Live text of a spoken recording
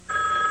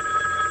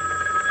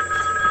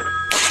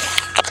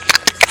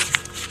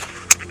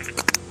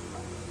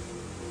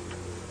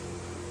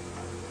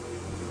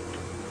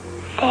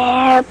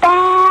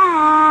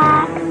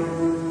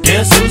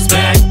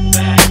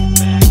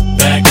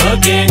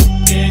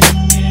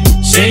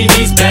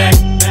Jamie's back.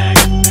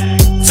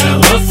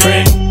 Tell a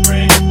friend.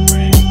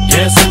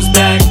 Guess who's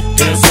back?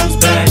 Guess who's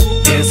back?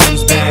 Guess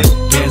who's back?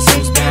 Guess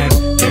who's back?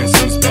 Guess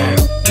who's back?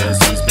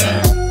 Guess who's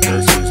back?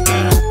 Guess who's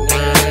back?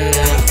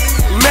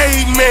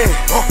 Made man,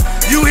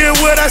 you hear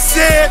what I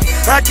said?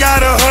 I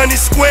got 100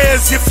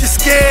 squares. If you're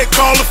scared,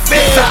 call a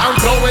fan. So I'm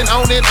going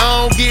on and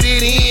on, get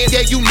it in.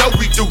 Yeah, you know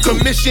we do.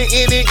 Commission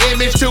in an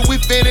image till we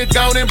finish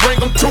down and bring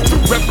them to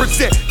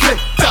represent.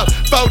 Click up,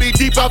 40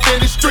 deep up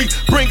in the street.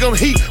 Bring them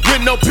heat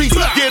with no peace.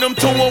 Get them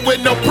to them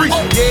with no preach.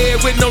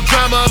 Yeah, with no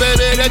drama,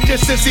 baby. That's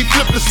just since he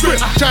flipped the script.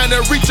 Trying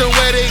to reach them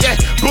where they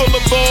at.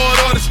 Boulevard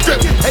or the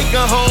strip.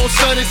 Aiken home,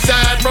 sunny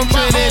side from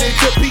Trinity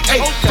to PA.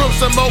 From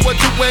Samoa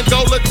to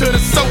Angola to the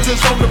soldiers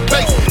on the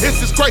base.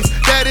 It's His grace,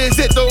 that is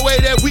it, the way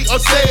that we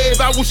are saved.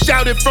 I will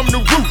shout it from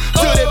the roof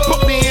till they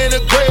put me in the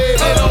grave.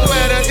 It don't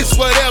matter, it's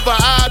whatever.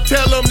 I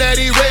tell him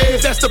that he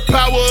raised. That's the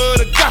power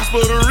of the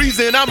gospel, the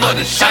reason I'm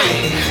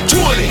unashamed.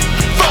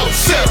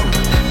 24/7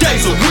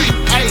 days a week,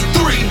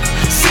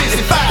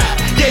 365.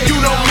 Yeah, you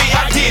know me,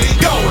 I get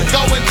it going.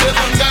 Going till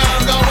I'm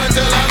gone, going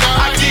till I'm gone.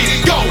 I get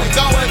it going.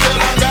 Going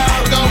till I'm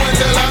gone, going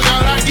till I'm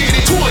gone. I get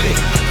it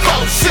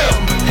 24/7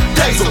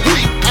 days a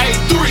week,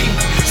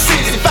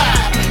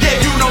 365. Yeah,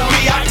 you know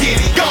me, I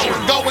get it going.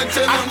 Going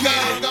till I'm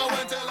gone,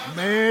 going till I'm gone.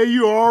 Man,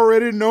 you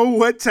already know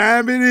what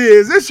time it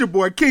is. It's your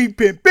boy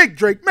Kingpin, Big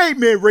Drake, Main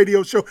Man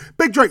Radio Show.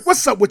 Big Drake,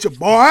 what's up with your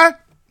boy?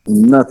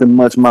 Nothing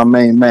much, my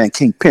main man,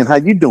 Kingpin. How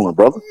you doing,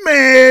 brother?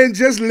 Man,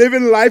 just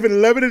living life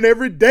and loving it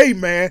every day,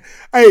 man.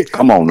 Hey,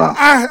 come on now.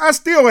 I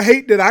still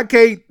hate that I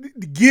can't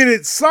get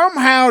it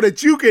somehow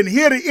that you can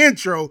hear the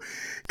intro,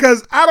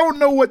 because I don't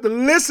know what the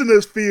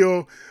listeners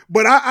feel,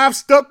 but I've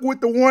stuck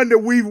with the one that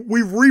we've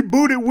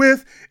rebooted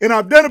with, and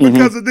I've done it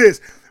because of this.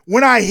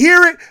 When I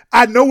hear it,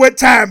 I know what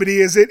time it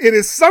is. It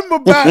is something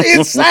about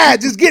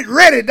inside. Just get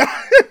ready.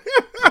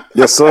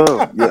 Yes, sir.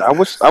 Yeah, I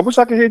wish I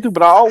could hear it too,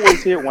 but I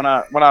always hear it when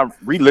I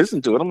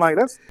re-listen to it. I'm like,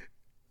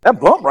 that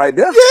bump right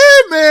there.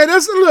 Yeah, man.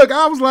 Look,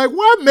 I was like,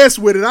 why mess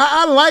with it?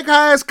 I like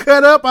how it's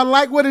cut up. I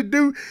like what it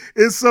do.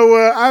 And so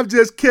I've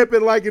just kept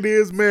it like it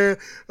is, man.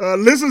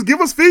 Listeners, give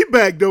us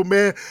feedback, though,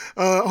 man.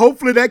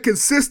 Hopefully that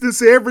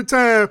consistency every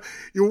time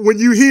when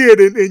you hear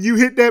it and you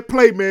hit that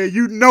play, man,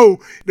 you know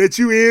that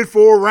you in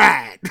for a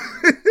ride.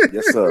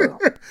 Yes, sir.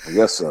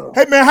 Yes, sir.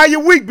 Hey, man, how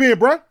your week been,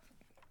 bro?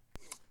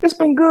 It's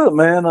been good,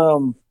 man.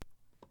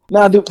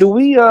 Now, do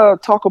we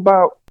talk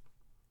about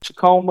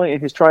Chacoma and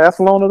his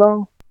triathlon at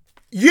all?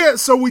 Yeah,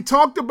 so we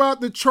talked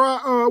about we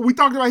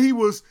talked about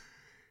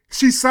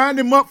she signed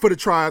him up for the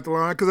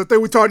triathlon, because I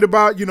think we talked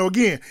about,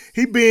 again,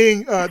 he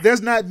being,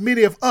 there's not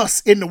many of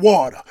us in the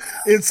water.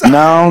 So,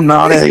 no,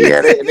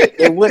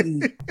 it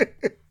wouldn't.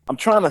 I'm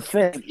trying to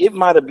think. It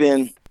might have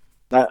been,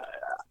 I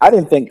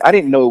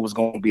didn't know it was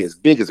going to be as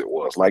big as it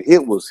was. Like,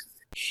 it was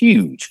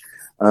huge.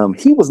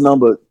 He was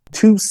number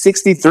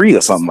 263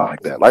 or something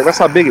like that. Like, that's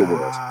how big it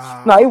was.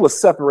 Now, it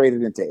was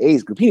separated into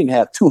age group. He didn't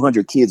have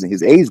 200 kids in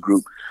his age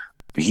group.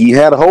 He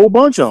had a whole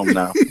bunch of them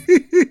now.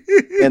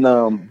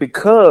 And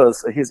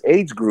because of his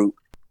age group,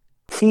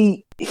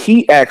 he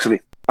actually,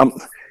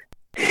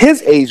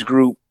 his age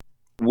group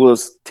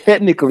was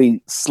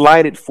technically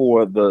slighted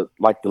for the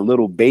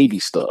little baby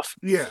stuff.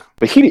 Yeah.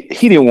 But he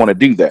didn't want to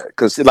do that,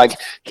 because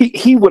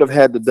he would have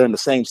had to done the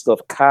same stuff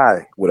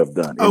Kai would have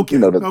done. Okay.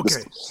 And,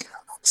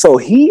 so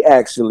he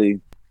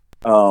actually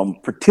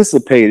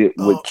participated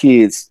with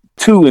kids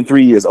 2 and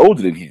 3 years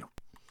older than him.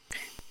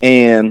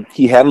 And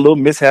he had a little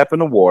mishap in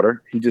the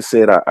water. He just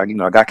said, I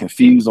got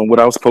confused on what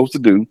I was supposed to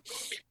do.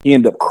 He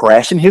ended up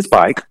crashing his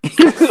bike.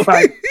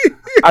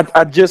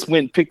 I just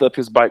went and picked up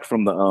his bike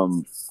from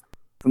the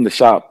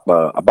shop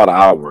about an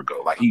hour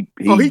ago. Like he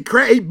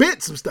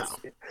bent some stuff.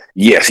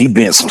 Yes, he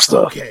bent some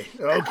stuff.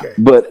 Okay.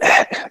 But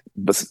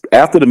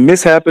after the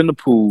mishap in the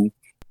pool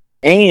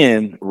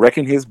and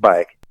wrecking his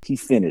bike, he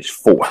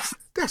finished 4th.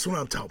 That's what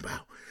I'm talking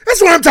about.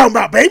 That's what I'm talking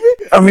about, baby.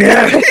 I mean,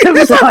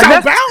 that's what I'm talking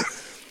about.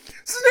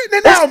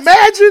 Now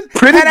imagine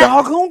pretty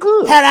doggone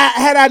good.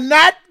 Had I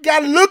not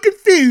got a little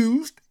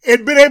confused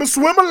and been able to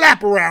swim a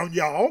lap around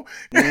y'all,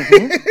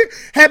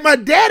 had my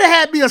daddy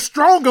had me a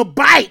stronger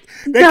bike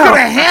that could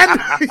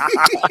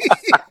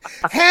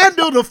have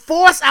handled the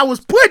force I was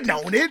putting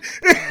on it.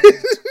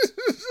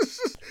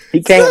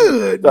 He came.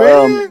 Good,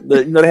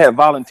 they had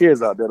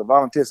volunteers out there. The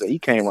volunteers said he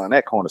came around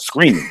that corner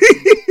screaming,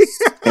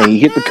 and he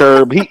hit the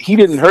curb. He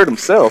didn't hurt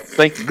himself,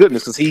 thank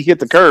goodness, because he hit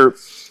the curb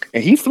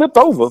and he flipped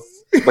over.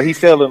 But he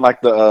fell in like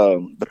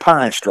the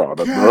pine straw,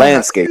 the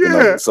landscaping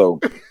of it.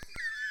 So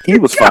he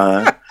was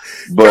fine.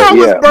 But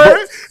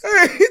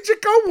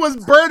Chacoma was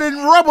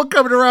burning rubber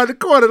coming around the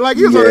corner like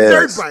he was on a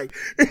dirt bike.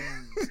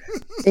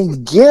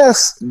 And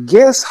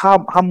guess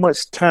how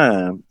much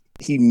time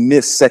he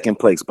missed second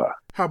place by?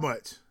 How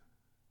much?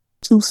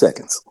 2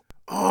 seconds.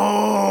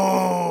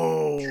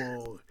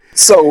 Oh.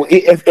 So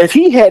if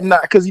he had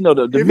not, because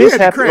the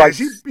mishap,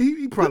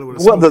 he probably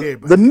would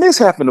have. The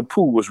mishap in the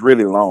pool was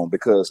really long,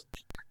 because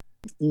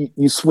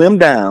you swim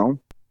down,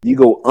 you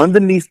go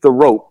underneath the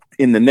rope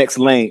in the next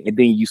lane, and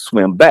then you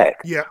swim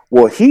back. Yeah.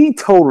 Well,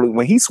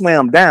 when he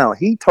swam down,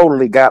 he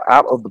totally got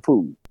out of the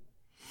pool.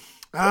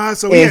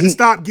 So he had to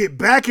stop, get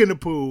back in the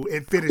pool,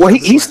 and finish. Well,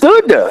 he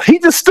stood there. He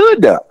just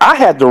stood there. I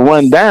had to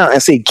run down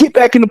and say, "Get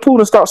back in the pool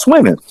and start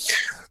swimming."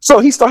 So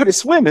he started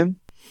swimming,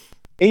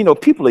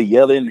 and people are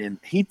yelling, and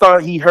he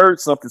thought he heard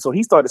something, so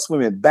he started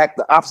swimming back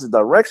the opposite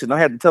direction. I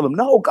had to tell him,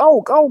 "No,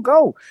 go, go,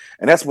 go,"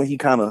 and that's when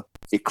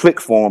it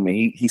clicked for him, and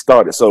he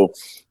started. So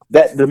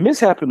that the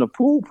mishap in the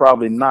pool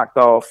probably knocked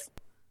off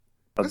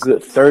a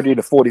good 30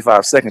 to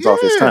 45 seconds off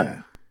his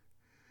time.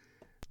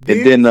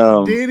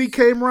 Then he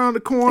came around the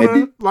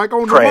corner like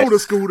on the motor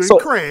scooter and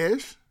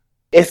crashed.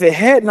 If it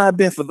had not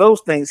been for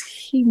those things,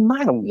 he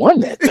might have won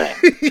that thing.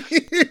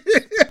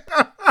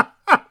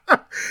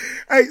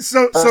 Hey,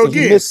 so again,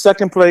 he missed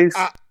second place.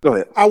 Go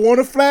ahead. I want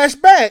to flash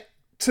back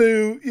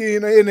to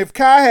and if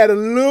Kai had a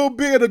little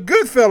bit of the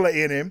good fella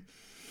in him,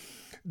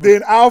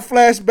 then I'll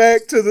flash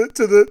back to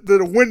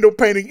the window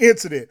painting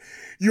incident.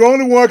 You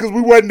only won because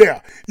we wasn't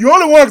there. You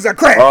only won because I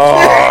crashed.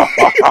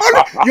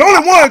 You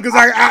only won because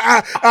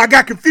I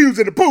got confused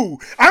in the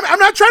pool. I'm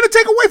not trying to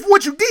take away from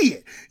what you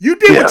did. You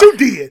did what you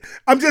did.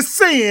 I'm just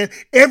saying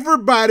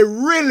everybody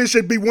really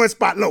should be one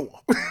spot lower.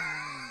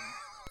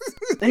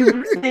 They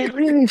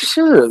really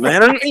should,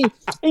 man.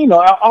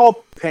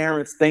 All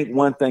parents think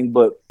one thing,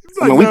 but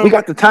we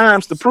got the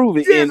times to prove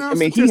it. Yeah,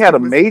 and he had a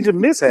major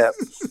mishap.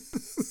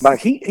 Like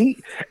he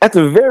at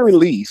the very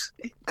least,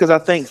 because I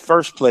think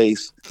first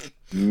place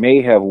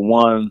may have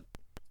won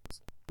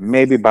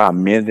maybe by a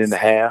minute and a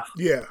half.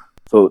 Yeah.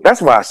 So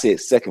that's why I said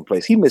second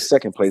place. He missed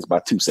second place by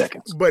 2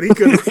 seconds. But he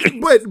could.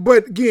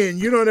 but again,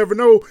 you don't ever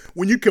know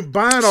when you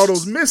combine all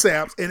those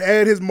mishaps and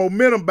add his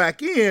momentum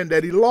back in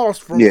that he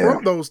lost from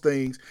those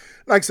things.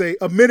 Like say,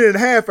 a minute and a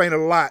half ain't a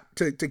lot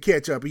to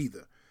catch up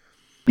either.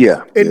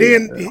 Yeah. And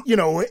then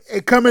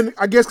it coming.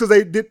 I guess because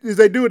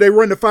they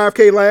run the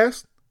 5K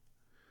last.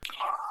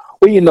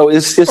 Well,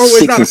 it's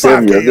 6 not and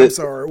 7 5K, years.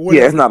 I'm sorry.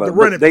 It's not the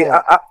running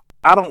part.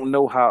 I don't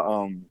know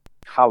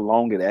how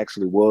long it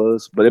actually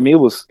was, but it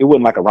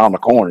wasn't like around the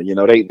corner.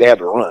 They had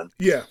to run.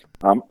 Yeah.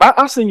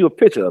 I'll send you a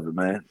picture of it,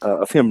 man,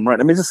 of him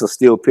running. It's just a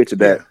still picture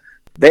that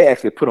they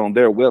actually put on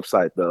their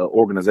website, the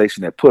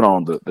organization that put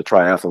on the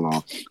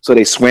triathlon. So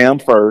they swam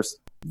first,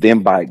 then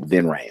biked,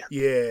 then ran.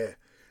 Yeah.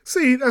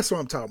 See, that's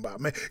what I'm talking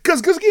about, man.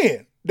 Because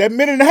again, that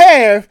minute and a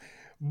half,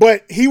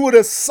 but he would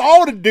have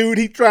saw the dude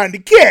he trying to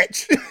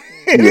catch.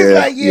 And he's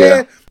like,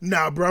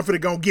 nah, bro, I'm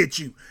finna go get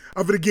you.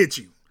 I'm finna get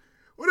you.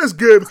 Well, that's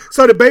good.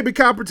 So did Baby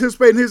Cow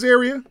participate in his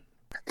area?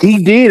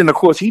 He did, and of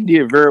course he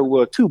did very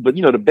well too. But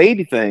the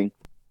baby thing,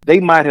 they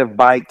might have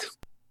biked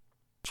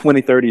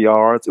 20, 30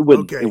 yards. It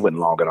wasn't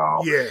long at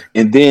all. Yeah.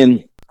 And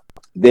then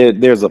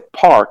there's a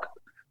park,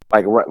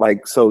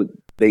 so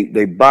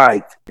they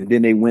biked, and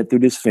then they went through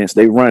this fence.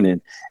 They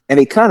running, and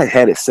they kind of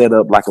had it set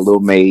up like a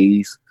little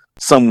maze,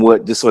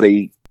 somewhat, just so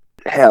they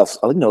have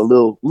a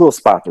little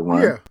spot to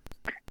run. Yeah.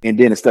 And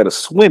then instead of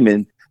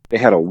swimming, they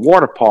had a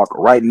water park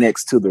right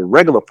next to the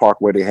regular park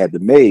where they had the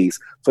maze.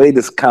 So they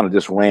just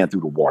ran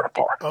through the water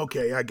park.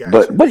 Okay, I got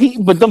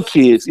you. But them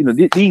kids,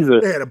 these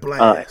are they had a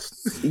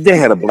blast. They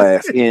had a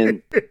blast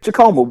in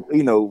Tacoma.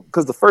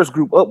 Because the first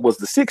group up was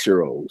the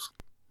 6-year-olds,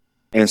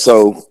 and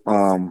so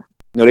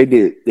they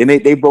did. And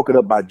they broke it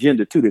up by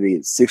gender too. They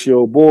did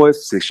 6-year-old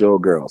boys,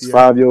 6-year-old girls,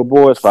 5-year-old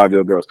boys,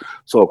 5-year-old girls.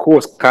 So of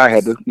course, Kai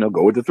had to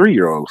go with the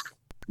 3-year-olds,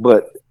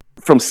 but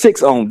from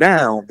 6 on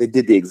down, they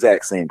did the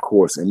exact same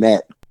course, and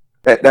that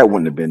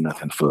wouldn't have been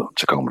nothing for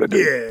Tacoma to do.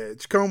 Yeah,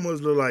 Tacoma was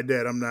a little like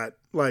that. I'm not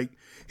like,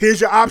 here's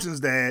your options,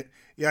 Dad.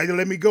 You either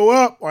let me go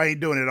up or I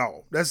ain't doing it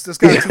all. That's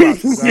kind of 2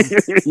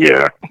 options.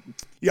 Yeah.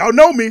 Y'all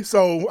know me,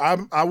 so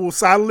I will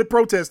silently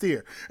protest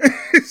here.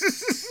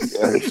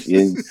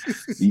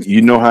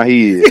 You know how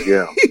he is,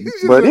 yeah.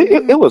 But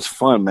it was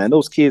fun, man.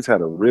 Those kids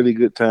had a really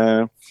good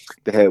time.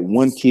 They had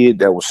one kid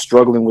that was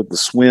struggling with the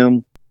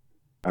swim.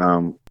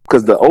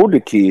 Because the older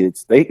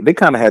kids, they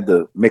kind of had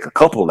to make a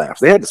couple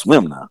laps. They had to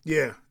swim now.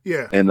 Yeah,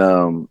 yeah.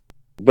 And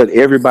but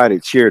everybody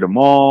cheered him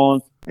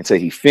on until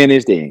he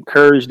finished. They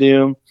encouraged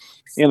him,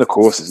 and of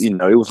course, it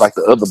was like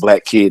the other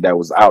black kid that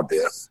was out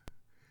there.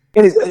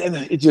 And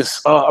it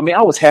just, I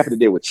was happy that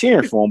they were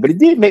cheering for him, but it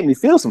did make me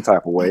feel some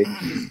type of way.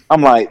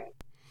 I'm like,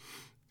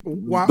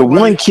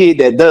 one kid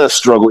that does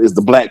struggle is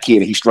the black kid,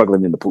 and he's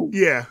struggling in the pool.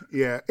 Yeah,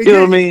 yeah. You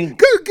know what I mean?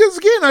 Because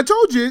again, I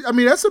told you,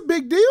 that's a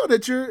big deal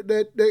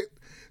that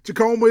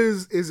Tacoma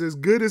is as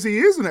good as he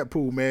is in that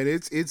pool, man.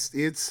 It's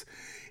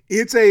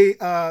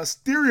a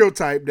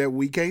stereotype that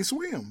we can't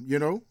swim,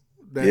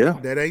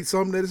 That ain't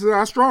something that is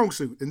our strong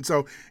suit. And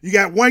so you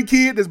got one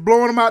kid that's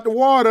blowing him out the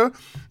water,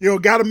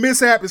 got a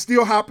mishap and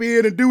still hop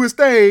in and do his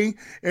thing.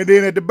 And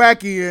then at the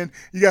back end,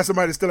 you got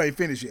somebody that still ain't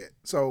finished yet.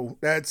 So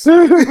that's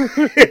and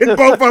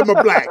both of them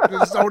are black.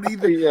 It's on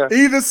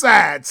either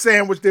side,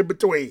 sandwiched in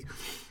between.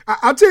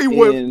 I'll tell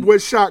you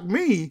what shocked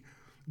me.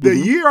 The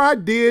year I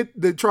did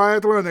the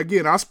triathlon,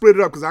 again, I split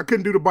it up because I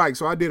couldn't do the bike.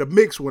 So I did a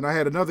mixed one. I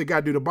had another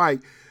guy do the bike.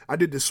 I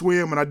did the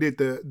swim and I did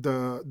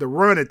the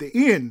run at the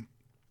end.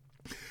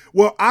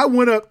 Well, I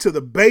went up to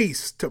the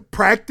base to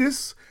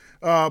practice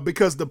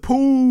because the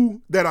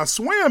pool that I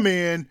swam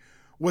in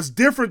was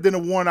different than the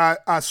one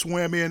I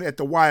swam in at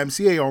the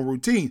YMCA on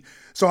routine.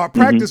 So I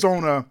practiced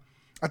I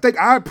think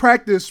I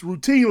practiced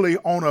routinely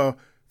on a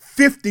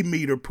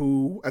 50-meter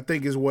pool, I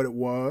think is what it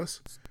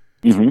was.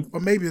 Or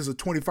maybe it's a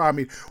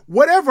 25-meter.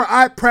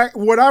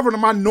 Whatever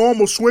my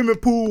normal swimming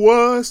pool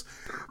was,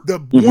 the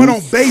one on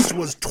base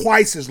was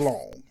twice as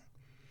long.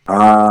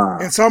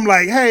 And so I'm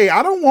like, hey,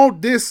 I don't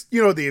want this,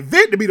 the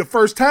event to be the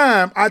first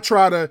time I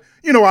try to,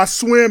 I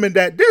swim in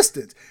that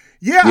distance.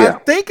 Yeah, I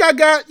think I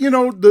got,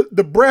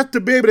 the breath to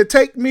be able to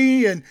take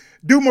me and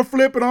do my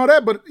flip and all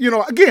that. But,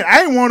 again, I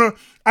didn't want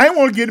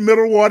to get in the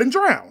middle of the water and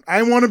drown. I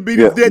didn't want to be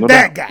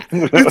that guy.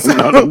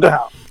 No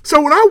doubt. So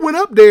when I went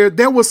up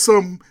there was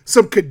some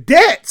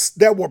cadets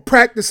that were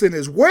practicing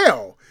as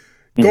well.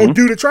 Gonna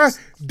do the try.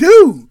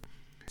 Dude,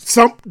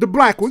 the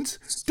black ones,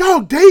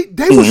 dog, they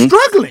were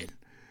struggling.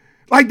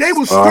 Like they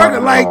were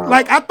struggling.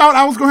 Like I thought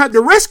I was gonna have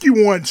to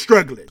rescue one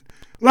struggling.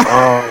 Like,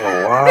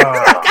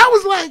 like I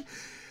was like,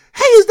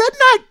 hey, is that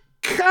not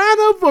kind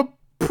of a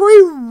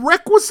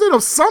prerequisite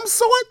of some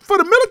sort for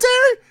the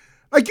military?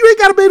 Like you ain't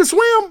gotta be able to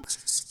swim?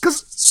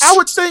 Because I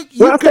would think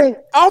you could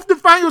often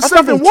find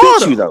yourself in water.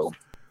 Teach you, though.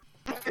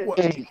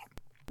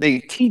 They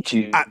teach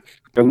you,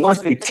 and once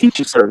they teach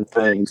you certain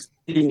things,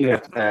 you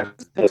have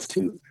to test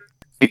to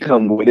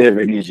become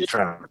whatever it is you're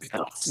trying to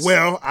become.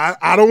 Well,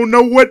 I don't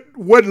know what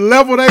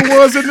level they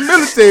was in the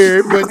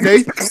military, but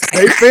they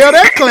failed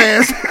that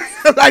class.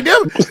 like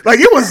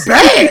it was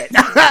bad.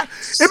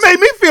 It made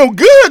me feel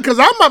good because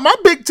my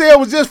big tail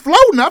was just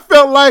floating. I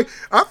felt like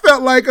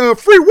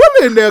Free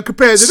Willy in there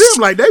compared to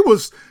them. Like they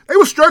was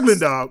struggling,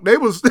 dog. They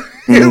was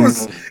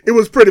it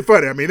was pretty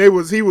funny. I mean, he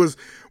was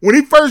when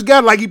he first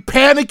got he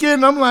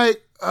panicking. I'm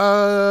like,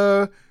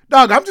 dog,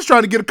 I'm just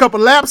trying to get a couple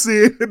laps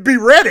in and be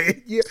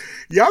ready.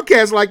 Y'all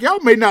cats y'all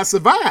may not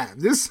survive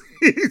this.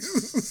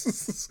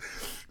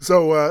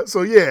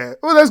 So yeah,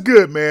 well that's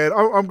good, man.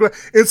 I'm glad.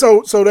 And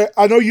so that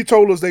I know you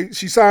told us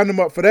she signed them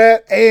up for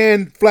that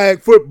and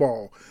flag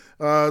football.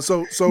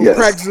 So yes.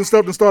 Practicing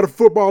stuff and started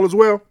football as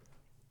well.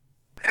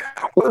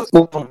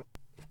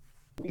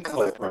 We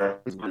call it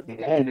practice, but they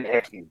had to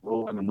actually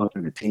roll them up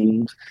in the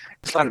teams.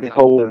 It's like they're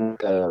holding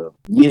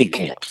mini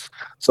camps.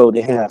 So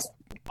they have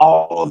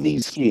all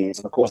these kids,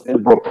 and of course they're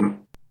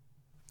broken.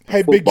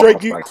 Hey, Big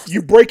Drake,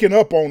 you breaking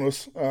up on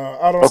us?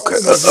 I don't.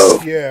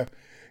 Okay. Yeah,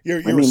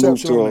 your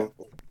reception.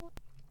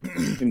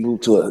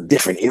 Move to a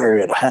different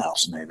area of the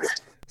house, maybe.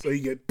 So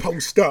you get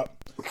post up.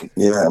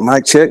 Yeah,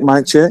 mic check.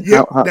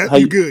 Yeah,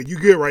 you good? You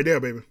good right there,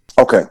 baby?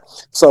 Okay,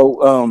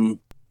 so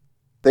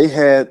they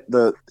had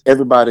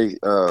everybody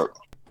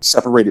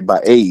separated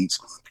by age,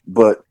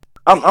 but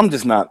I'm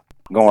just not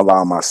gonna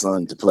allow my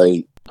son to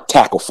play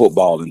tackle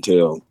football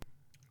until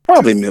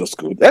probably middle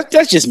school.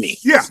 That's just me.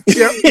 Yeah.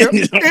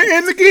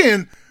 and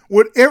again,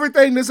 with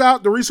everything that's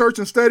out, the research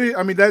and study,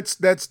 I mean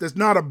that's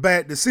not a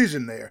bad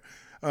decision there.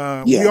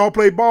 We all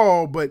play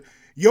ball, but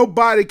your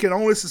body can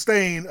only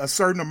sustain a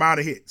certain amount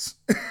of hits.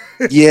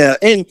 Yeah,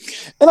 and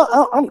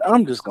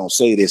I'm just gonna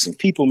say this, and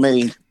people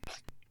may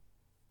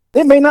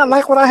not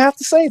like what I have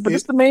to say, but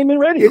it's the Main Men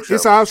Radio show.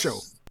 It's our show.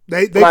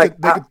 They could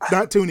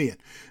not tune in.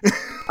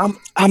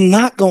 I'm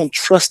not gonna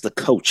trust the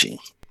coaching.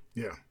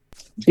 Yeah,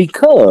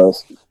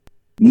 because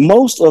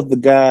most of the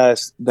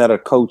guys that are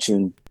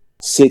coaching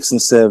 6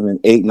 and 7,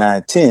 8,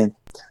 9, 10,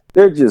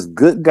 they're just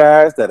good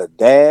guys that are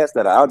dads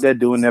that are out there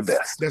doing their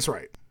best. That's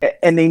right.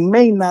 And they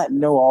may not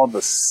know all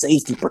the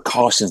safety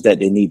precautions that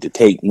they need to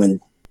take when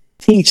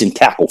teaching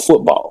tackle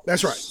football.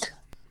 That's right.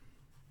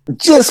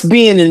 Just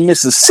being in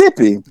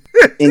Mississippi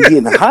and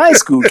getting high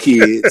school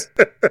kids,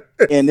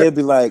 and they'll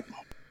be like,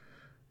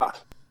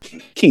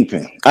 keep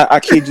him. I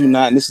kid you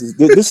not. And this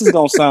is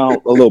gonna sound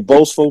a little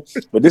boastful,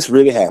 but this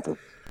really happened.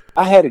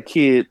 I had a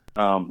kid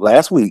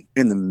last week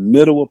in the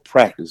middle of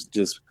practice,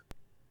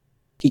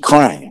 he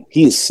crying.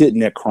 He is sitting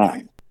there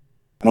crying,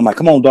 and I'm like,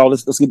 "Come on, dog,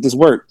 let's get this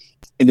work."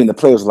 And then the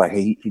players were like,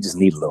 "Hey, he just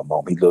needs a little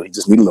moment. He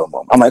just needs a little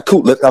moment." I'm like,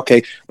 "Cool,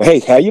 okay, but hey,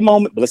 have your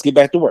moment, but let's get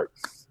back to work."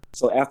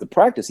 So after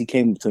practice, he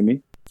came to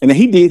me, and then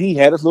he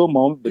had his little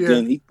moment, but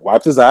then he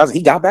wiped his eyes, and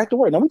he got back to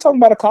work. Now we're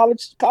talking about a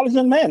college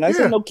young man. Now, this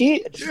ain't no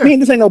kid. Yeah.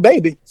 This ain't no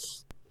baby.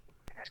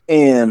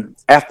 And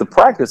after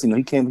practice,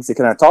 he came. He said,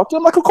 "Can I talk to you?"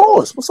 I'm like, "Of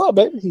course. What's up,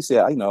 baby?" He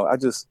said,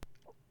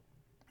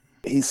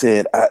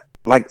 I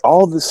like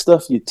all this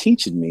stuff you're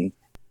teaching me.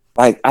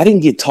 Like, I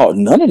didn't get taught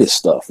none of this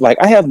stuff. Like,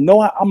 I'm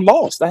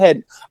lost. I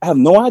have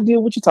no idea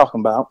what you're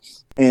talking about.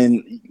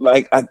 And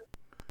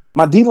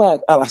my D-line,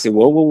 I said,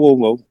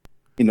 whoa.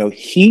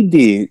 He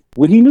did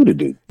what he knew to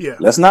do. Yeah.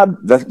 Let's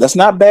not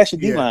bash the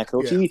D-line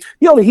coach. Yeah.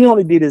 He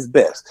only did his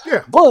best.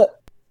 Yeah.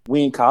 But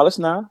we in college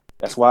now.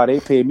 That's why they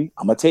pay me.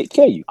 I'm gonna take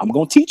care of you. I'm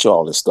gonna teach you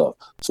all this stuff.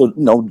 So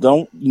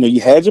don't you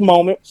had your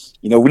moment.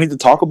 We need to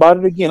talk about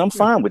it again. I'm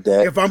fine with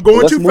that. If I'm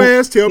going too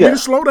fast, tell me to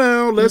slow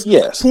down. Let's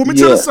pull me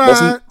to the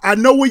side. I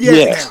know where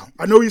you're at now.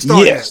 I know you're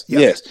starting.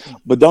 Yes.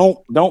 But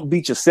don't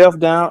beat yourself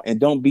down and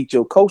don't beat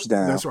your coach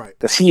down. That's right.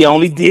 Because he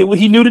only did what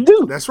he knew to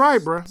do. That's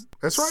right, bro.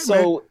 That's right.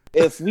 So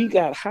if we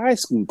got high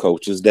school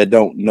coaches that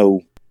don't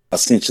know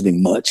essentially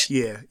much.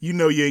 Yeah, you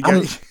know you ain't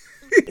got.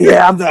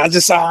 Yeah,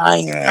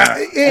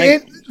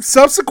 and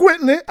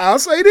subsequently, I'll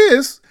say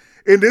this,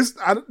 and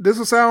this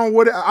will sound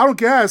what I don't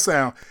care how it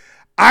sounds.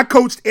 I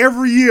coached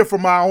every year for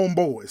my own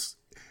boys.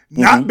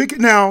 Not because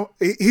now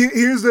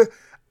here's the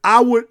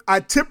I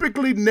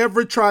typically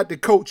never tried to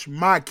coach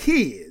my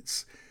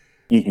kids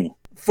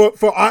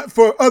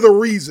for other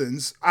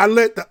reasons. I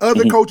let the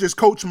other coaches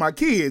coach my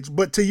kids.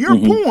 But to your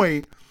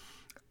point,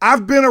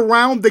 I've been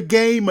around the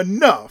game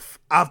enough.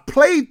 I've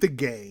played the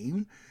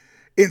game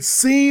and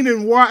seen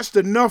and watched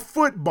enough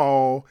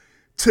football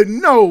to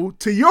know,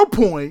 to your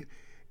point,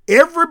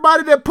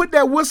 everybody that put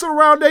that whistle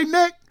around their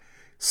neck,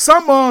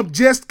 some of them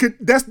just could.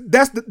 That's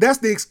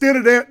the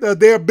extent of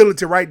their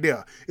ability right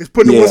there. Is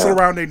putting the whistle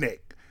around their neck.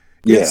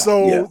 Yeah. And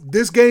so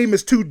this game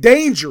is too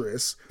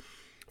dangerous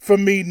for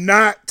me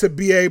not to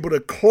be able to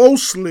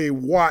closely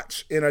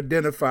watch and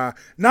identify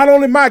not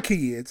only my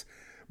kids,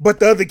 but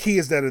the other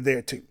kids that are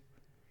there too.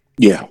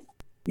 Yeah.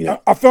 Yeah.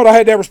 I felt I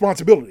had that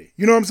responsibility.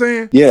 You know what I'm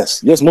saying?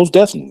 Yes, most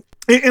definitely.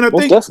 And I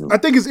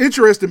think it's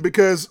interesting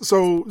because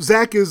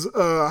Zach is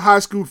a high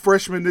school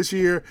freshman this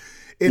year,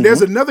 and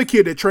there's another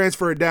kid that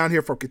transferred down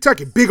here from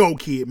Kentucky, big old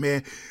kid,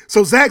 man.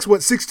 So Zach's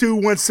 6'2",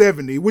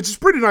 170, which is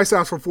pretty nice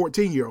size for a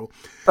 14-year-old.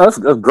 That's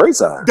a great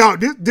size.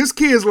 Dog, this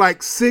kid is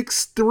like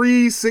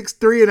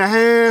 6'3", and a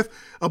half,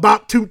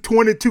 about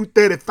 220,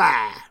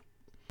 235.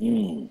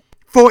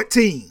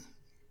 14.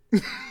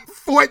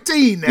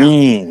 14 now.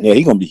 Yeah,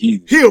 he's gonna be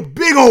huge. He a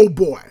big old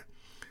boy.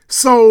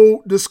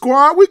 So the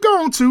squad we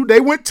gone to,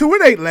 they went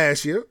 2-8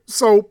 last year.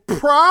 So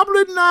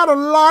probably not a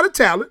lot of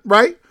talent,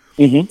 right?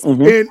 And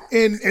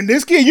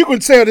this kid, you can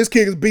tell this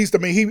kid is a beast. I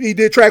mean, he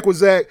did track with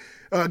Zach,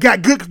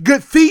 got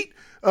good feet.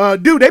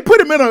 Dude, they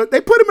put him in a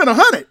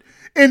 100,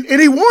 and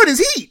he won his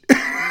heat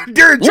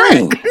during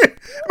track. I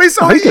mean,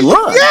 so he can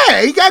run.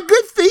 Yeah, he got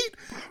good feet.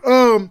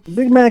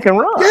 Big man can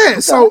run. Yeah,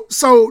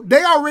 so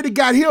they already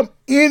got him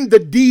in the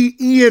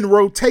DN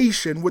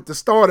rotation with the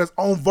starters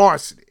on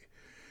varsity.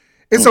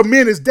 And so me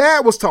and his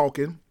dad was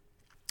talking,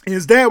 and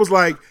his dad was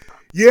like,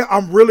 yeah,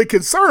 I'm really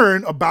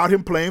concerned about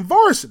him playing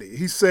varsity.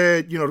 He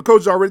said, the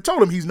coach already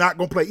told him he's not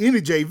going to play any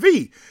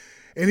JV.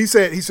 And he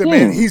said,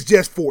 man, he's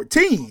just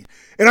 14.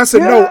 And I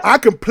said, no, I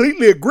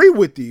completely agree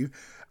with you.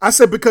 I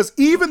said, because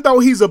even though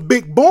he's a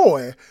big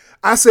boy,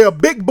 I say a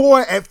big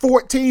boy at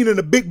 14 and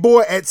a big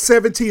boy at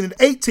 17 and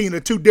 18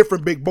 are two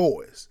different big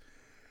boys.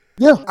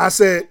 Yeah. I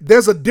said,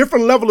 there's a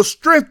different level of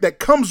strength that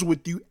comes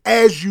with you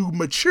as you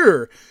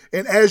mature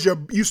and as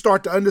you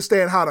start to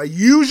understand how to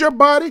use your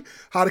body,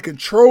 how to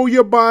control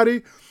your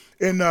body.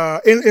 And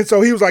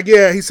so he was like,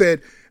 yeah, he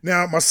said,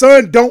 now my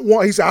son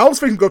he said, I was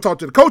thinking to go talk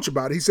to the coach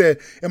about it. He said,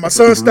 and my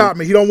son stopped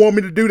me. He don't want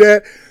me to do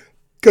that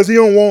because he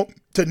don't want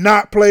to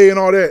not play and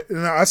all that.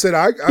 And I said,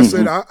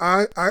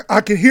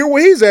 I can hear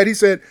where he's at. He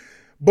said,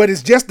 but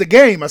it's just the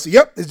game. I said,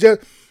 yep, it's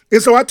just.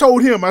 And so I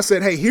told him, I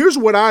said, hey, here's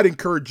what I'd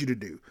encourage you to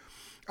do.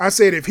 I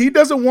said, if he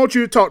doesn't want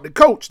you to talk to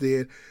coach,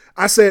 then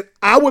I said,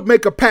 I would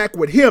make a pact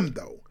with him,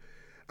 though.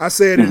 I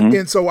said,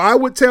 and so I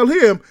would tell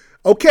him,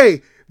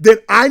 okay, then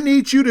I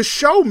need you to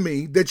show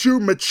me that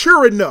you're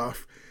mature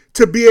enough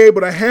to be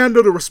able to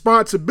handle the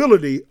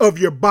responsibility of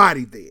your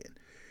body then.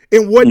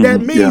 And what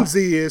that means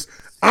is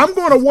I'm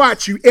going to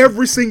watch you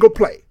every single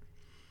play.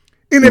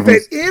 And if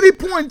at any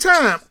point in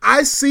time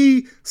I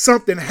see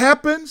something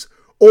happens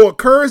or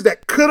occurs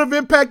that could have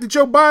impacted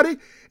your body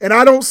and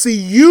I don't see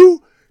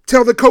you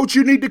tell the coach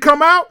you need to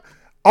come out,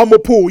 I'm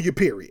going to pull you,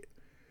 period.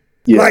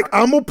 Yeah. Like,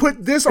 I'm going to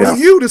put this on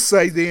you to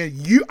say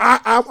then,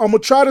 I'm going to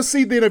try to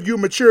see then if you're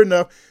mature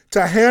enough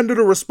to handle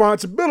the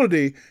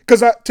responsibility.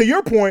 Because to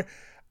your point,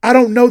 I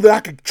don't know that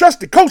I can trust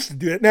the coach to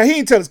do that. Now, he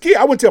didn't tell his kid.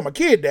 I wouldn't tell my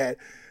kid that.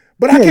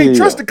 But I can't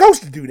trust the coach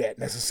to do that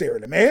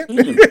necessarily, man. I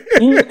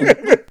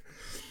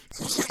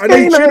know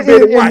you should have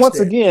been able to watch once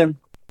that. Again,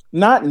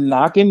 not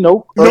knocking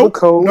other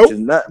coach,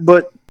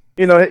 but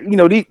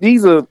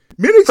these are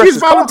many kids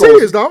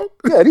volunteers, dog.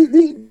 Yeah,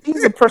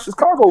 these are precious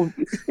cargo.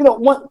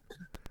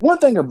 One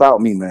thing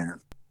about me,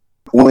 man,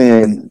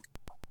 when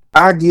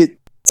I get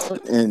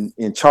put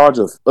in charge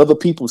of other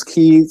people's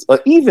kids or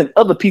even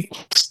other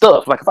people's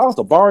stuff, like if I was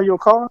to borrow your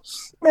car,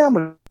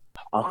 man,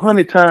 I'm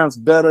 100 times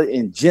better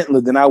and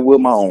gentler than I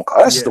would my own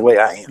car. That's just the way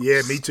I am.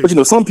 Yeah, me too.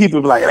 But some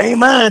people be like, it ain't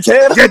mine,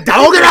 Chad. Just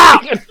dog it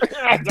out.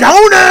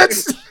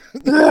 Donuts.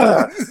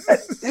 Yeah,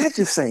 that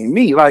just ain't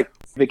me. Like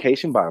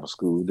Vacation Bible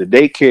School, the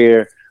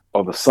daycare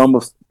or the summer,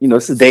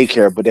 it's a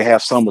daycare, but they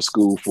have summer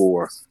school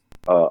for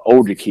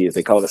older kids.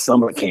 They call it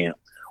summer camp.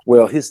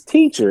 Well, his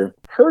teacher,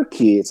 her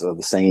kids are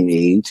the same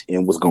age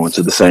and was going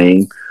to the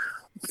same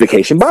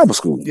Vacation Bible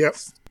School. Yep.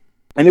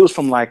 And it was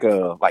from like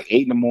 8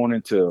 in the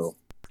morning till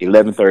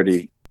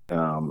 11:30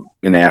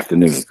 in the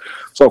afternoon.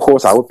 So of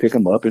course I would pick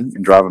him up and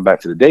drive him back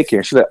to the daycare.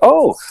 And she's like,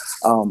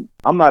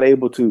 I'm not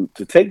able to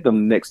take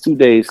them the next 2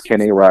 days. Can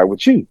they ride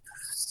with you?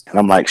 And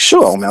I'm like,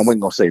 sure. I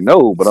wasn't gonna say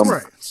no, but I'm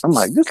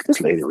like,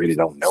 this lady really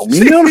don't know me.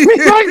 You know what I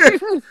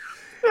mean?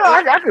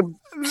 I could,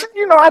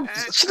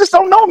 she just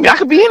don't know me. I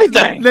could be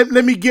anything.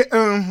 Let me get.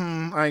 I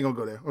ain't gonna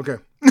go there. Okay.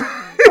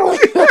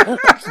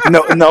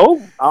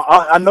 No.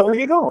 I know where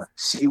you're going.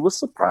 She was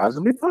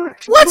surprisingly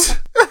black.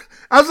 What?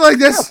 I was like,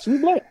 that's She was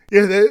black.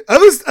 yeah.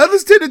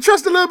 Others tend to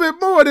trust a little bit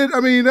more than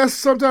that's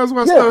sometimes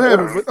why stuff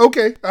happens. But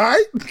okay, all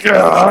right.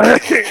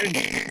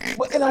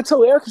 And I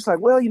told Eric, it's like,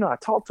 well, I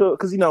talked to her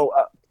because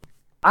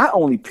I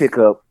only pick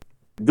up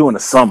during the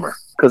summer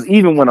because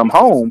even when I'm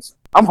home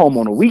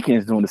on the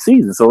weekends during the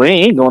season, so they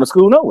ain't going to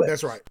school nowhere.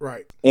 That's right.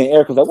 And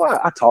Eric was like,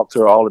 well, I talk to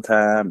her all the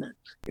time,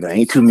 and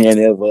ain't too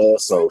many of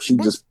us, so she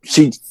don't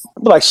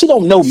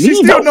know me. She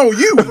still know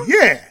you,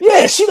 yeah.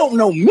 Yeah, she don't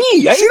know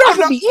me. She don't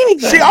know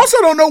anything. She also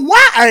don't know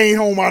why I ain't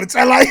home all the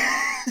time. Like,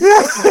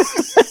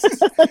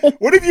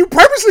 what if you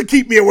purposely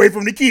keep me away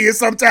from the kids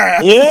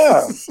sometimes?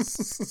 Yeah.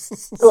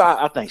 Well,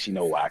 I think she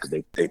know why because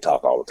they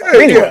talk all the time.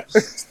 Anyway,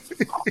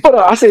 but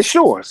I said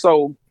sure.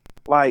 So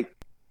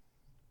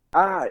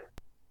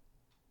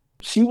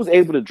she was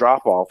able to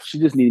drop off. She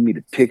just needed me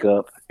to pick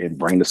up and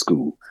bring to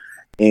school,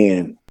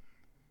 and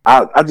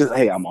I just,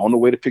 hey, I'm on the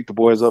way to pick the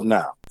boys up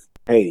now.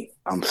 Hey,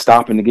 I'm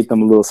stopping to get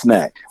them a little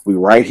snack. We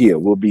right here.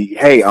 We'll be.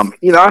 Hey, I'm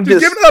just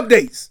giving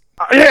updates.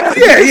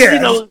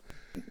 Yeah.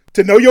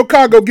 To know your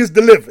cargo gets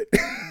delivered.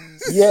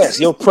 Yes,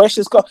 your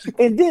precious car.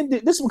 And then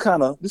this will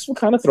kind of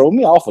throw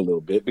me off a little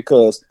bit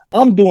because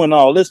I'm doing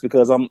all this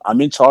because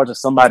I'm in charge of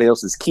somebody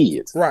else's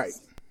kids. Right.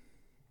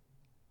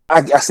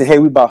 I said, hey,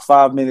 we about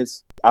 5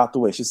 minutes out the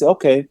way. She said,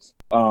 okay.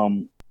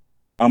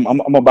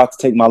 I'm about to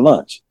take my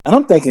lunch. And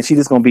I'm thinking she's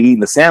just going to be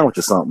eating a sandwich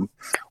or something.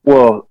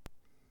 Well,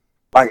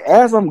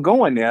 as I'm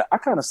going there, I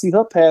kind of see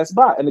her pass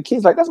by. And the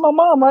kid's like, that's my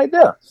mom right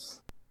there.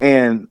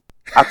 And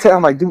I tell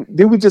him, like,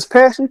 did we just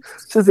pass you?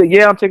 She said,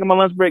 yeah, I'm taking my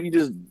lunch break. You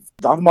just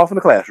drop them off in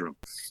the classroom.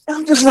 And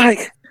I'm just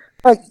like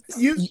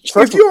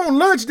if you're on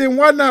lunch, then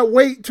why not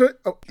wait to...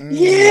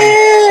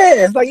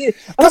 Yeah.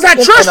 Because I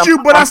trust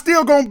you, but I'm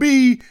still going to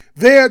be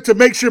there to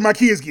make sure my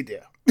kids get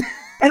there.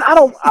 And I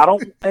don't,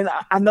 and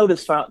I know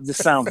this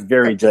sounds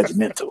very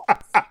judgmental,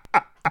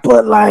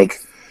 but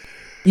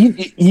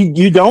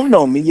you don't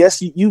know me.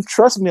 Yes, you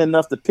trust me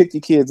enough to pick your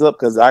kids up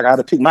because I got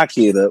to pick my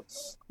kid up.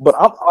 But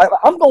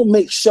I'm gonna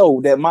make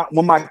sure that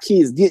when my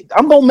kids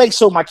I'm gonna make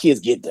sure my kids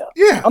get there.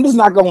 Yeah, I'm just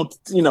not going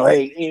to,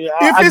 hey,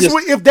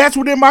 if that's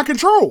within my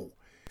control.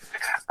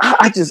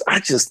 I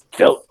just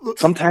felt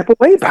some type of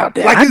way about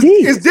that.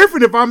 It's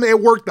different if I'm at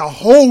work the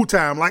whole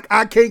time. Like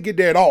I can't get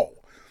there at all.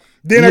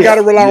 Then I got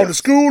to rely on the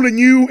school and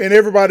you and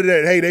everybody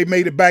that, hey, they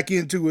made it back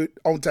into it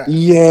on time.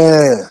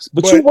 Yes.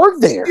 But you work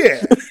there. Yeah.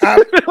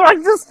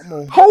 Just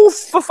hold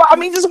for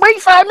just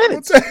wait 5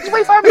 minutes. Just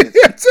wait 5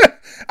 minutes.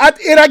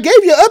 And I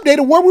gave you an update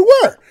of where we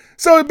were.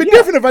 So it'd be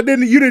different if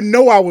you didn't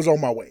know I was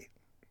on my way.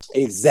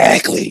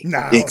 Exactly.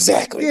 No.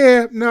 Exactly.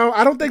 Yeah, no,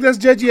 I don't think that's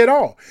judgy at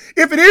all.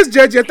 If it is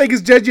judgy, I think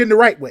it's judgy in the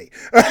right way.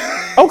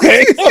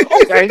 Okay.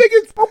 I think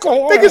it's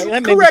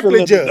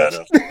correctly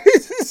judged.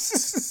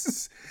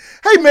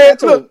 Hey, man,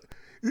 look.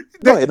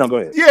 Go ahead.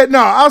 Yeah, no,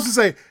 I was to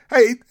say,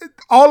 hey,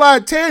 all our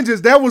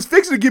tangents, that was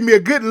fixing to give me a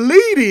good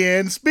lead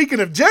in,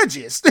 speaking of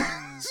judges.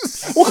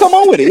 Well, come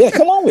on with it. Yeah,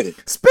 come on with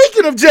it.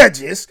 Speaking of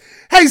judges,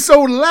 hey,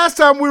 so last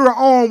time we were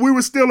on, we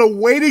were still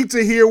awaiting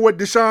to hear what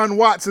Deshaun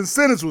Watson's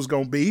sentence was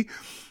going to be.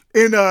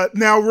 And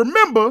now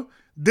remember,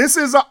 this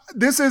is a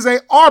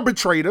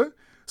arbitrator,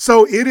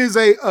 so it is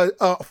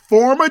a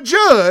former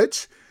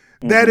judge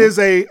that is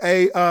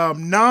a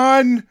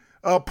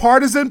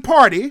non-partisan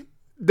party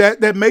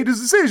that made this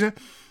decision,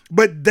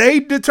 but they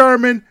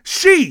determined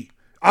I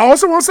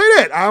also want to say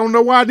that. I don't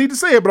know why I need to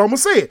say it, but I'm going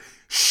to say it.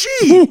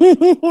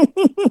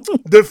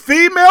 The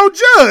female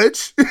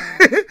judge,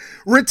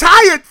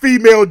 retired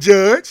female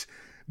judge,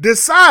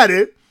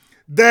 decided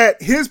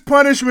that his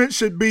punishment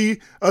should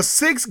be a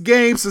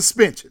 6-game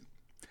suspension.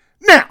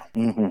 Now,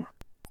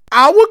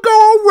 I would go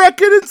on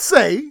record and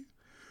say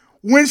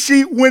when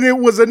it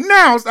was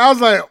announced, I was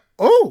like,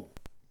 oh,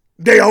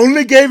 they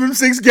only gave him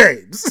 6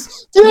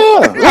 games.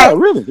 Yeah,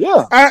 really,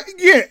 yeah.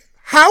 Yeah.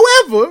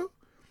 However,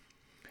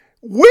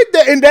 with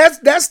that, and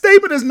that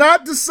statement is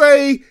not to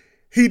say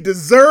he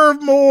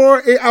deserved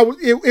more.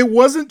 It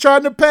wasn't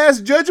trying to pass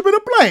judgment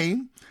or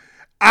blame.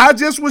 I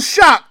just was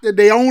shocked that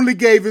they only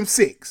gave him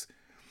 6.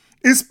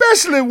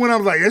 Especially when I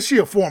was like, is she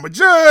a former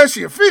judge?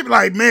 She a female?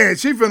 Like, man,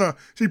 she probably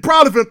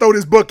finna throw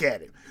this book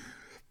at him.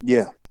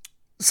 Yeah.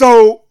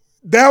 So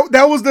that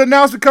was the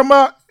announcement come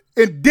out.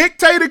 And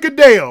Dictator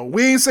Goodell,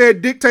 we ain't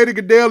said Dictator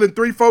Goodell in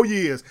 3-4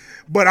 years,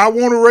 but I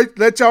want to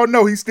let y'all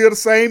know he's still the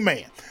same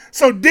man.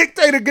 So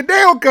Dictator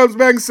Goodell comes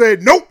back and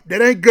said, nope,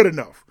 that ain't good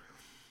enough.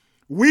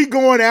 We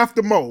going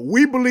after Mo.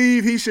 We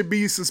believe he should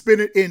be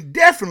suspended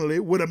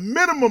indefinitely with a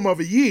minimum of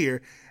a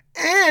year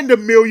and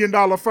 $1 million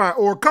fine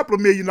or a couple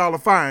of $1 million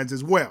fines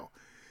as well.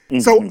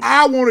 Mm-hmm. So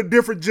I want a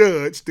different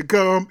judge to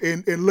come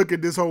and look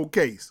at this whole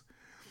case.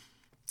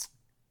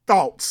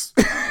 Thoughts?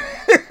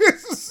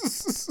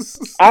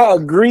 I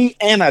agree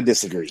and I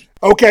disagree.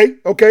 Okay.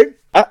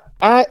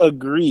 I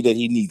agree that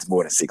he needs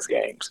more than 6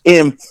 games.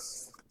 And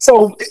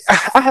so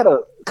I had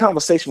a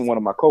conversation with one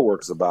of my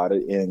coworkers about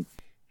it, and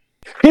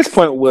his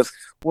point was,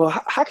 well,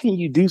 how can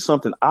you do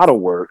something out of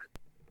work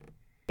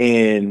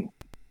and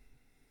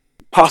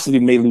possibly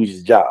may lose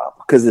your job?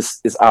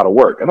 because it's out of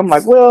work. And I'm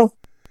like, well,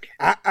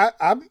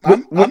 I'm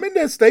in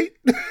that state.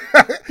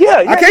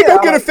 yeah, I can't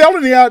go get a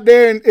felony out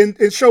there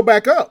and show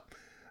back up.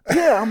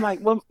 Yeah, I'm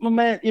like, well,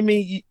 man, I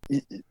mean,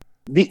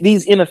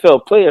 these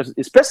NFL players,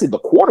 especially the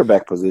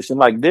quarterback position,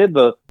 like they're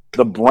the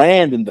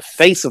brand and the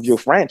face of your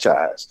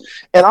franchise.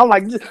 And I'm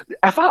like,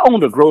 if I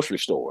owned a grocery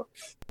store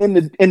and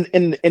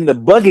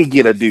the buggy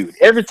getter dude,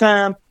 every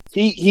time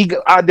he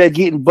go out there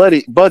getting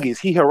buggies,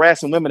 he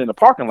harassing women in the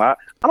parking lot.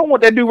 I don't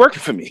want that dude working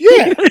for me.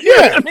 Yeah,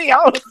 yeah. I mean,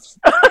 I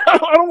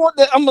don't want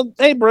that.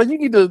 Hey, bro, you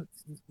need to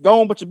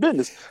go on with your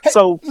business. Hey,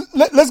 so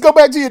let's go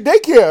back to your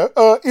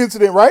daycare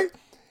incident, right?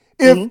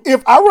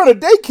 If I run a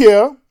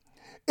daycare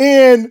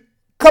and a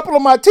couple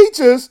of my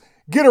teachers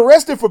get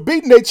arrested for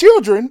beating their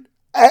children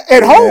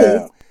at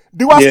home,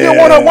 do I still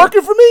want her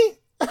working for me?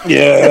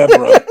 Yeah,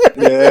 bro.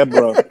 Yeah,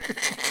 bro.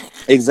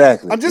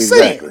 Exactly. I'm just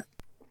saying.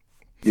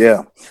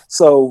 Yeah.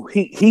 So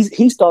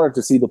he started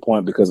to see the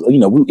point because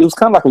it was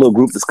kind of like a little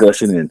group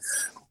discussion and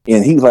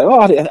he was like,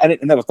 oh, I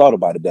never thought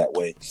about it that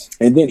way.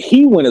 And then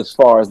he went as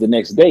far as the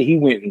next day. He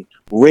went and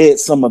read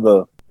some of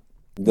the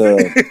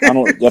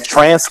the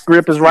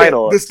transcript is right,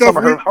 or the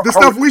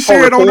stuff we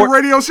shared on the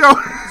radio show.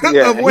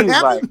 Yeah, of what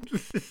happened.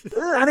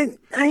 Like,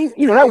 I ain't,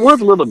 that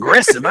was a little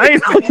aggressive. I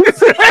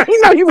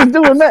didn't know you was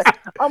doing that.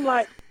 I'm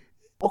like,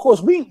 of course,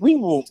 we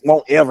won't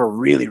ever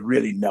really,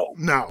 really know.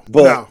 No,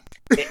 but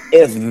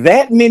if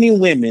that many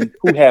women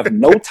who have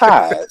no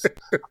ties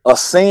are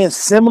saying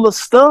similar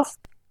stuff,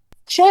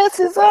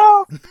 chances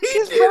are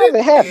it's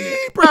probably happening.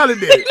 He probably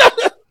did.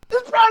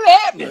 It's probably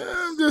happening.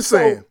 I'm just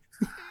saying.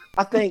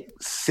 I think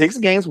 6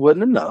 games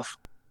wasn't enough,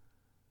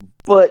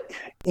 but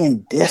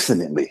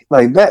indefinitely,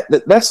 like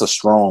that's a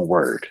strong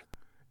word.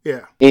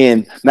 Yeah.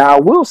 And now I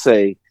will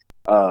say,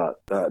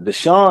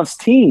 Deshaun's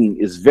team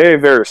is very,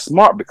 very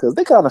smart because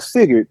they kind of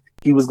figured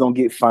he was going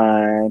to get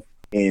fined.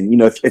 And,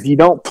 if you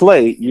don't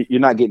play, you're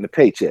not getting a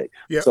paycheck.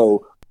 Yep.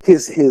 So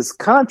his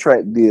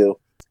contract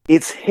deal,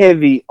 it's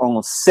heavy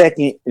on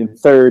second and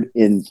third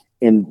in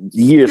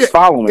years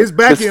following. It's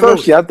back this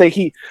first year, I think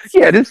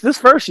this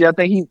first year, I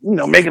think he,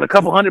 making a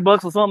couple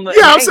 $100 or something.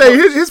 Yeah, I'm saying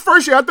his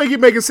first year, I think he's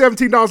making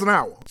 $17 an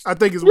hour. I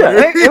think it's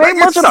it ain't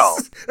much at all.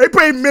 They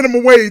pay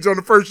minimum wage on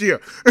the first year.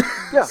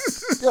 yeah.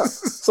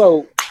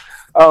 So,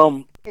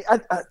 I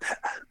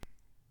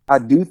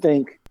do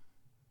think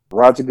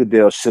Roger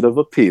Goodell should have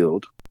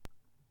appealed,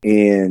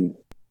 and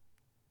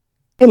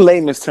in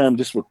layman's terms,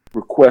 just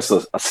request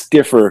a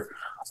stiffer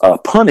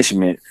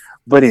punishment.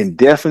 But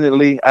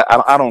indefinitely,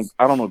 I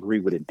don't agree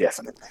with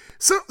indefinitely.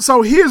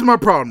 So here's my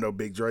problem though,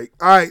 Big Drake.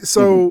 All right,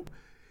 so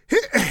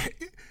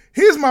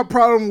here's my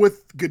problem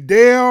with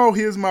Goodell.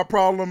 Here's my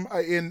problem,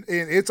 and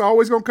it's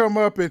always gonna come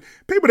up. And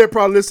people that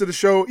probably listen to the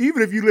show,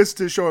 even if you listen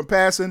to the show in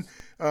passing,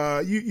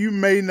 you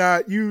may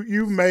not,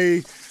 you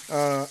may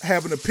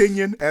have an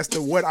opinion as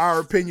to what our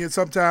opinions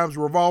sometimes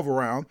revolve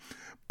around.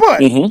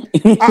 But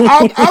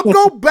I'll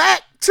go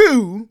back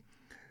to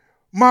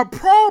my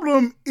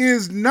problem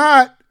is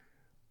not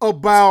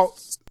about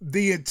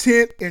the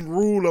intent and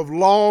rule of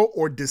law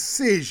or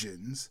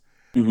decisions.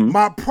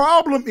 My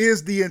problem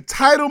is the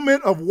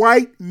entitlement of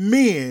white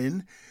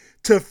men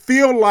to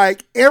feel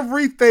like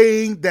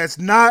everything that's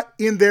not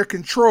in their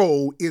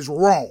control is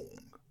wrong.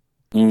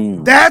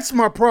 That's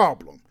my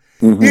problem.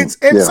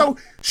 So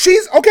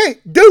she's okay,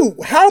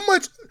 dude, how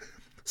much?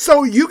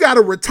 So you got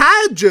a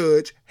retired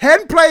judge,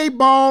 hadn't played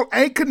ball,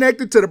 ain't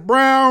connected to the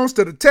Browns,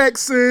 to the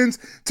Texans,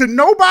 to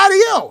nobody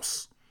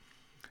else.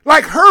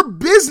 Like her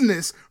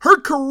business, her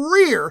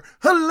career,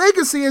 her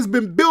legacy has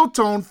been built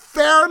on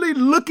fairly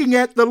looking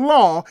at the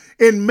law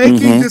and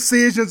making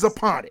decisions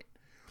upon it.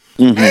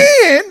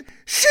 And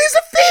she's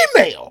a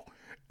female.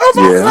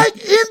 Like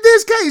in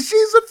this case,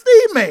 she's a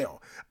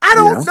female. I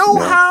don't know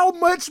how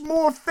much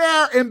more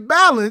fair and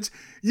balanced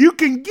you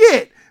can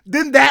get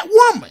than that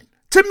woman.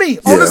 To me,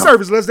 on the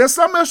surface, there's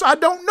something else I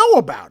don't know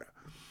about her.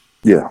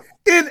 Yeah.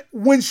 And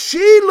when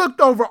she looked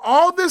over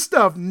all this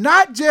stuff,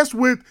 not just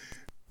with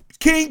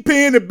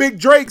Kingpin and Big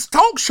Drake's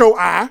talk show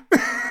eye,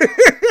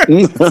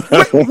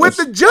 with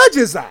the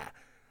judge's eye.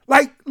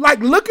 Like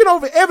looking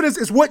over evidence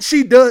is what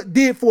she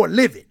did for a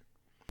living.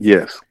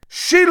 Yes.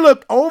 She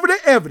looked over the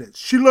evidence.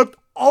 She looked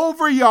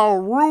over y'all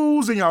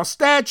rules and y'all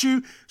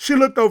statute. She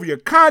looked over your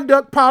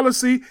conduct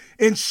policy,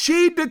 and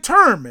she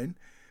determined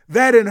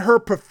that in her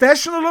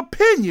professional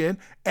opinion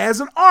as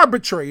an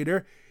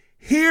arbitrator,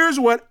 here's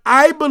what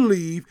I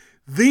believe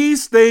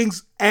these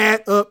things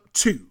add up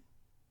to.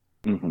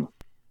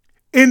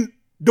 And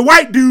the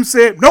white dude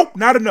said, nope,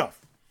 not enough.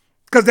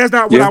 Because that's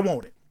not what I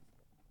wanted.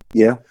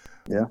 Yeah.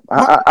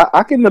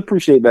 I can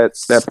appreciate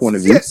that point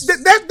of view.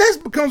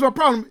 That becomes my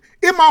problem.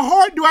 In my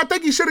heart, do I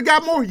think he should have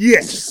got more?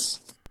 Yes.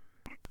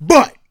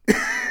 But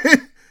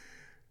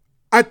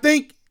I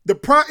think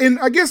and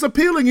I guess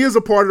appealing is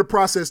a part of the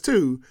process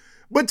too.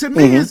 But to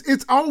me,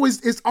 it's always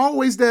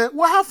that,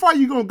 well, how far are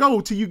you going to go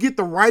till you get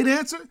the right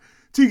answer?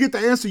 Till you get the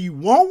answer you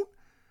want?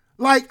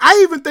 Like, I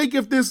even think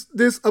if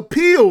this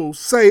appeal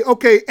say,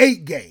 okay,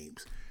 8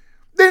 games,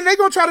 then they're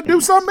going to try to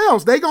do something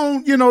else. They're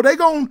going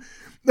to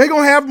They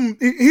gonna have him.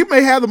 He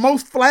may have the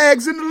most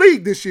flags in the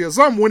league this year.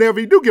 Whenever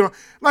he do get on.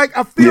 Like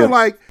I feel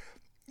like,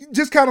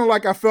 just kind of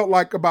like I felt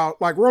like about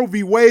like Roe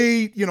v.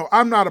 Wade. You know,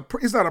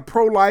 it's not a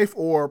pro-life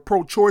or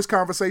pro-choice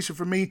conversation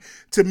for me.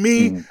 To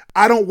me,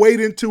 I don't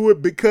wade into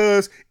it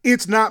because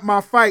it's not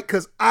my fight.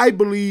 Because I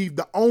believe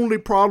the only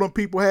problem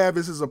people have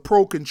is a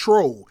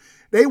pro-control.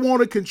 They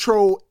want to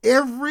control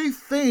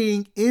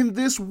everything in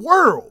this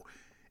world,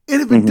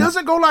 and if it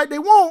doesn't go like they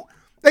want,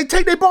 they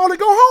take their ball and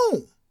go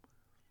home.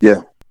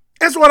 Yeah.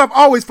 That's what I've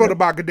always felt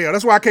about Goodell.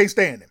 That's why I can't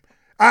stand him.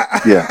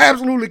 I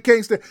absolutely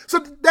can't stand. So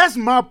that's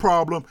my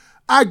problem.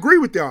 I agree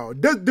with y'all.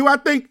 Do I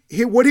think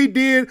what he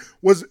did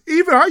was,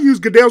 even I use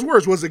Goodell's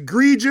words, was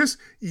egregious?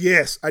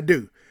 Yes, I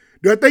do.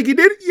 Do I think he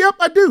did it? Yep,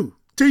 I do.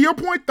 To your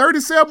point,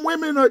 37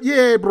 women.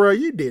 Yeah, bro,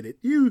 you did it.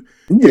 You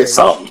did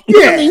something.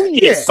 Yeah, you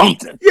did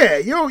something. Yeah,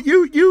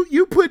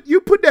 you put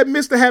that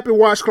Mr. Happy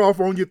washcloth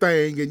on your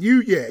thing, and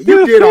you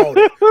did all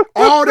that.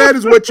 All that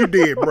is what you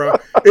did, bro.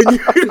 And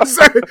you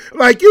said,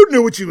 like, you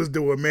knew what you was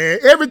doing, man.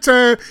 Every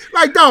time,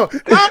 like, dog,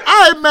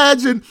 I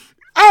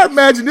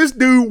imagine this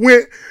dude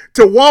went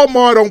to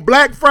Walmart on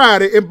Black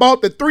Friday and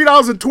bought the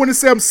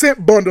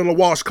 $3.27 bundle of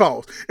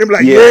washcloths and be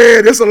like,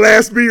 yeah, this will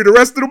last me the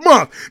rest of the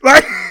month.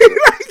 Like he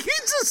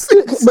just.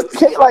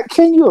 But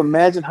can you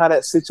imagine how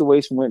that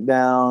situation went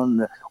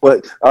down?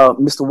 Well,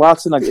 Mr.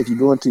 Watson, like, if you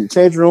go into your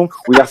change room,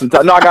 we got some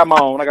time. No, I got my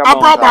own. I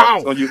brought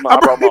my own. I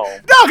brought my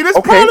own. Dog, that's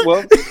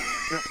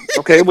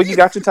okay, well, you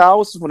got your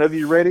towels. Whenever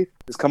you're ready,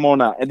 just come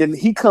on out. And then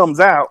he comes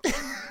out.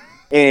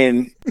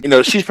 And, you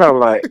know, she's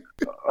probably like,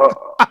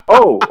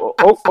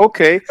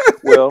 okay.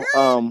 Well,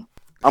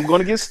 I'm going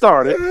to get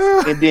started.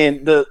 And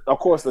then, of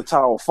course, the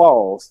towel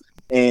falls.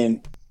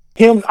 And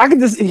I can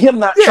just, him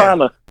not trying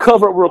to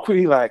cover it real quick.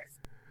 He's like,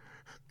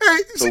 hey,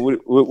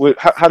 so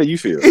how do you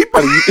feel? He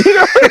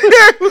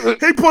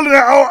pulling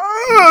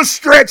out,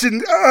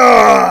 stretching.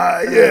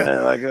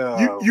 Yeah. Like,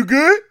 you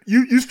good?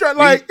 You stretch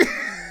like.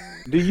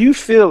 Do you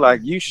feel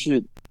like you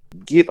should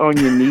get on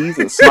your knees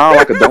and smile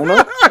like a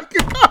donut?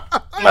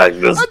 Like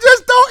this. I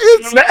just don't.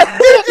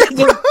 It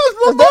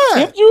blows my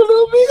mind. You a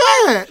little bit?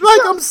 Yeah,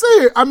 like I'm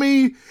saying. I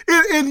mean,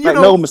 and you like,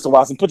 know, no, Mr.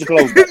 Watson, put your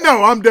clothes back.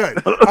 No, I'm done.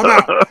 I'm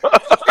out.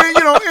 And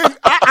you know, and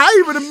I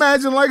even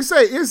imagine, like I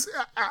say, it's.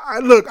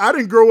 Look, I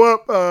didn't grow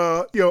up.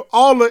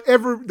 All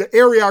the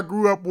area I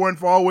grew up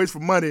wasn't always for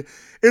money.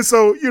 And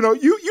so, you know,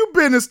 you've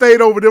been and stayed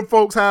over them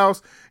folks'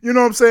 house. You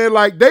know what I'm saying?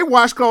 Like, they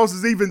washcloths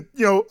is even,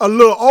 a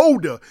little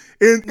older.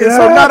 And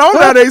so not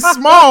only are they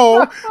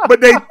small, but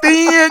they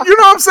thin. You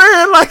know what I'm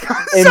saying? Like,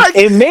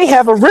 it may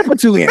have a rip or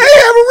two in it. May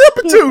have a rip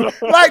or two.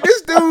 Like,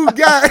 this dude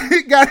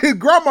got his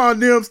grandma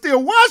and them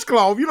still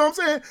washcloth. You know what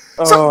I'm saying?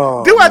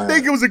 So, I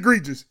think it was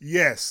egregious?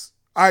 Yes,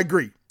 I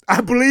agree.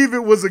 I believe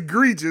it was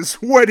egregious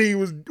what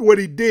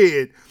he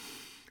did.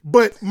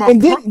 But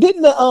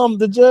didn't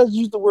the judge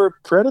use the word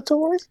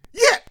predatory?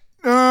 Yeah.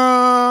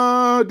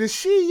 Did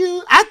she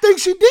use? I think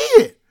she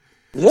did.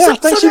 Yeah, I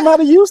think she might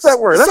have used that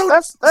word.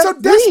 That's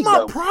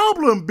my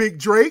problem, Big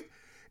Drake.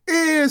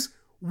 Is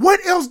what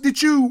else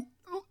did you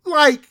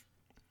like?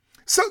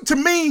 So to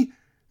me,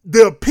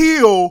 the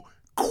appeal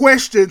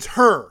questions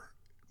her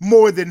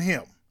more than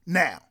him.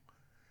 Now,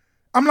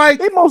 I'm like,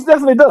 it most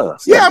definitely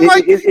does. Yeah, I'm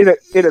like,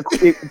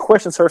 it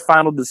questions her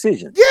final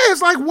decision. Yeah,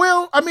 it's like,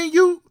 well, I mean,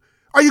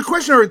 are you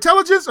questioning her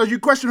intelligence? Are you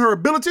questioning her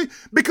ability?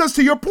 Because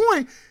to your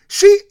point,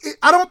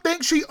 I don't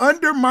think she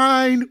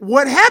undermined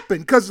what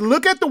happened. Because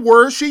look at the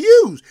words she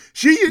used.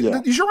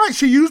 You're right.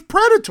 She used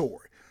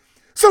predatory.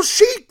 So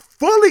she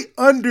fully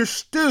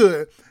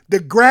understood the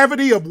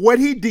gravity of what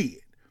he did.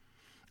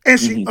 And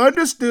she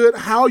understood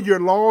how your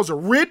laws are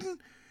written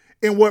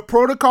and what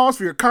protocols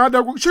for your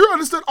conduct. She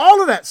understood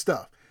all of that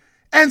stuff.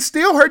 And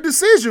still her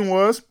decision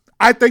was,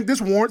 I think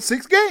this warrants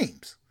 6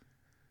 games.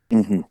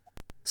 Mm-hmm.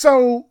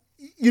 So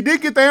you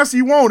did get the answer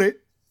you wanted.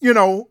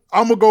 I'm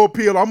gonna go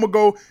appeal. I'm gonna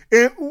go,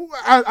 and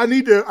I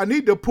need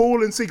to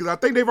pull and see, because I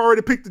think they've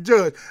already picked the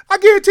judge. I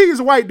guarantee you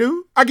it's a white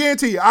dude. I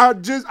guarantee you. I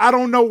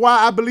don't know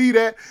why I believe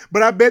that,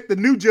 but I bet the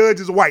new judge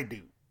is a white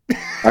dude.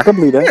 I can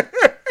believe that.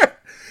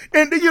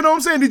 And you know what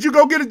I'm saying? Did you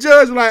go get a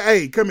judge like,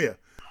 hey, come here.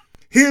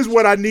 Here's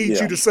what I need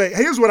you to say.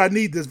 Here's what I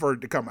need this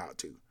verdict to come out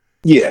to.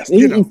 Yes, and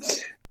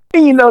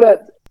you know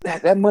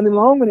that money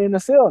long in the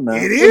NFL now.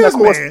 It is,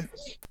 man.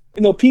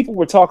 People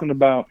were talking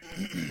about,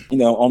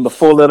 on the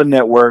 4-letter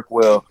network,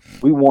 well,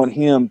 we want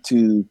him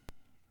to,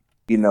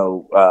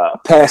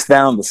 pass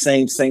down the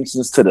same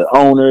sanctions to the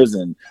owners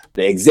and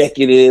the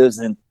executives.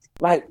 And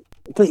but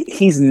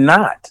he's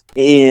not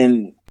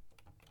in,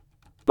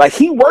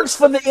 he works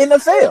for the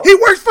NFL. He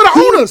works for the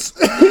owners.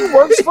 He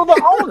works for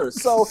the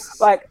owners. So,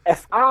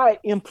 if I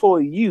employ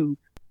you,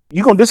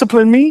 you gonna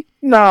discipline me?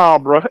 Nah,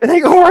 bro. It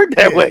ain't gonna work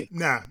that way.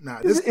 Nah.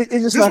 This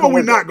is what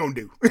we're not gonna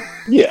do.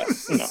 Yeah.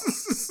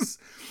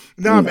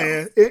 Nah,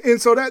 man. And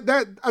so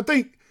that I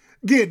think,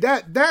 again,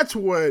 that's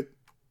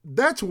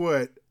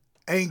what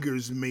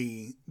angers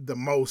me the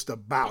most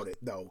about it,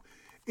 though.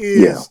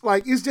 Is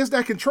it's just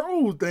that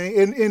control thing.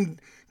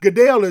 And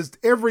Goodell is,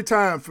 every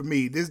time for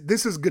me,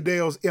 this is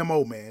Goodell's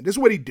MO, man. This is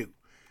what he do.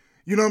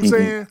 You know what I'm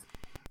saying?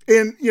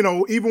 And, you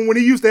know, even when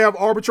he used to have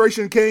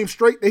arbitration, came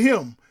straight to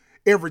him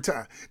every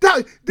time.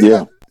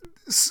 Yeah.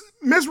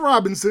 Miss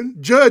Robinson,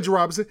 Judge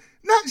Robinson,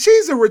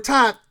 she's a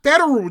retired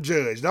federal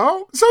judge,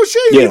 dog. So she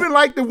ain't even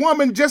like the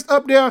woman just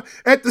up there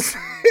at the.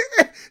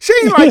 She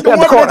ain't like the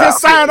woman that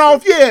just signed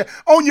off,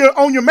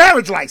 on your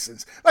marriage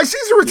license. Like,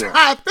 she's a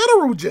retired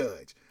federal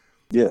judge.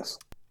 Yes.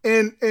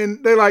 And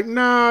they're like,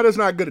 nah, that's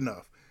not good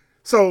enough.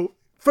 So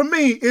for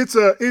me,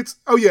 let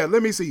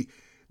me see.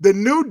 The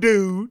new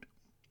dude.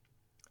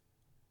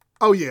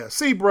 Oh yeah,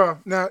 see, bro.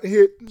 Now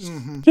here,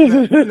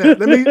 let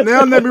me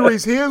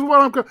read. Here's what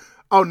I'm.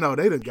 Oh no,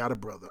 they done got a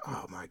brother.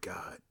 Oh my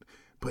God,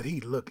 but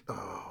he looked.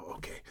 Oh,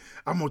 okay.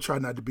 I'm gonna try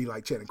not to be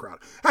like Channing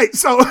Crowder. Hey,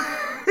 so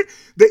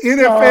the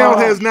NFL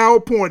has now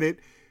appointed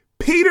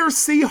Peter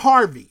C.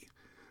 Harvey,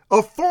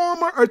 a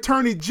former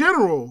Attorney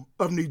General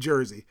of New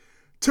Jersey,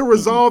 to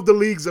resolve the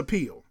league's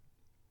appeal.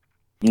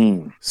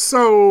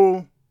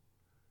 So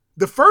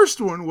the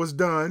first one was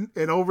done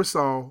and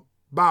oversaw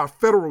by a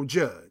federal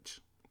judge.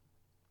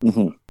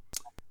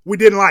 We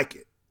didn't like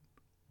it.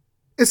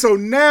 And so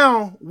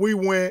now we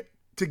went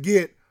to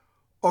get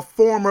a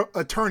former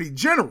attorney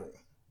general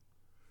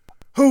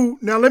who,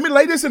 now let me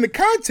lay this into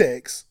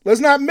context. Let's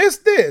not miss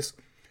this.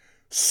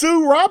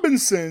 Sue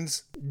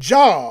Robinson's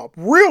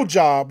real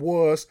job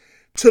was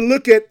to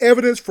look at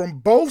evidence from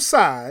both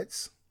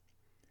sides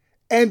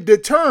and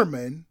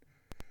determine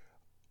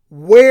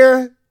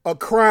where a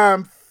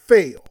crime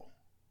fell.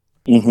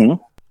 An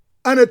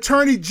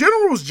attorney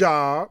general's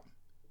job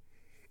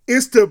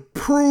is to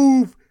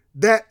prove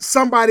that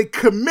somebody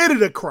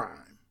committed a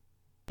crime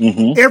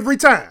every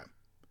time.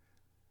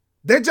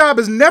 Their job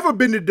has never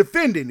been to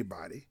defend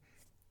anybody.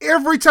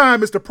 Every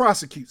time is to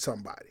prosecute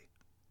somebody.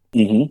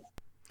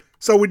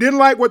 So we didn't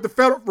like what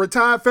the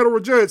retired federal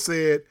judge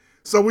said,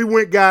 so we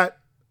went got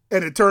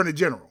an attorney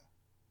general.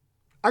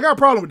 I got a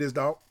problem with this,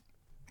 dog.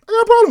 I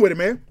got a problem with it,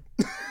 man.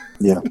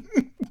 Yeah.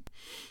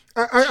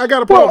 I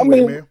got a problem with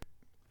it, man.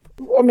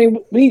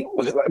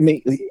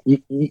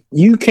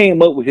 You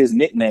came up with his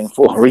nickname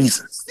for a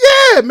reason.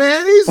 Yeah,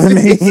 man, he's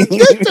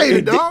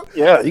dictated, dog.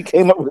 Yeah, he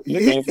came up with his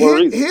nickname for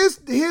a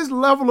reason. His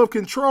level of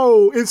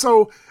control, and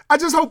so I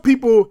just hope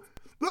people,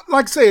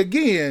 like I say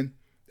again,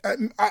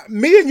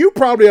 me and you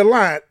probably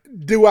aligned.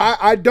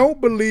 I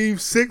don't believe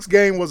 6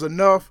 games was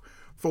enough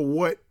for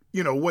what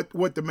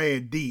the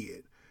man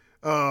did.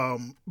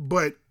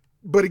 But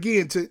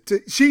again,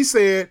 she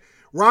said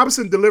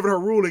Robinson delivered her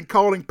ruling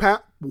calling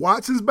Pat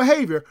Watson's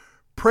behavior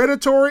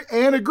predatory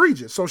and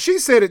egregious. So she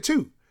said it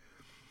too.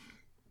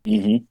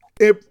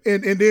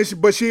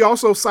 But she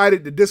also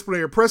cited the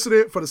disciplinary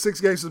precedent for the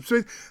 6-game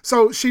suspension.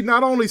 So she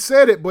not only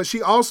said it, but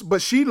she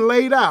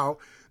laid out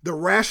the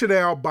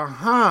rationale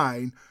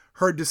behind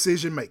her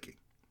decision making.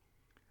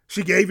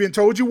 She gave you and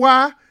told you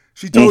why.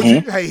 She told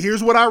you, hey,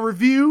 here's what I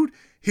reviewed.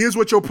 Here's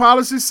what your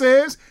policy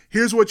says.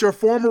 Here's what your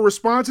former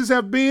responses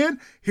have been.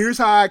 Here's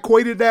how I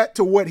equated that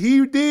to what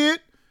he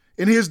did.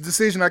 And here's the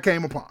decision I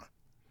came upon.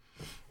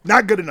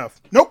 Not good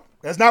enough. Nope.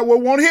 That's not what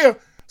we want to hear.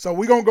 So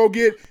we're going to go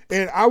get,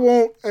 and I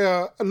want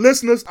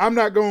listeners, I'm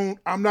not going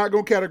to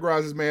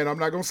categorize this man. I'm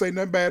not going to say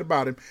nothing bad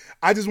about him.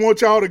 I just want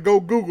y'all to go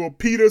Google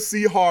Peter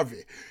C.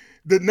 Harvey.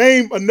 The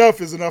name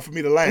enough is enough for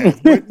me to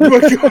laugh. But I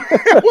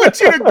want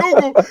you to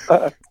Google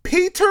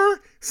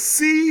Peter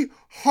C.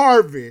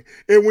 Harvey.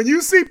 And when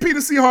you see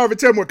Peter C. Harvey,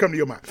 tell me what comes to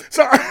your mind.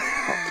 So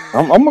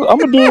I'm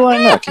gonna do it right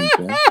now, Keith.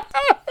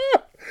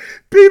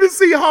 Peter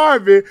C.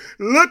 Harvey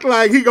looked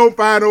like he gonna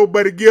find old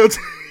buddy guilty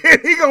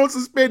and he gonna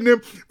suspend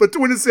him for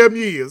 27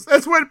 years.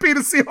 That's what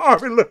Peter C.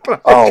 Harvey looked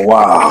like. Oh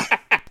wow.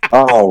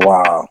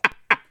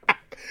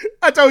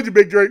 I told you,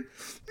 Big Drake.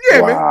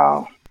 Yeah,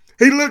 wow. Man.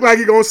 He looked like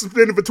he gonna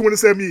suspend him for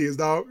 27 years,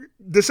 dog.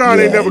 Deshaun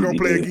ain't never gonna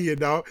play again,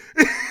 dog.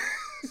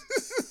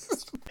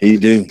 He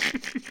do.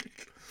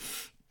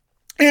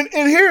 And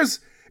here's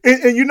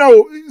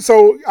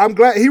so I'm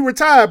glad he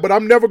retired, but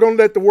I'm never gonna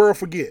let the world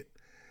forget.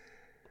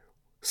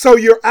 So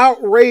you're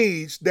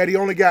outraged that he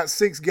only got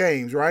 6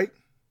 games, right?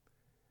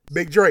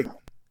 Big Drake.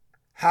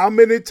 How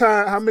many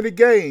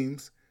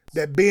games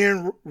that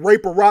Ben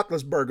Raper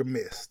Roethlisberger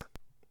missed?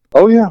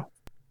 Oh yeah.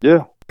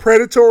 Yeah.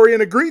 Predatory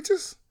and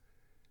egregious?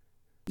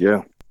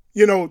 Yeah.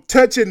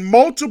 Touching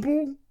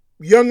multiple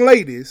young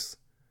ladies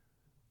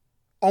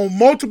on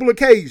multiple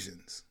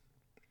occasions.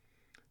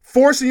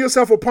 Forcing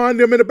yourself upon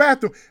them in the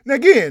bathroom. Now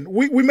again,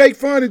 we make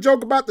fun and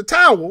joke about the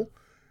towel.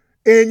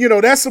 And,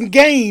 that's some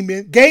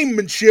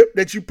gamemanship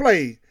that you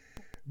played.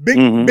 Big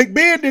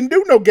Ben didn't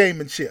do no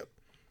gamemanship.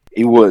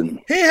 He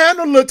wouldn't. He had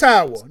no little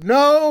towel.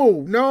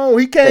 No.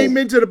 He came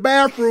into the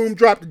bathroom,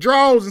 dropped the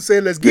drawers, and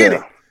said, let's get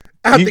it.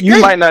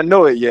 You might not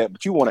know it yet,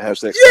 but you want to have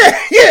sex.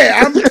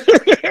 Yeah.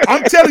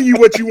 I'm telling you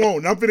what you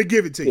want. I'm going to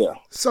give it to you. Yeah.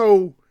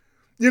 So,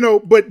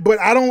 but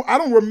I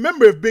don't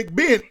remember if Big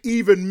Ben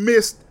even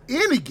missed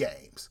any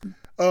games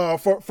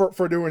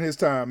for during his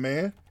time,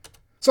 man.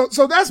 So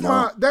that's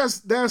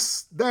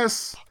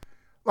that's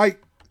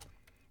like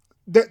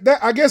that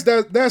I guess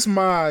that's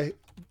my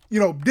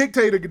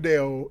Dictator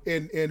Goodell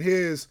and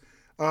his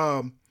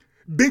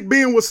Big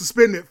Ben was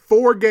suspended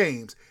 4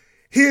 games.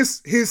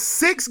 His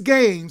 6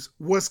 games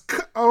was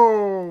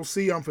I'm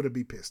finna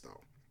be pissed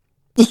off.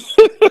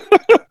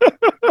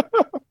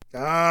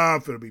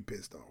 I'm finna be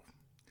pissed off.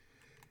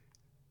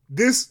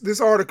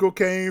 This article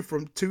came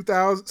from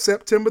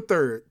September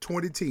 3rd,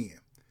 2010.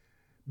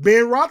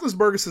 Ben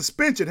Roethlisberger's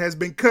suspension has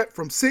been cut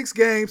from 6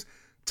 games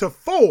to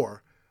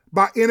 4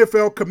 by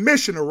NFL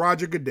Commissioner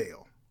Roger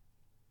Goodell.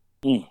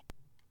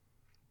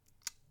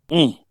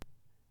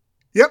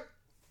 Yep.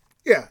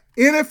 Yeah.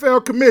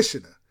 NFL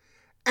Commissioner.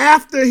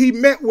 After he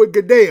met with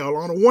Goodell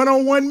on a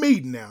one-on-one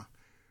meeting now,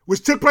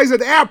 which took place at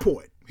the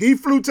airport. He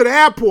flew to the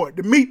airport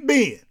to meet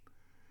Ben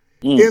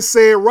and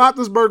said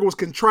Roethlisberger was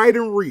contrite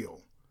and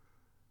real.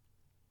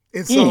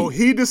 And so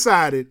he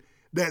decided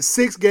that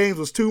 6 games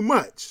was too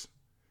much.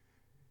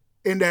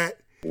 And that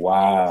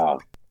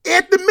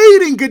at the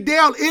meeting,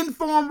 Goodell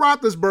informed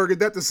Roethlisberger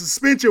that the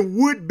suspension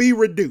would be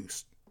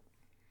reduced.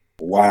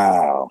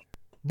 Wow.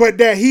 But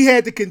that he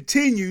had to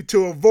continue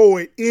to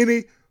avoid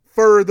any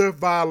further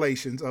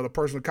violations of the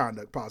personal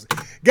conduct policy.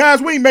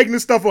 Guys, we ain't making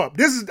this stuff up.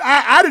 This is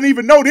I didn't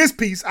even know this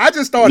piece. I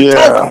just started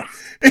talking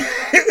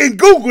and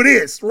Google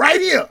this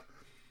right here.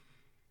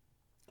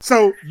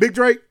 So, Big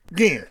Drake,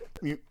 again.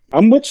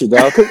 I'm with you,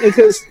 dog.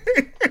 Because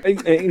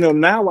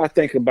now I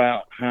think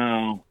about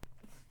how,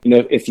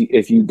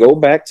 if you go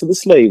back to the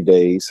slave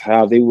days,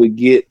 how they would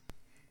get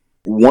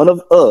one of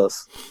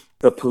us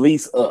to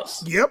police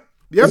us. Yep.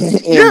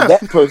 And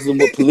that person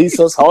would police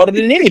us harder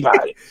than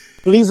anybody.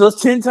 Police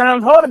us 10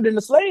 times harder than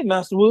the slave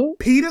master would.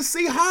 Peter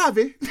C.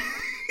 Harvey.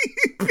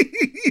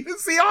 Peter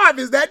C.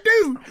 Harvey is that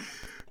dude.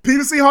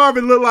 Peter C.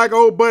 Harvey looked like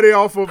old buddy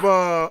off of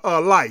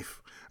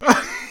Life.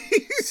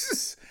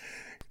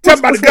 Tell me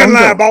about the gun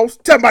line, boss.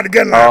 Tell me about the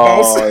gun line,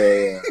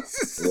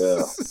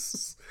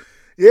 boss.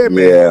 Yeah,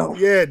 man.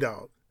 Yeah,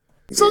 dog.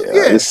 So,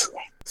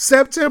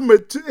 September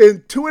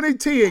in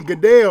 2010,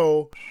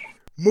 Goodell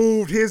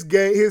moved his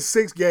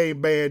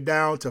 6-game ban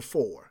down to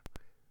 4.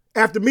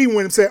 After me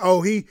when he said,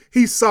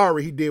 he's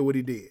sorry he did what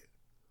he did.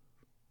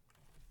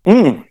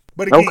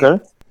 But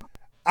again,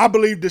 I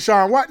believe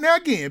Deshaun Watson. Now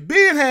again,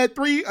 Ben had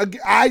 3,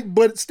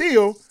 but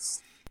still,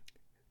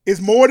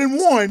 it's more than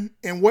 1.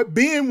 And what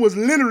Ben was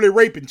literally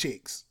raping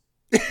chicks.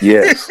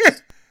 Yes.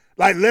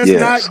 Let's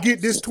not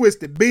get this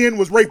twisted. Ben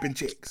was raping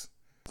chicks.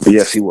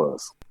 Yes, he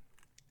was.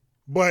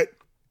 But,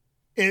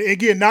 and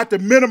again, not to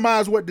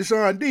minimize what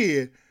Deshaun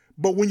did,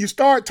 but when you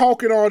start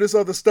talking all this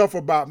other stuff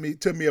about me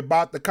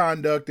about the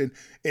conduct and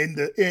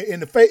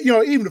the face,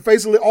 even the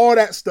face of all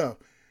that stuff,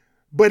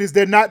 but is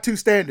there not 2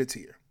 standards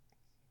here?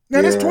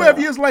 Now that's 12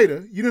 years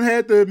later. You done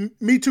had the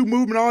Me Too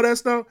movement, all that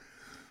stuff,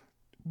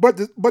 but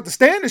the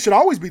standard should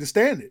always be the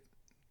standard.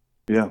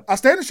 Yeah, our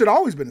standard should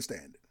always been the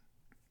standard.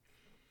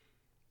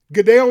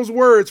 Goodell's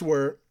words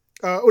were,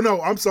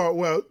 I'm sorry.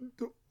 Well,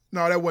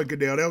 no, that wasn't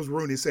Goodell. That was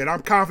Rooney. Said,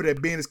 "I'm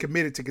confident Ben is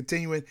committed to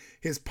continuing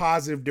his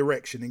positive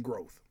direction and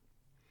growth."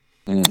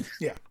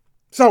 Yeah.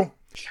 So,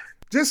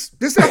 just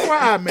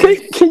FYI,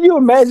 man. Can you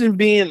imagine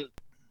being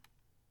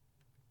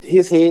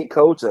his head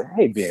coach?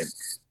 Hey, Ben,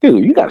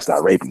 dude, you got to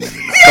stop raping me.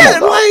 Yeah,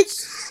 you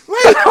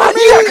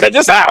got to cut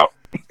this out.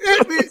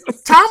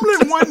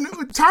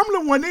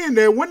 Tomlin went in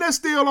there. Wasn't that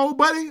still old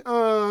buddy?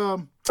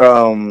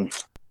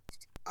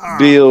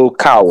 Bill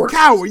Cowher.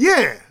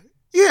 Yeah.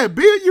 Yeah,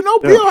 Bill,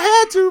 Bill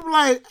had to,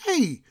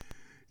 hey,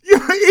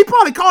 he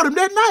probably called him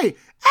that night.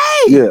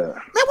 Hey, man,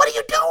 what are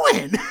you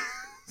doing?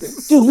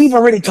 Dude, we've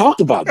already talked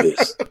about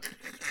this.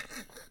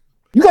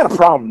 You got a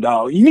problem,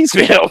 dog. You need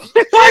some help.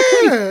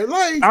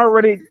 I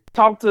already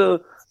talked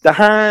to the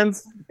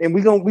Hines, and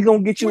we're gonna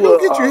get you. We're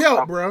gonna get you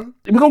help, bro.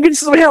 We're gonna get you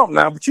some help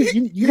now. But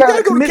you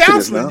gotta go to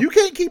counseling. You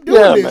can't keep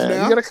doing this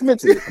now. You gotta commit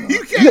to this.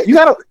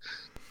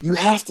 You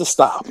have to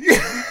stop.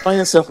 Find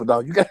yourself a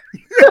dog. You got.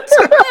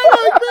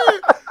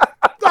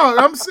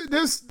 Dog,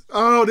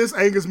 this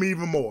angers me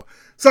even more.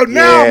 So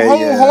now I'm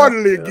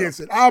wholeheartedly against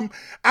it. I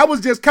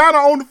was just kind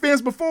of on the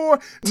fence before.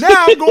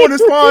 Now I'm going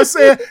as far as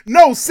saying,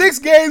 no, 6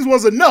 games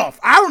was enough.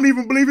 I don't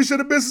even believe he should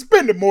have been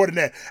suspended more than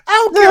that. I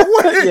don't care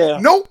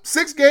what. Nope,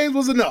 6 games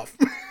was enough.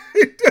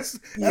 That's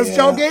what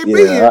y'all gave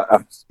me.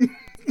 I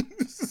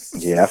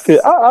feel.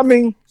 I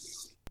mean,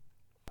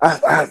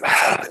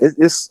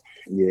 it's.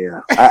 Yeah,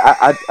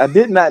 I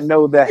did not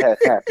know that had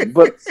happened,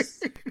 but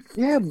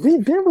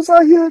Ben was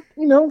out here,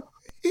 he was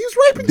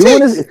raping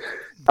doing his.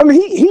 I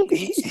mean,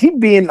 he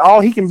being all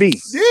he can be.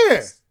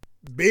 Yeah,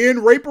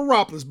 Ben Raper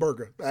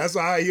Roethlisberger. That's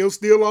how he'll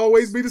still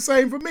always be the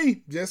same for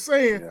me. Just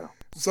saying. Yeah.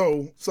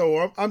 So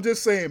I'm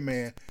just saying,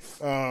 man.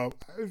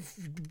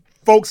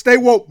 Folks, stay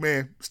woke,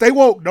 man. Stay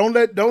woke. Don't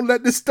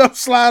let this stuff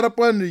slide up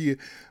under you.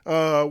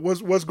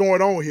 What's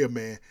going on here,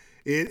 man?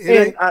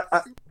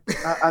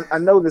 I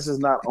know this is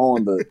not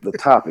on the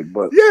topic,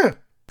 but yeah,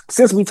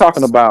 since we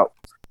talking about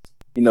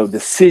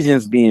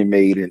decisions being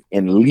made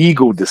and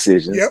legal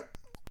decisions,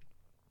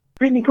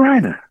 Brittany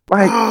Griner,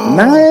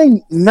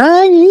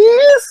 9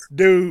 years,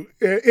 dude.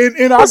 For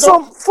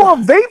a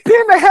vape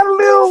pen that had a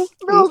little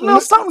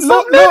something,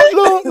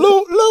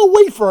 little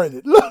wafer in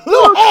it,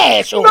 little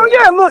hash.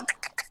 Look.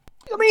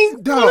 I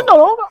mean, dog.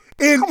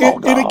 And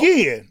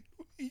again,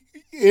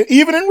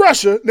 even in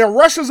Russia. Now,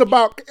 Russia's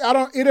about,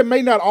 it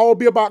may not all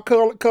be about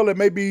color. It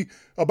may be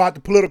about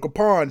the political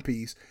pawn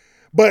piece.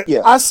 But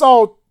Yeah. I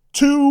saw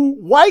 2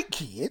 white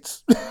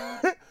kids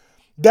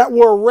that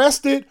were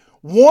arrested,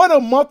 one a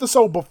month or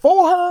so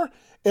before her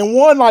and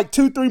one like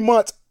 2-3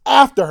 months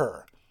after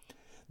her,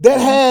 that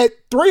had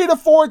 3 to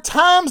 4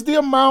 times the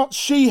amount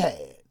she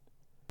had.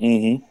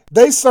 Mm-hmm.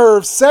 They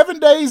served 7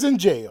 days in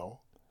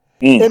jail,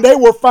 and they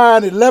were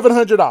fined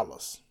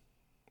 $1,100.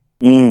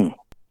 Mm.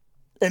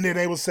 And then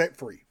they were set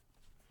free.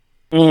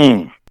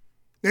 Mm.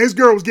 This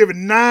girl was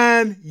given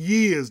 9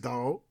 years,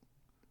 dog.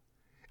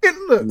 And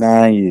look,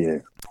 9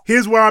 years.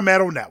 here's where I'm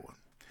at on that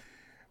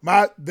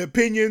one. The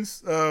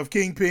opinions of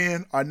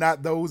Kingpin are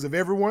not those of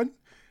everyone,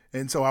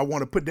 and so I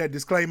want to put that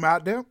disclaimer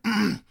out there.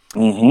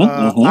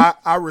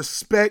 I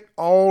respect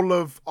all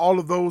of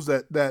those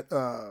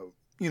that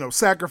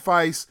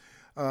sacrifice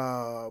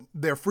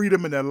their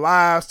freedom and their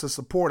lives to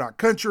support our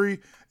country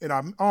and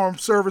our armed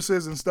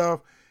services and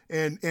stuff.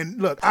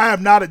 And look, I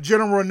am not a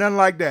general or nothing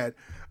like that.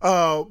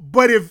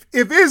 But if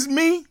it's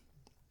me,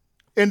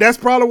 and that's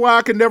probably why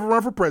I can never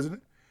run for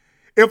president,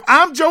 if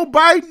I'm Joe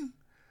Biden,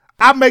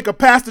 I make a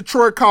Pastor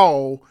Troy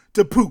call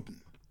to Putin.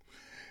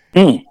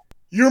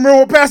 You remember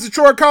what Pastor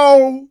Troy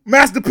called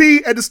Master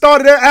P at the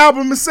start of that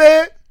album and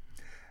said,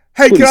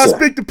 "Hey, can I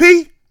speak to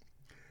P?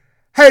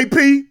 Hey,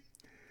 P,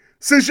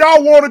 since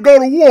y'all want to go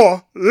to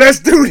war, let's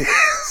do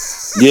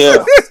this."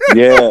 Yeah.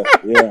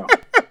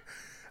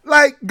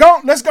 Like,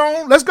 let's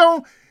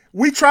go.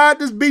 We tried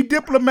to be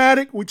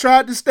diplomatic. We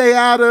tried to stay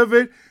out of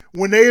it.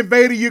 When they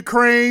invaded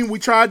Ukraine, we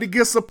tried to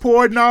get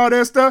support and all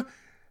that stuff.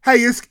 Hey,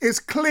 it's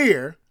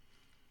clear.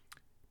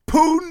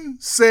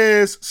 Putin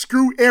says,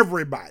 screw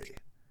everybody.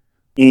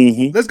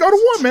 Mm-hmm. Let's go to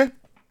war, man.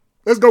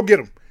 Let's go get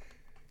them.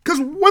 Because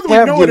whether we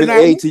Have know it or given not,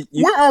 aid to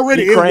we're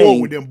already in Ukraine.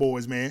 war with them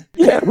boys, man.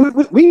 Yeah,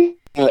 we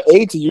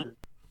aid to you.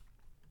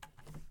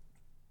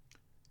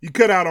 You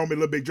cut out on me,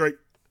 little big Drake.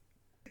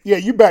 Yeah,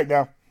 you back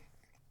now.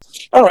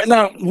 All right,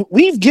 now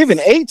we've given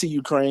aid to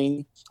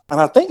Ukraine,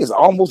 and I think it's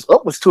almost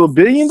upwards to $1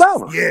 billion.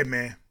 Yeah,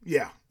 man.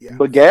 Yeah.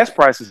 But gas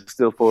prices are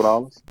still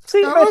 $4.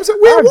 See, No, man, I'm saying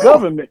we're at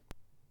war.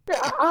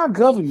 our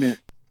government,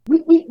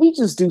 we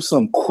just do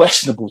some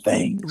questionable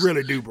things.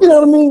 Really do, bro. You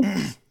know what I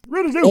mean?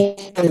 Really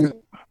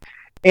do.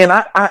 And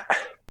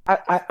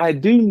I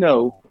do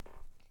know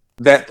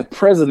that the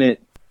president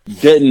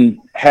doesn't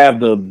have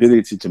the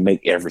ability to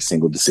make every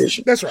single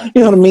decision. That's right.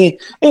 You know what I mean?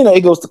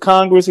 It goes to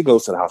Congress, it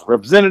goes to the House of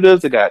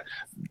Representatives. They got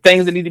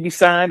things that need to be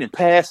signed and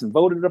passed and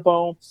voted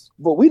upon.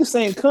 But we the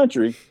same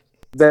country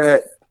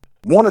that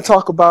want to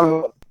talk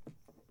about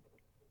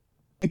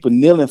people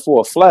kneeling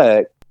for a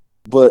flag.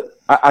 But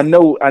I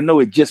know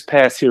it just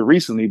passed here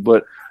recently,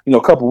 but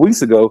a couple of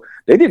weeks ago,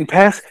 they didn't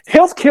pass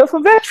health care for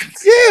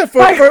veterans. Yeah,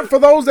 for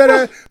those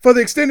that for the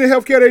extended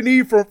health care they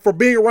need for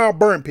being around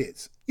burn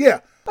pits.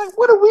 Yeah. Like,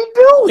 what are we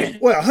doing?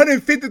 Well,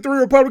 153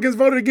 Republicans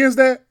voted against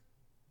that.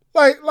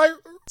 Like,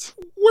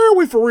 where are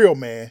we for real,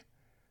 man?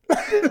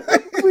 What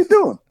are we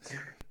doing?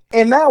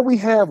 And now we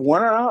have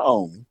one of our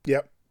own.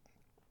 Yep.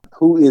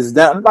 Who is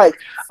down? Like,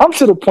 I'm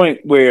to the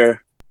point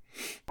where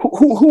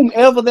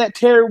whomever that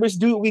terrorist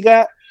dude we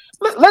got,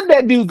 let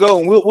that dude go,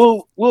 and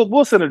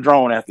we'll send a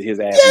drone after his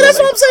ass. Yeah, that's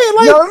what I'm saying.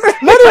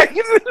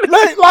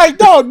 Like,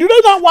 dog, do they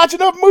not watch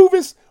enough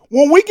movies?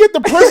 When we get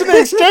the prisoner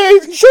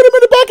exchange, shoot him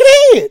in the back of the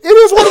head. It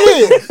is what it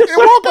is. And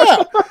walk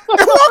out.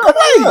 And walk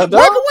away.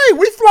 Walk away.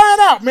 We flying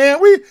out,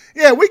 man. We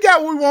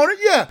got what we wanted.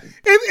 Yeah.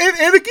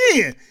 And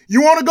again,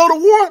 you want to go to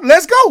war?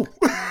 Let's go.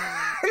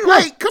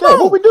 Like, come on.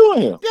 What we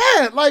doing here?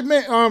 Yeah, like,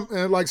 man,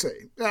 like I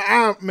say,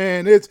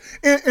 man, it's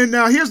and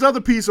now here's the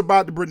other piece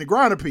about the Brittany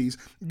Griner piece.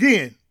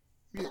 Again,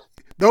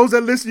 those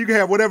that listen, you can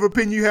have whatever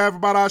opinion you have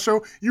about our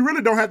show. You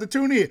really don't have to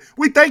tune in.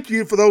 We thank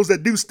you for those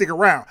that do stick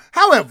around.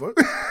 However,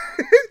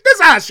 this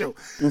is our show.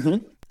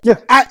 Mm-hmm. Yeah,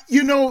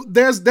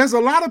 there's a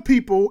lot of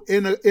people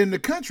in the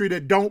country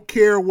that don't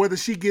care whether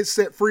she gets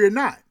set free or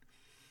not.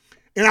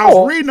 And I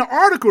was reading an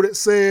article that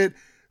said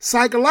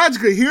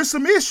psychologically, here's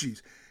some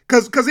issues.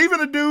 Because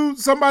even a dude,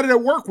 somebody that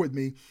worked with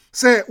me,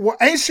 said, well,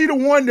 ain't she the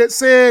one that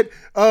said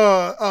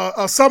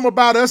something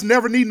about us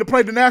never needing to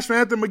play the national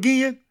anthem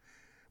again?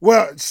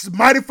 Well, it's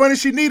mighty funny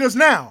she need us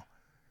now.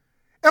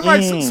 I'm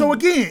like, so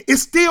again,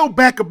 it's still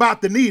back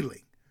about the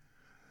kneeling.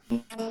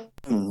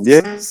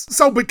 Yeah.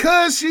 So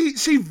because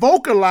she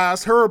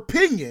vocalized her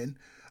opinion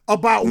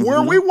about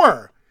where we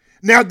were.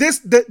 Now, this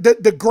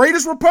the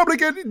greatest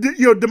Republican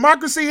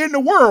democracy in the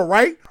world,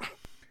 right?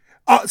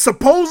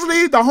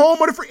 Supposedly the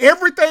home of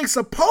everything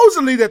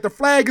supposedly that the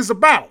flag is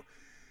about.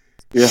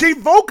 Yeah. She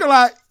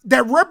vocalized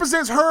that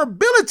represents her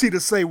ability to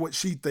say what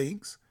she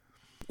thinks.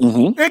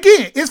 Mm-hmm.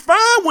 Again, it's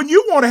fine when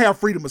you want to have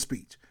freedom of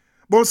speech,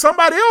 but when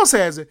somebody else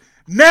has it,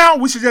 now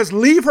we should just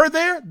leave her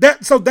there.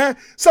 So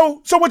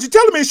what you're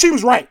telling me is she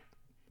was right.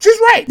 She's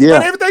right. Yeah.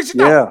 On everything she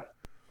does.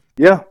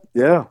 Yeah.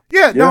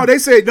 No, they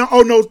said no.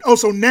 Oh no. Oh,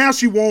 so now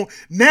she won't.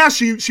 Now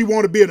she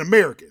want to be an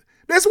American.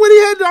 That's what he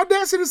had the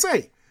audacity to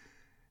say.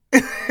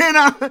 And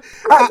I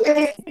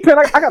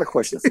got a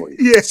question for you.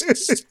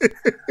 Yes.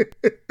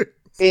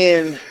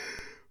 And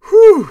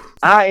Whew.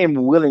 I am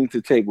willing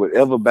to take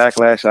whatever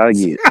backlash I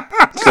get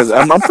because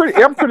I'm pretty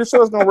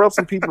sure it's gonna rub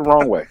some people the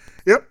wrong way.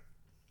 Yep.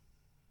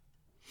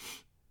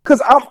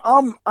 Because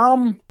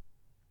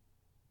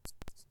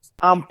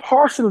I'm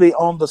partially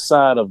on the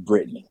side of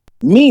Brittany,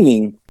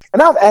 meaning,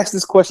 and I've asked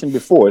this question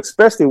before,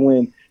 especially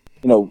when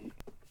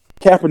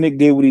Kaepernick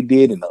did what he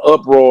did in the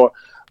uproar.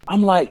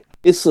 I'm like,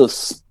 it's a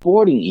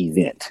sporting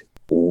event.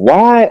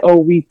 Why are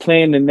we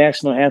playing the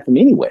national anthem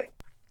anyway?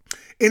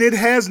 And it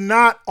has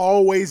not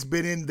always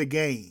been in the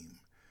game.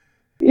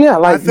 Yeah,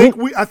 like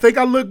I think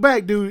I look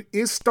back, dude.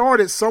 It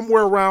started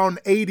somewhere around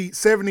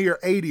 70 or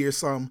 80 or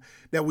something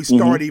that we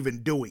started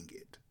even doing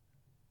it.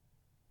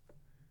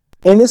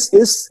 And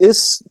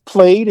it's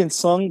played and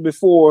sung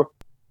before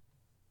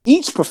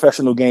each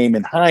professional game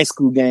and high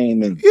school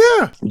game and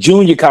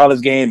junior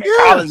college game and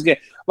college game.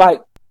 Like,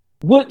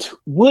 what?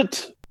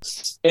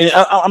 And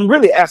I'm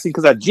really asking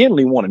because I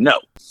genuinely want to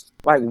know,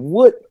 like,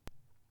 what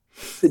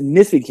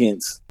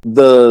significance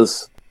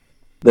does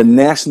the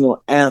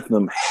national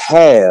anthem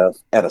have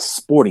at a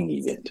sporting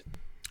event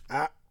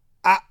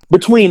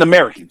between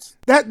Americans?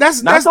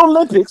 That's not the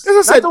Olympics. As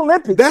I said, not the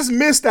Olympics. That's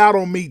missed out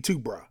on me too,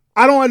 bro.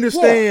 I don't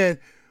understand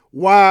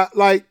why.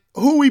 Like,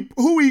 who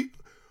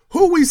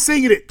we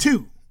singing it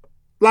to?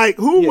 Like,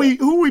 who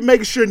we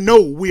making sure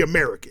know we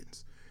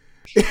Americans?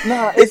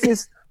 Nah,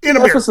 it's in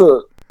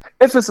America.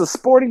 If it's a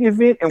sporting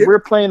event and we're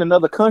playing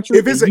another country,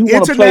 if it's an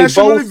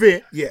international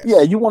event,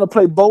 you want to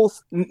play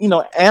both,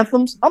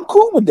 anthems. I'm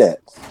cool with that.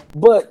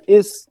 But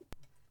it's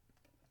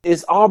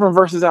Auburn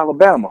versus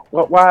Alabama.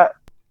 Why?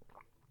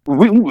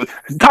 We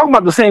talking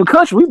about the same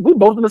country. We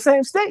both in the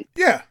same state.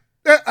 Yeah,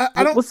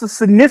 I don't. What's the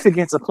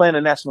significance of playing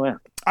the national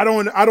anthem? I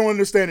don't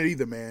understand it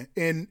either, man.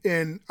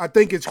 And I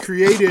think it's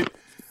created.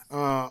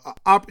 And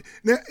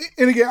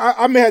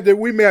again,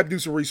 we may have to do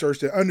some research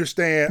to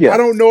understand. I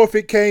don't know if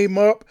it came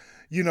up,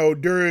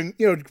 during,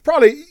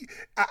 probably,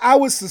 I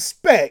would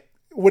suspect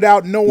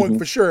without knowing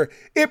for sure,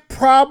 it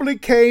probably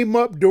came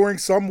up during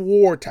some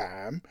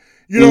wartime.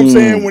 You know what I'm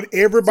saying? When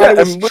everybody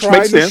was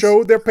trying to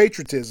show their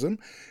patriotism,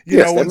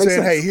 and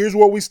saying, hey, here's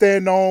what we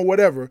stand on,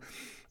 whatever.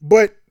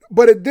 But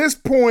at this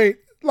point,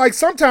 like,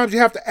 sometimes you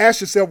have to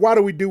ask yourself, why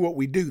do we do what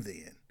we do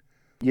then?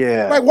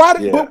 Yeah. Like, why?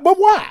 But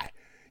why?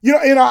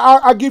 And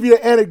I'll give you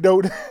an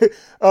anecdote.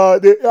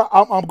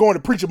 I'm going to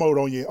preacher mode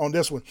on you on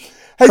this one.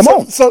 Hey,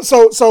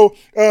 so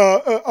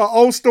an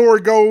old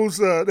story goes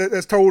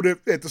that's told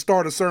at the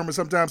start of sermon.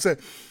 Sometimes said,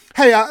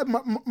 "Hey,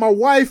 my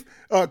wife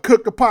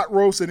cooked a pot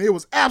roast and it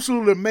was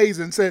absolutely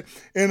amazing." Said,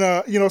 and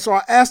so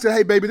I asked her,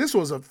 "Hey, baby, this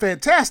was a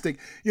fantastic.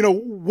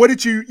 What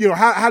did you,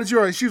 how did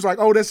you?" She was like,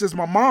 "Oh, that's just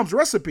my mom's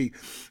recipe."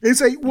 And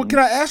say, "Well, can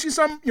I ask you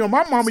something?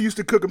 My mama used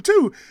to cook them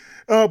too."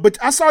 But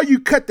I saw you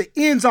cut the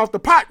ends off the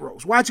pot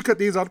roast. Why'd you cut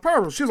the ends off the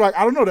pot roast? She was like,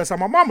 I don't know. That's how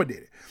my mama did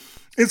it.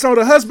 And so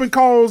the husband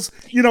calls,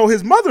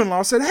 his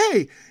mother-in-law, said,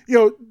 hey,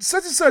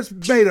 such and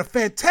such made a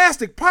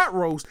fantastic pot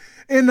roast.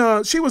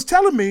 And she was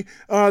telling me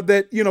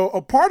that,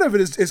 a part of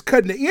it is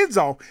cutting the ends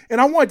off.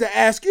 And I wanted to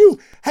ask you,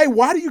 hey,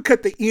 why do you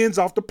cut the ends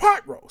off the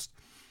pot roast?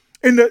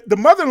 And the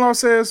mother-in-law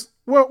says,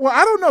 well,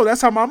 I don't know.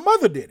 That's how my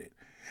mother did it.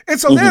 And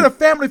so they're at a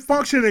family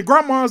function and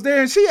grandma's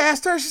there, and she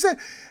asked her, she said,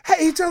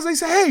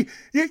 hey,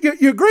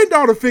 your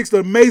granddaughter fixed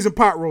an amazing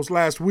pot roast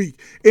last week.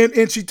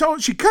 And she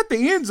cut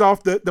the ends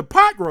off the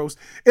pot roast.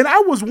 And I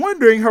was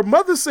wondering, her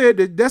mother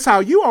said that's how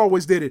you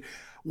always did it.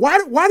 Why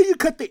do you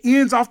cut the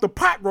ends off the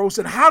pot roast,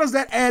 and how does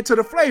that add to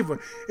the flavor?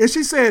 And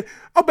she said,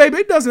 oh, baby,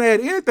 it doesn't add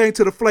anything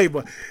to the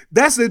flavor.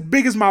 That's as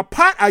big as my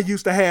pot I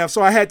used to have,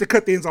 so I had to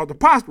cut the ends off the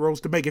pot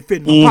roast to make it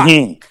fit in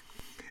my pot.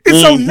 And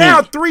so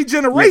now 3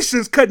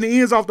 generations cutting the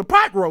ends off the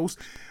pot roast,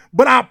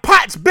 but our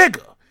pot's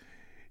bigger.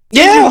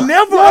 Yeah. And you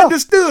never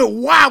understood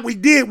why we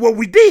did what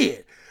we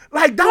did.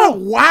 Like, dog,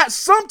 why?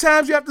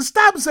 Sometimes you have to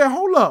stop and say,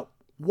 hold up,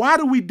 why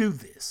do we do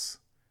this?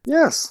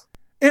 Yes.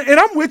 And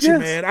I'm with you,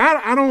 man.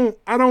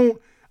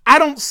 I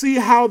don't see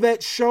how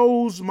that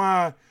shows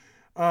my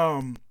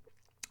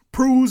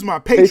proves my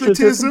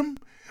patriotism.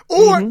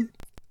 Or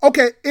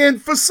okay,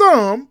 and for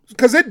some,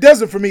 because it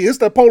doesn't for me, it's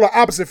the polar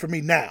opposite for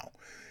me now.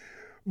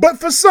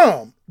 But for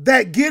some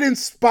that get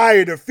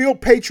inspired or feel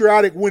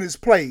patriotic when it's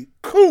played,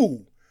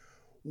 cool.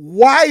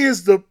 Why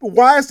is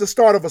the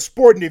start of a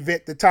sporting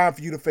event the time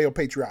for you to feel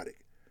patriotic?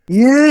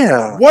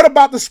 Yeah. What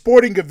about the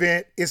sporting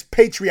event is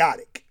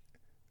patriotic?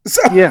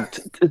 So,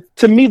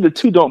 to me, the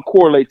two don't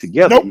correlate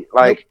together.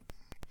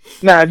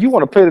 Now, if you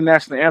want to play the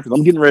national anthem,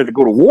 I'm getting ready to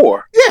go to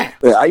war.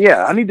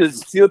 Yeah, I need to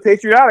feel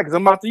patriotic because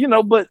I'm about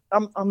to, but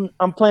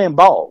I'm playing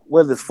ball,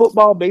 whether it's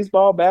football,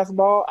 baseball,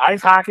 basketball,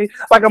 ice hockey.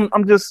 Like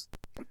I'm just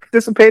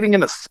participating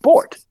in a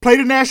sport. Play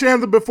the national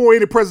anthem before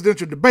any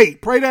presidential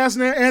debate. Play the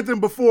national anthem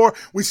before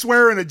we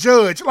swear in a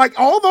judge. Like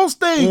all those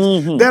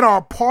things that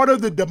are part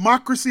of the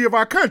democracy of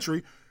our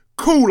country.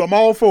 Cool, I'm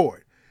all for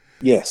it.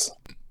 Yes.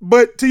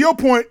 But to your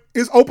point,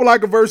 it's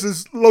Opelika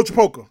versus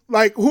Lochapoka.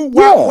 Like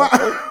why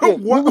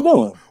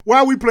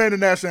are we playing the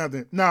national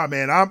anthem? Nah,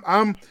 man,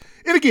 I'm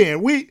and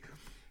again,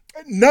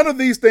 none of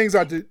these things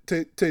are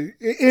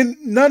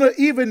none of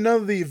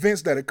the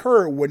events that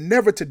occur were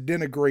never to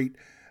denigrate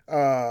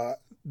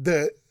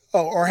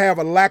or have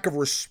a lack of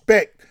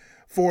respect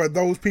for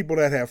those people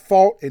that have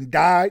fought and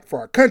died for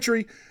our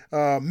country.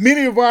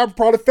 Many of our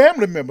probably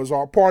family members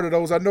are part of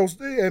those. I know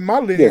in my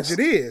lineage Yes. it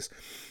is.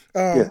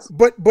 Yes.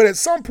 But at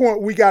some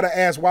point we got to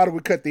ask, why do we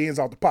cut the ends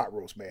off the pot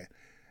roast, man?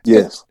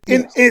 Yes.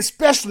 And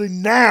especially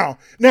now.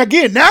 Now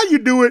again, now you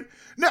do it.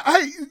 Now,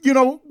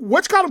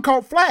 what's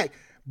called flag,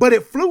 but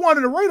it flew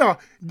under the radar.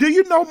 Do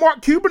you know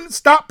Mark Cuban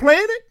stopped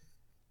playing it?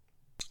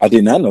 I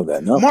did not know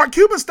that. No. Mark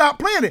Cuban stopped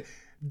playing it.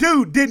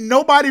 Dude, didn't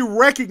nobody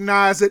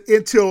recognize it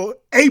until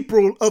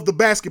April of the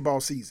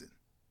basketball season.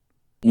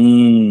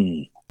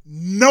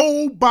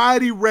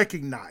 Nobody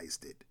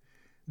recognized it,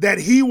 that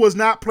he was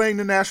not playing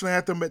the national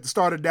anthem at the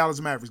start of the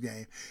Dallas Mavericks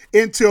game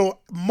until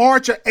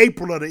March or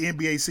April of the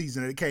NBA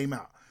season that it came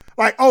out.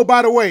 Like, oh,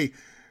 by the way,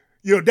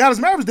 Dallas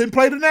Mavericks didn't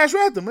play the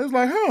national anthem. It was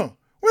like,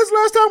 when's the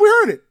last time we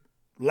heard it?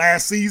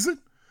 Last season.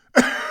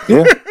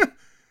 Yeah.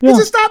 He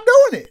just stopped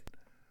doing it.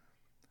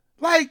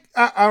 Like,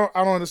 I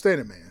don't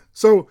understand it, man.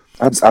 So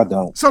I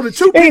don't. So the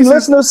two Hey,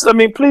 pieces, listeners,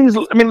 please,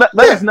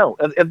 let us know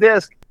if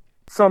there's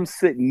some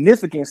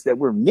significance that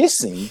we're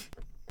missing.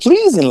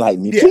 Please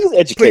enlighten me. Please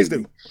educate please me.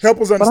 do. Help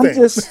us But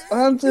understand.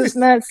 I'm just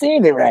not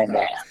seeing it right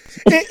now.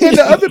 And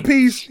the other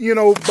piece,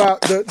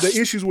 about the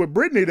issues with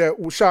Brittany that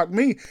shocked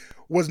me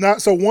was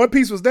not. So one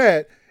piece was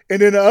that,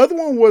 and then the other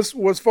one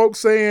was folks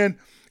saying,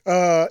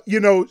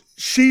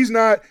 she's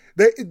not.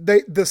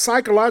 The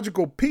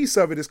psychological piece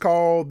of it is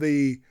called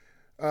the.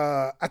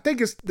 I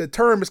think the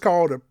term is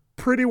called a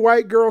pretty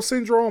white girl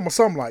syndrome or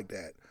something like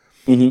that.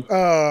 Mm-hmm.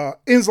 And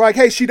it's like,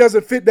 hey, she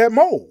doesn't fit that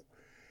mold.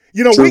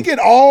 True. We get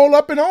all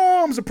up in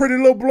arms. A pretty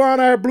little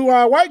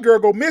blue-eyed white girl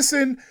go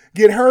missing,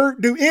 get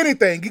hurt, do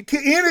anything,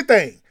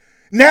 anything.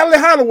 Natalie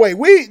Holloway,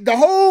 the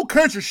whole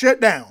country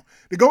shut down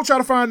to go try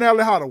to find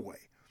Natalie Holloway.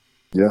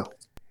 Yeah.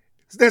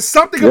 There's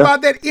something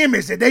about that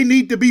image that they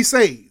need to be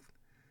saved.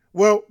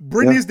 Well,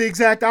 Brittany is the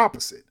exact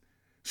opposite.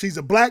 She's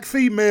a black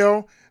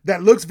female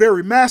that looks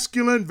very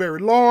masculine, very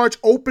large,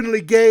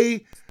 openly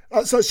gay.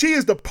 So she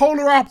is the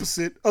polar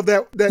opposite of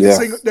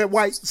that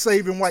white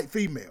saving white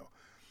female.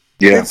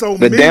 Yeah. And so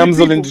the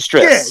damsel in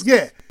distress.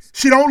 Yeah.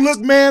 She don't look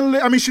manly.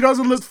 I mean, she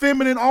doesn't look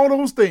feminine. All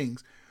those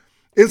things.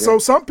 And so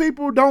some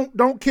people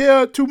don't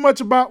care too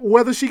much about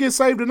whether she gets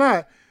saved or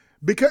not,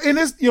 because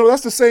it's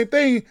that's the same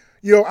thing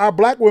our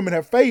black women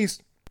have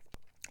faced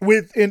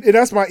with, and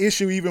that's my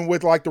issue even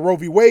with like the Roe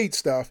v. Wade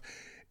stuff,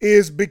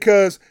 is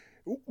because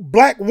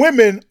black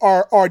women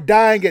are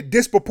dying at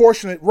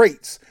disproportionate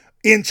rates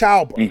in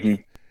childbirth.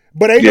 Mm-hmm.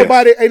 But ain't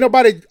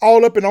nobody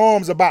all up in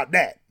arms about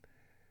that.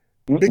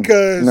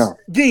 Because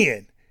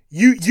again,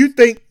 you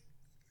think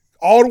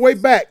all the way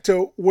back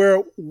to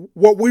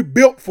what we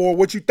built for,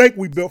 what you think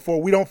we built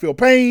for, we don't feel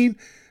pain,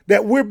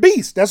 that we're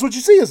beasts. That's what you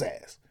see us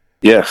as.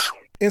 Yes.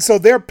 And so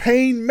their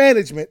pain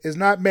management is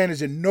not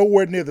managing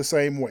nowhere near the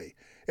same way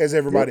as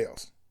everybody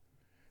else.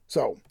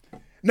 So,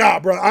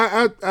 bro,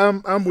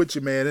 I'm with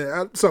you,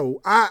 man.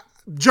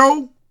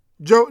 Joe,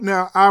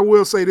 now I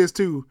will say this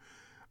too.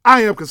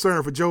 I am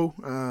concerned for Joe.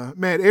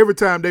 Man, every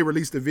time they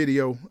release the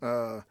video,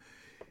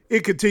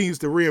 it continues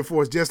to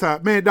reinforce just how,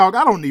 man, dog,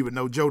 I don't even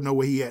know Joe know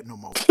where he at no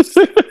more.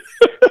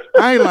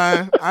 I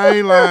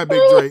ain't lying,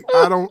 Big Drake.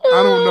 I don't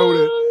know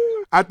that.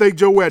 I think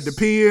Joe at the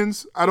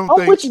pins. I'm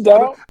with you,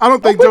 dog. I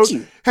don't think Joe.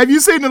 Have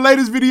you seen the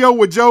latest video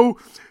where Joe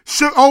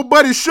old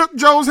buddy shook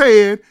Joe's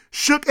hand,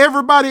 shook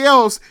everybody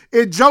else,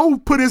 and Joe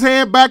put his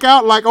hand back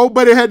out like old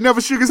buddy had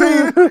never shook his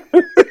hand?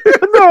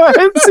 No, I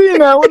haven't seen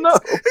that one. No.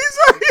 He's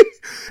like,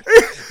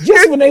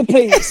 just when they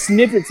play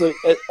snippets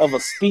of a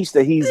speech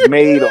that he's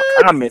made or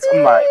comments,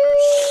 I'm like,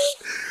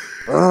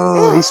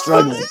 oh, he's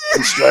struggling.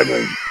 He's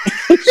struggling.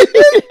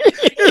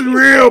 It's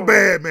real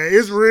bad, man.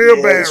 It's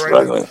real bad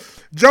right now.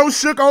 Joe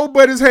shook old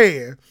buddy's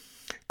hand.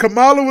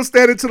 Kamala was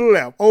standing to the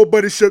left. Old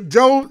buddy shook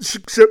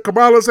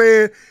Kamala's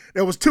hand.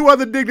 There was two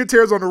other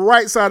dignitaries on the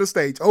right side of the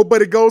stage. Old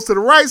buddy goes to the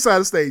right side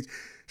of the stage,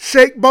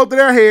 shake both of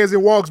their hands,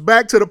 and walks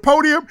back to the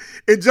podium.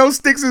 And Joe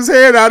sticks his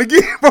hand out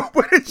again. Old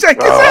buddy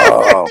shake his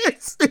hand.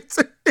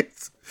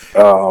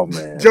 Oh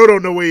man, Joe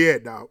don't know where he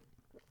at, dog.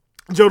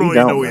 Joe don't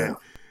even know where he at.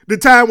 The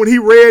time when he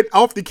read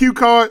off the cue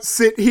card,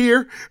 sit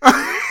here.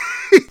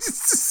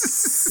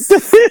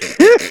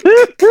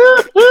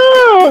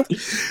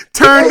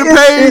 Turn the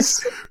page,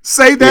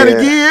 say that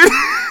again.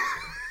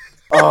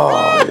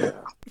 Oh yeah.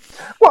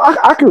 Well,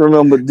 I can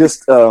remember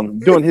just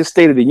during his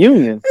State of the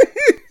Union,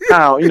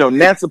 how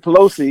Nancy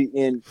Pelosi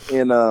and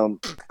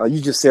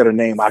you just said her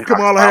name,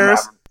 Kamala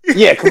Harris.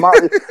 Yeah,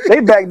 Kamala. They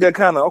back there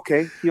kind of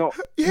okay. Then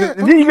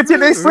you can tell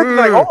they slick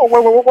like,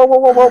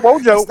 whoa,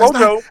 Joe,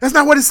 Joe. That's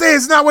not what it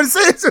says. It's not what it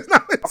says.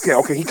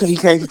 Okay. He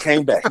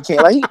came back. He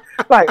can't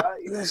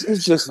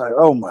it's just like,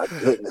 oh my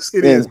goodness.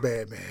 It is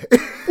bad, man.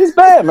 It's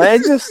bad,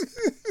 man. It just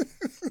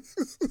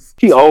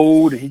he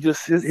old. He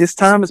just his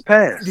time has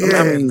passed.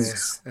 Yeah, man.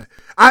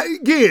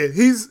 Again,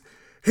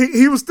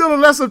 he was still a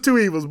lesser of two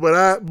evils,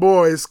 but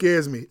it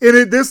scares me.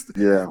 And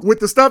with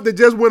the stuff that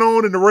just went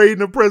on in the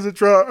raiding of President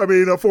Trump,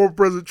 former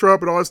President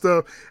Trump and all that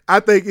stuff, I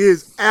think it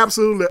is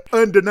absolutely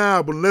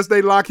undeniable. Unless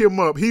they lock him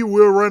up, he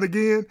will run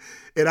again.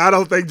 And I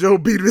don't think Joe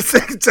beat him the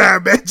second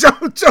time, man. Joe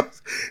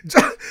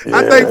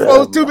I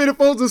think too many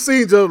folks have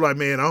seen Joe like,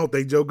 man, I don't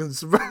think Joe can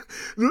survive.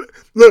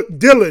 Look,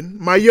 Dylan,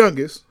 my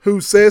youngest,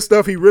 who says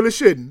stuff he really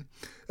shouldn't,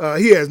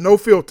 he has no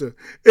filter.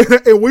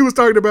 And we was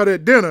talking about it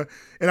at dinner,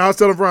 and I was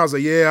telling Brian, I was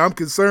like, yeah, I'm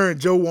concerned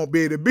Joe won't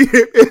be able to beat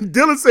him. And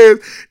Dylan says,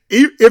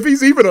 if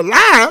he's even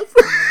alive.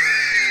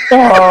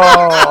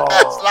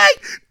 It's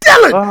like,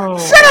 Dylan,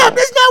 shut up.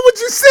 That's not what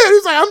you said.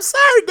 He's like, I'm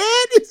sorry,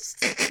 Dad.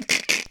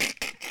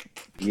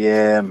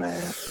 Yeah,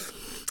 man.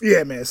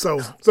 Yeah, man.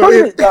 So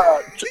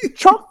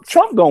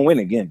Trump gonna win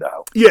again,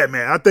 dog. Yeah,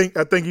 man. I think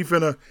he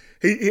finna.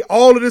 He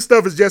all of this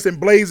stuff is just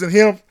emblazing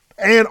him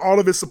and all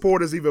of his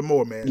supporters even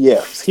more, man.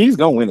 Yes, he's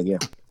gonna win again.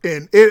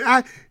 And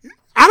I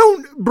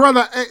don't,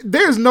 brother.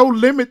 There's no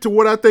limit to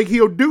what I think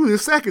he'll do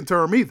this second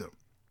term either.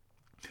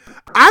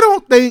 I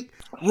don't think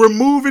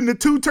removing the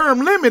 2-term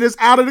limit is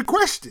out of the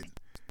question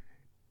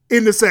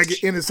in the second.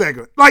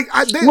 Like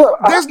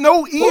there's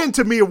no end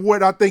to me of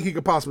what I think he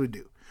could possibly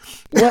do.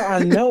 Well,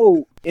 I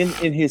know in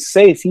his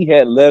safe he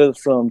had letters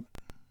from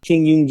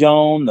Kim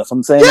Jong-un, if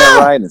I'm saying that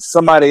right, and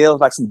somebody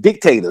else, like some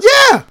dictators.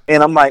 Yeah.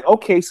 And I'm like,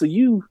 okay, so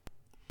you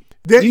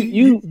got a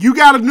new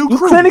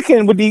crew.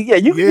 Clinicking with these,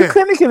 you're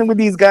clinicking with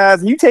these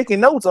guys, and you taking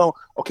notes on,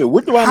 okay,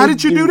 what do I need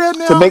to do that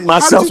now? To make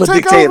myself a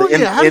dictator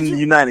in the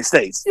United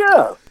States?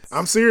 Yeah.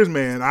 I'm serious,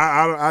 man.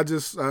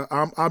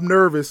 I'm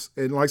nervous,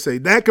 and like I say,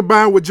 that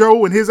combined with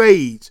Joe and his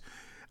age,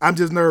 I'm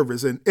just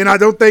nervous, and I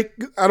don't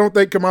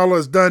think Kamala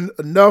has done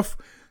enough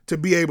to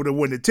be able to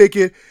win the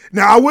ticket.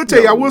 Now, I will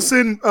tell you, I will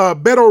send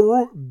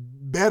Beto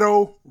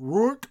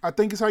O'Rourke, I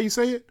think is how you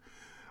say it.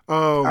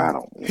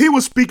 He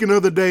was speaking the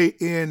other day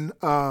in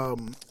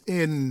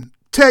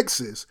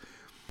Texas.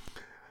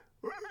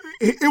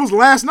 It was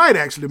last night,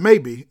 actually,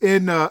 maybe.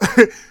 And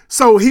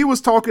so he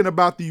was talking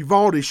about the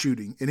Uvalde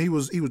shooting, and he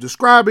was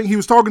describing. He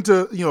was talking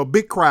to a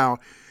big crowd.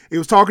 He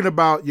was talking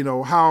about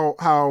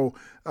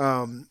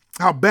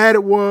how bad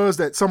it was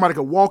that somebody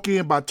could walk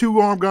in by 2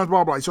 armed guns,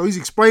 blah, blah, blah. So he's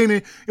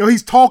explaining,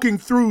 he's talking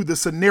through the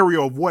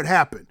scenario of what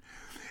happened.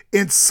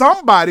 And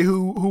somebody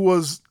who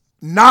was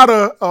not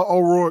a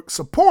O'Rourke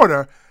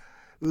supporter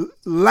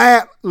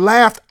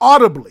laughed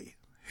audibly.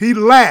 He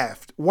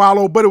laughed while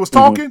old buddy was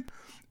talking.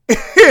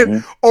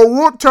 And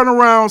O'Rourke turned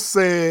around and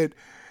said,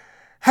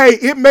 hey,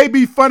 it may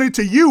be funny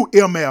to you,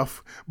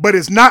 MF, but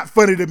it's not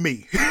funny to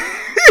me.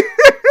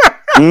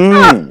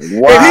 Wow. And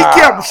he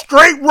kept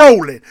straight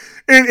rolling.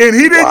 And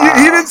he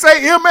didn't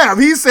say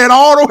MF. He said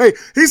all the way.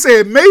 He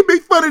said, it may be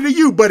funny to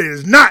you, but it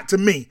is not to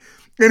me.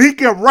 And he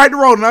kept right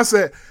rolling. I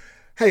said,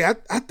 hey,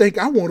 I think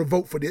I want to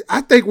vote for this.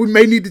 I think we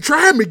may need to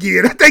try him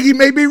again. I think he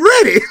may be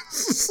ready.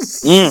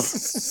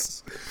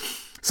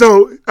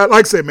 So, like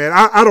I said, man,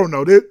 I don't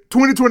know.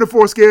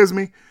 2024 scares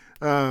me.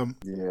 Yeah,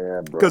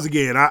 bro. Because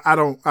again, I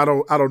don't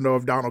know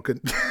if Donald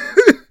can.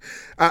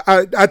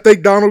 I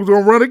think Donald's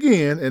gonna run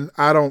again, and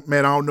I don't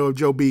know if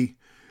Joe B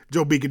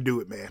can do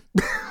it, man.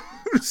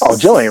 Oh,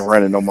 Joe ain't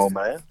running no more,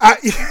 man.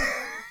 He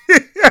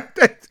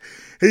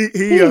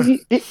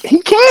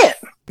can't.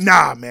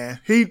 Nah, man.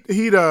 He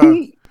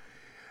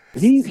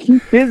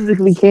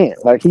physically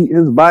can't. Like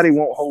his body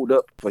won't hold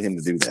up for him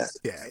to do that.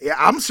 Yeah.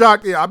 I'm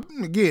shocked. Yeah,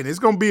 again, it's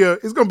gonna be a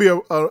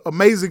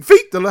amazing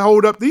feat to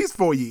hold up these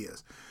 4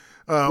 years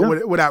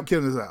without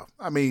killing himself.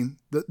 I mean,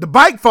 the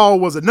bike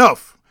fall was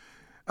enough.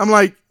 I'm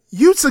like,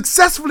 you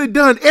successfully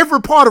done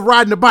every part of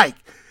riding the bike.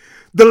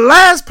 The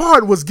last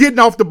part was getting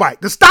off the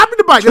bike. The stopping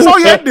the bike. That's all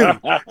you had to do.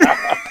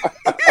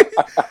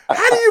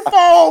 How do you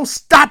fall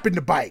stopping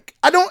the bike?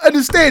 I don't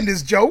understand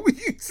this, Joe.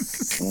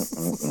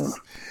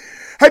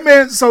 Hey,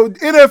 man, so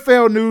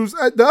NFL news.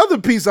 The other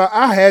piece,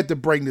 I had to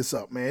bring this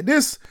up, man.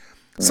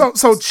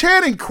 So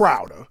Channing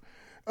Crowder,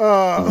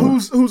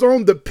 who's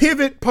on the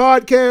Pivot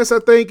podcast, I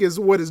think is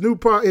what his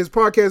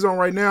podcast on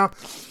right now.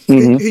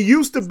 He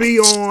used to be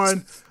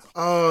on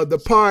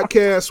the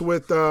podcast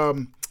with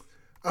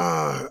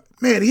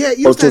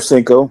Ocho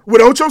Cinco.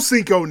 With Ocho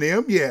Cinco and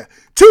them, yeah.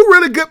 2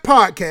 really good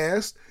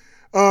podcasts.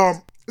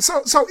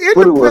 So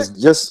what it was,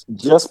 just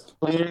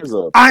players.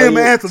 I am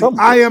athlete.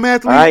 I am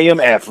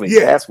athlete.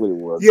 Yeah, that's what it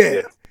was.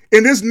 Yeah.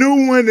 And this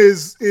new one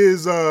is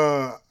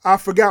I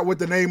forgot what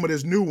the name of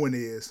this new one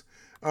is.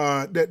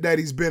 That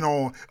he's been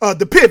on.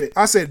 The Pivot.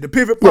 I said the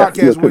Pivot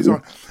podcast. Where he's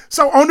on.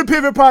 So on the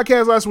Pivot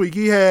podcast last week,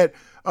 he had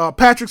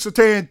Patrick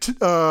Surtain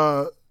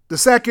the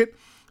second,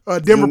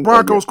 Denver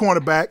Broncos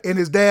cornerback, and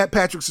his dad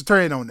Patrick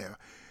Surtain on there.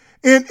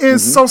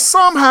 And so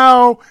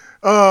somehow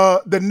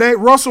the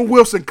name Russell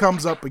Wilson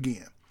comes up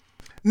again.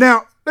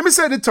 Now, let me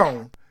set the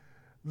tone.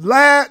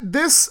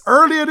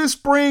 Earlier this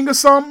spring or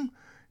something,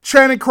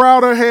 Channing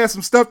Crowder had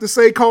some stuff to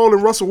say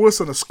calling Russell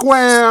Wilson a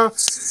square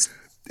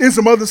and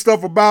some other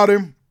stuff about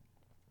him.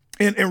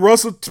 And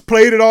Russell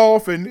played it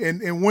off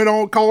and went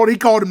on, he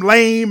called him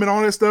lame and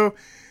all that stuff.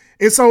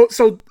 And so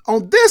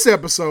on this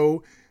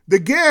episode, the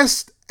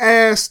guest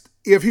asked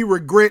if he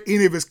regret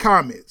any of his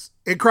comments.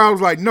 And Crowder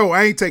was like, no,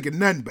 I ain't taking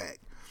nothing back.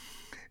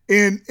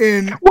 And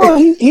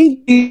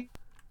he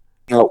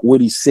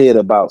what he said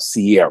about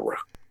Ciara.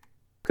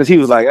 Because he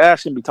was like, I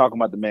shouldn't be talking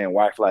about the man's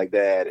wife like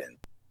that. And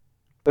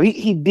but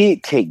he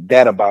did take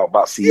that about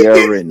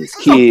Ciara and his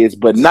kids,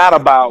 but not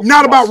about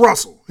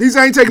Russell. He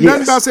ain't taking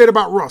nothing about said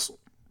about Russell.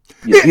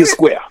 Yeah, he's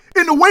square.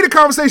 And the way the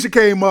conversation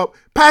came up,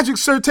 Patrick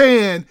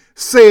Surtain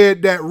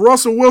said that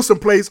Russell Wilson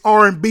plays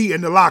R&B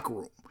in the locker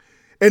room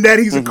and that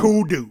he's a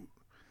cool dude.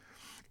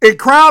 And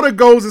Crowder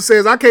goes and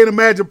says, I can't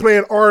imagine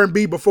playing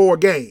R&B before a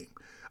game.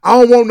 I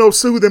don't want no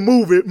soothing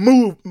music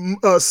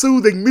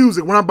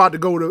when I'm about to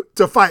go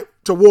to fight,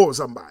 to war with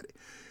somebody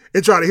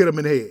and try to hit him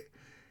in the head.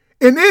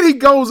 And then he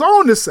goes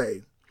on to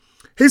say,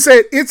 he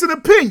said, it's an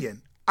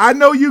opinion. I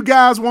know you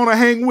guys want to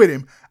hang with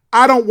him.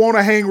 I don't want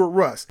to hang with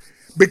Russ.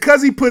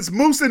 Because he puts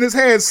mousse in his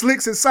hair and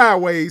slicks it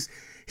sideways,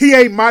 he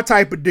ain't my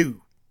type of dude.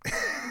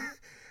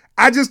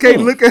 I just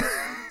can't look at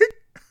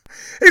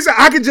he said,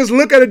 I can just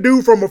look at a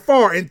dude from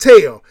afar and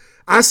tell.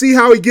 I see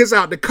how he gets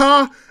out the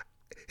car.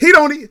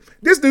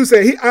 This dude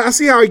said, I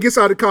see how he gets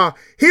out the car.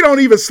 He don't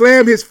even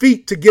slam his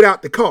feet to get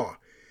out the car.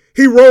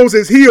 He rolls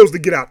his heels to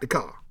get out the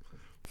car.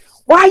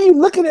 Why are you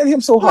looking at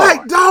him so hard?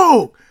 Like,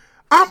 dog,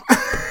 I'm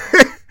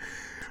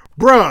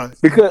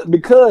bruh.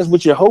 Because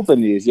what you're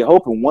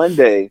hoping one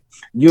day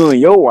you and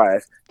your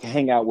wife can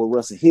hang out with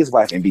Russ and his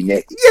wife and be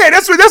naked. Yeah,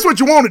 that's what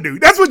you want to do.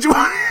 That's what you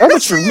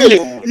really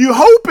want. You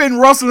hoping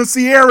Russell and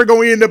Ciara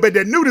gonna end up at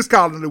that nudist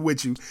colony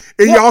with you,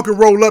 and y'all can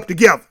roll up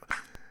together.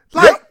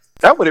 Like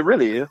that's what it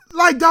really is.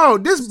 Like,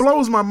 dog, this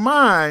blows my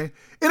mind,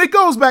 and it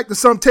goes back to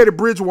some Teddy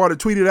Bridgewater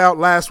tweeted out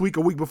last week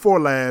or week before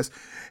last.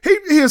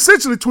 He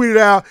essentially tweeted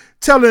out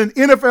telling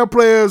NFL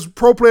players,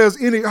 pro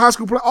players, any high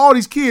school players, all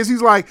these kids,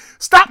 he's like,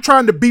 stop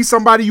trying to be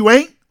somebody you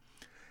ain't.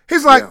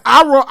 He's like,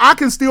 I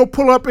can still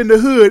pull up in the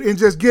hood and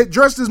just get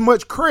just as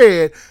much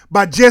cred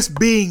by just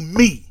being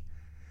me.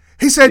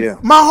 He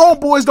said, my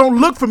homeboys don't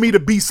look for me to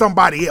be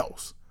somebody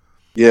else.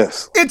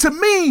 Yes. And to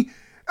me,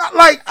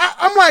 like,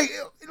 I'm like,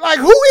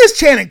 who is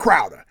Channing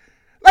Crowder?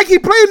 Like, he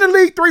played in the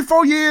league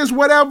 3-4 years,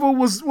 whatever,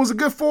 was a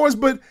good force,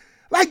 but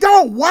like,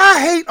 dog, why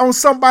hate on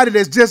somebody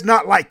that's just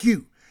not like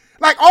you?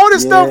 Like, all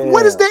this stuff,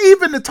 what is there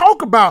even to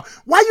talk about?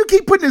 Why you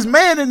keep putting this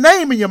man and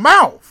name in your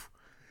mouth?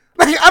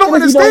 Like, I don't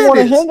understand. If you don't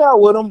want to hang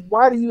out with him,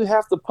 why do you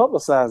have to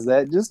publicize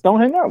that? Just don't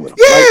hang out with him.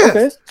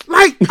 Yeah.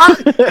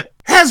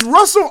 Has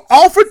Russell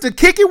offered to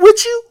kick it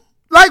with you?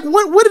 Like,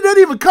 where did that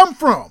even come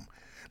from?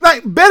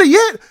 Like, better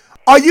yet,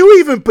 are you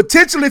even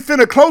potentially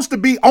finna close to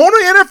be on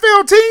an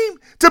NFL team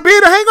to be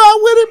able to hang out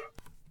with him?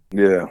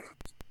 Yeah.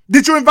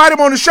 Did you invite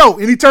him on the show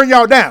and he turned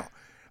y'all down?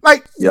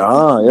 Like,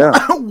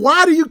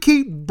 why do you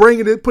keep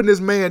putting this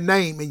man's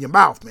name in your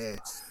mouth, man?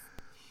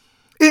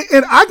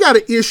 And I got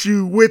an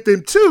issue with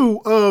him, too,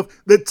 of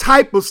the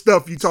type of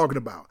stuff you're talking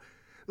about.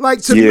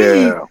 Like, to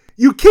me,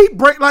 you keep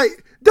dog,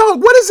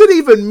 what does it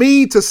even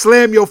mean to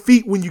slam your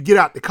feet when you get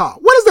out the car?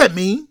 What does that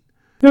mean?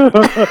 What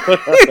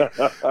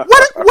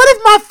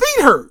if my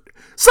feet hurt?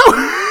 So,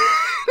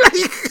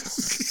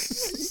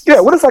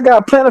 what if I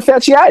got plantar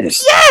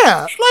fasciitis?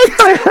 Yeah. Like,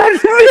 I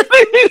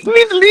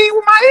need to leave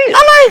with my head.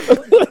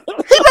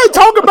 He may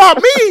talk about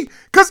me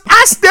because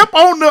I step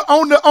on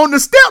the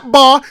step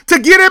bar to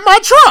get in my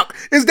truck.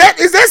 Is that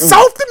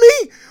soft to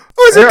me?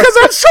 Or is it because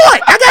I'm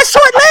short? I got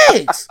short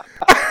legs.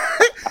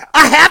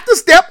 I have to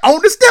step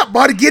on the step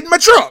bar to get in my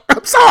truck.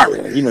 I'm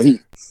sorry.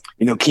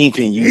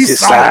 Kingpin used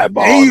his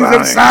sidebars. He used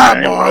them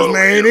sidebars,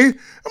 man.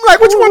 I'm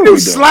like, what you want to do?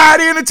 Slide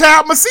in and tie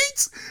up my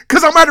seats?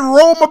 Because I'm about to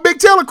roll my big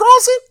tail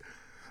across it?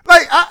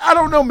 Like, I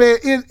don't know, man.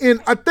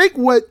 And I think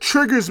what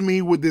triggers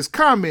me with this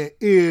comment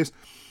is,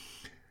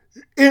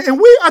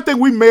 I think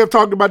we may have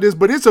talked about this,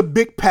 but it's a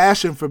big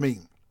passion for me.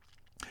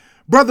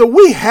 Brother,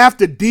 we have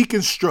to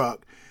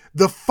deconstruct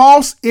the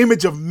false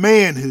image of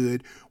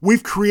manhood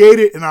we've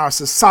created in our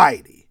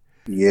society.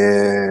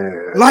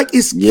 Yeah. Like,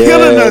 it's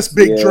killing us,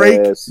 Big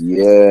Drake.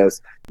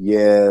 Yes.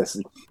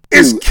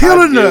 It's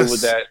killing us.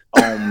 With that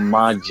on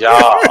my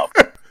job.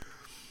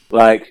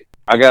 Like,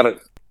 I got a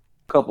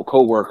couple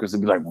coworkers to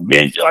be like,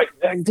 man,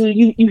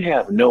 dude, you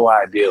have no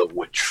idea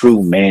what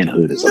true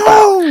manhood is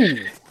about.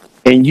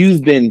 And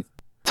you've been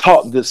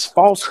taught this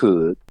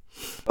falsehood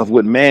of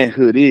what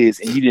manhood is,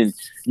 and you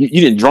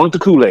didn't drunk the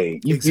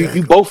Kool-Aid.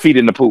 You both feet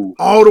in the pool.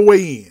 All the way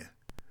in.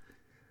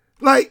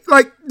 Like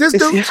this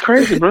dude. It's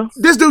crazy, bro.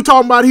 This dude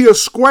talking about he a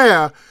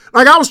square.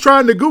 Like, I was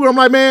trying to Google. I'm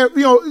like, man,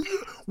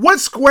 what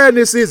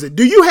squareness is it?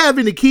 Do you have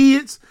any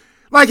kids?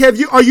 Like,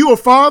 are you a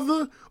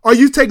father? Are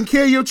you taking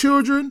care of your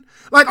children?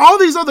 Like, all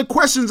these other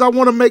questions I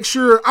want to make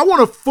sure, I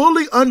want to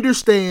fully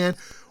understand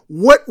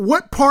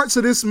what parts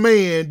of this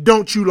man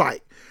don't you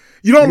like?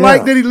 You don't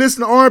like that he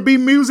listens to R&B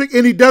music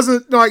and he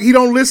doesn't, like, he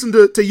don't listen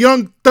to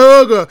Young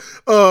Thug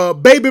or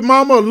Baby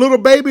Mama or Little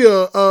Baby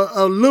or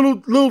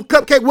little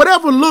Cupcake,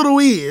 whatever little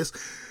is.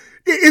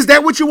 Is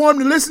that what you want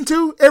him to listen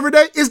to every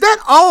day? Is that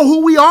all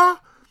who we are?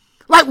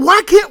 Like,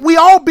 why can't we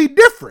all be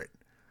different?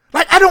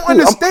 Like, I don't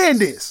understand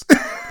this.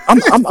 I'm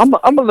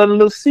gonna let a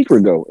little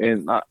secret go,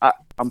 and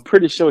I'm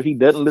pretty sure he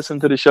doesn't listen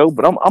to the show,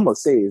 but I'm gonna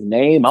say his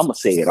name. I'm gonna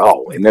say it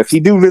all, and if he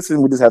do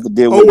listen, we just have to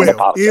deal with it.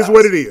 Well, is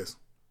what it is.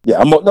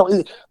 Yeah,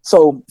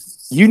 so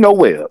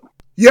Webb.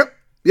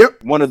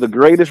 Yep. One of the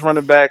greatest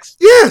running backs.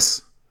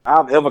 Yes.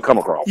 I've ever come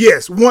across.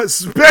 Yes,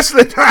 once,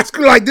 especially in high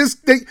school, like this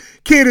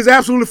kid is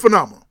absolutely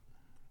phenomenal.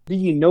 Do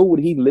you know what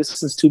he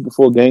listens to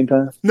before game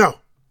time? No.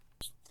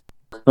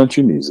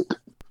 Country music.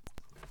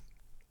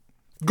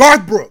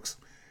 Garth Brooks.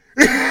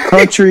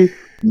 Country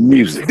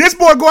music. This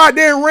boy go out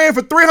there and ran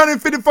for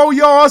 354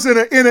 yards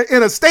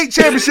in a state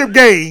championship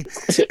game,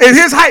 and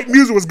his hype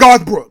music was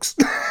Garth Brooks.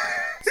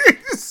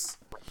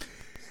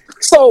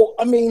 So,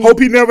 I mean, hope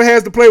he never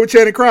has to play with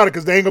Channing Crowder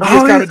because they ain't gonna be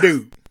his kind of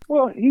dude.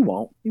 Well, he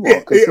won't.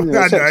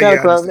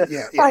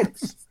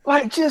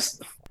 Like,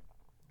 just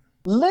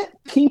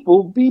let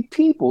people be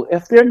people.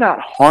 If they're not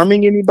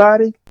harming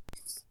anybody,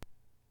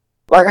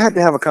 like I had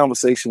to have a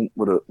conversation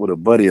with a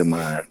buddy of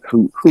mine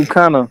who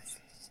kind of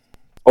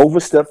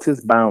overstepped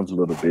his bounds a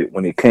little bit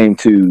when it came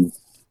to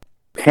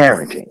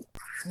parenting,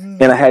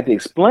 and I had to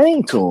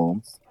explain to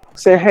him,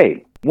 say,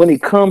 hey, when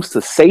it comes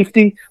to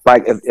safety,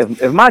 like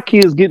if my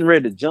kid's getting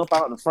ready to jump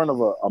out in front of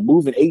a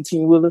moving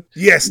 18-wheeler,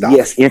 yes,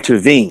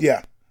 intervene.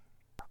 Yeah.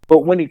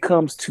 But when it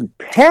comes to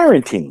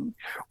parenting,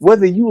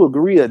 whether you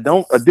agree or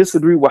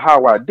disagree with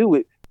how I do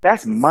it,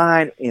 that's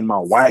mine and my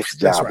wife's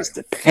job is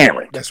to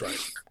parent. That's right.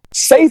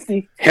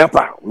 Safety, help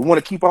out. We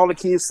want to keep all the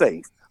kids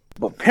safe.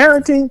 But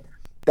parenting,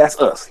 that's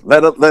us.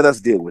 Let us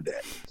deal with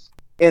that.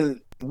 And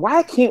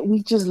why can't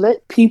we just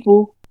let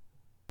people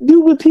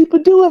do what people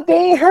do if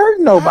they ain't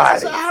hurt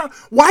nobody?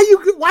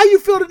 Why you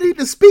feel the need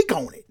to speak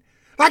on it?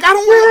 Like I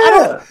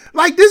don't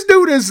like this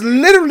dude is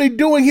literally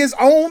doing his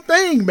own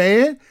thing,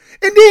 man.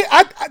 And then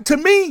I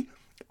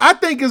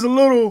think it's a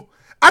little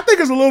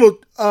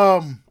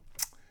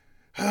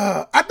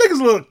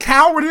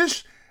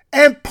cowardish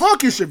and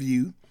punkish of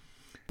you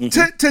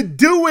to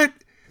do it,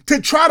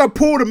 to try to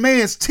pull the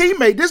man's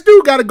teammate. This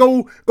dude got to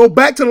go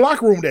back to the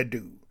locker room. That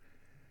dude.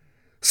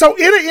 So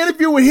in an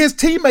interview with his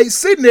teammates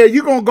sitting there,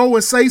 you're gonna go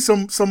and say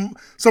some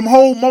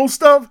homo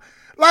stuff.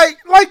 Like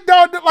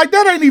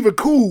that ain't even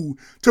cool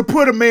to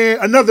put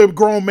another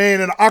grown man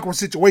in an awkward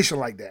situation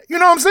like that. You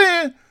know what I'm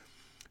saying?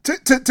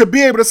 To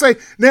be able to say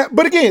now,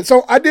 but again,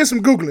 so I did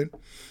some Googling.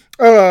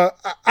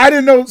 I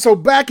didn't know. So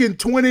back in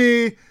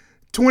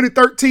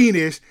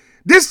 2013-ish,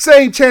 this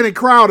same Channing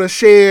Crowder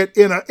shared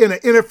in an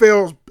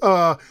NFL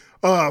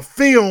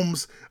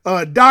films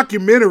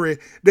documentary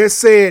that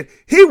said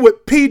he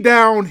would pee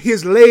down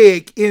his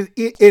leg in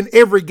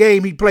every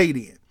game he played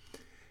in.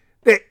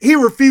 That he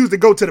refused to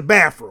go to the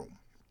bathroom.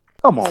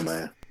 Come on,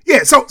 man.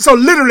 Yeah, so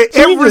literally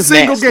every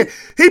single game.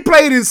 He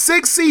played in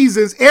 6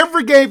 seasons.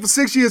 Every game for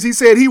 6 years, he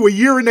said he would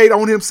urinate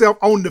on himself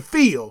on the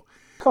field.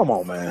 Come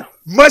on, man.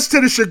 Much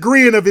to the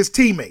chagrin of his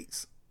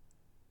teammates.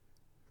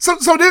 So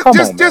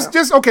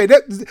this, okay.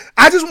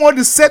 I just wanted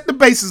to set the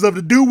basis of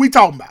the dude we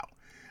talking about.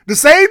 The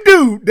same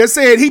dude that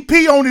said he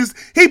pee on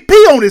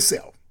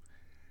himself.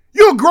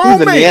 You're a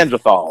grown man.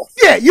 Neanderthal.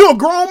 Yeah, you're a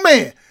grown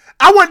man.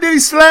 I wonder did he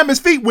slam his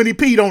feet when he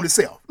peed on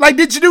himself? Like,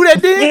 did you do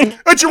that then?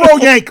 Or did you roll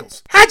your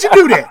ankles? How'd you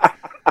do that?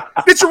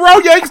 Did you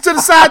roll your ankles to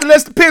the side to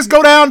let the piss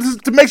go down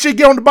to make sure you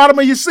get on the bottom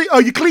of your seat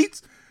or your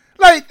cleats?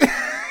 Like,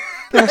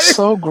 that's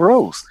so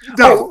gross.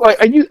 Like,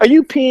 are you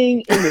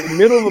peeing in the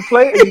middle of a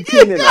play? Are you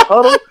peeing in the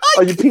huddle?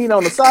 Are you peeing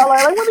on the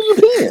sideline? Like, when are you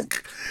peeing?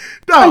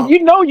 No. Like,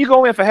 you know you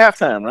go in for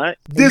halftime, right?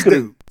 This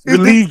dude.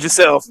 Relieve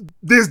yourself.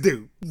 This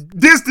the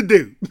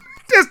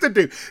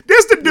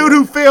dude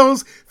who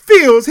feels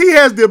he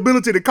has the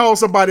ability to call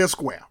somebody a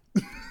square.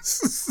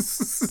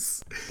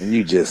 And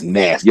you just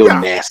nasty.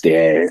 You're nasty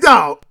ass.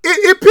 No,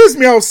 it pissed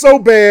me off so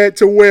bad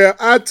to where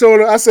I told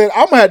her, I said,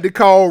 I'm going to have to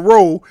call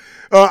Roe.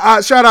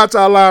 Shout out to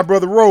our line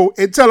brother Roe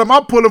and tell him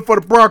I'm pulling for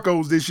the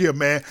Broncos this year,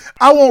 man.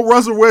 I want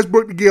Russell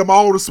Westbrook to give him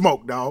all the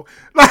smoke, dog.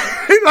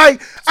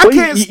 Like I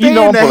can't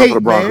stand the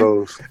hate,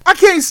 man. I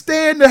can't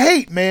stand the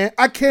hate, man.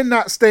 I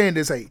cannot stand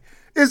this hate.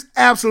 It's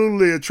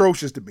absolutely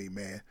atrocious to me,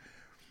 man.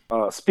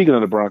 Speaking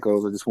of the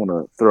Broncos, I just want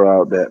to throw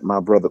out that my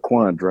brother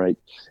Quan Drake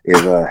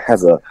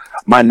has a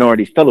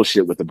minority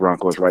fellowship with the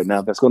Broncos right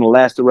now that's going to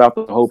last throughout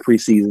the whole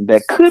preseason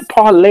that could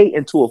parlay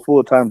into a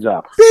full-time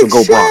job. Big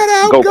so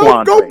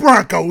go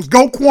Broncos,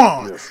 go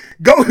Quan, yes.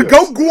 Go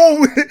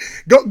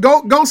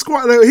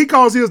squad. He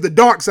calls his the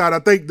dark side. I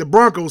think the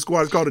Broncos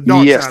squad is called the dark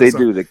side. Yes, they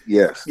do.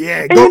 Yes,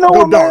 yeah,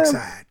 go dark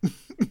side.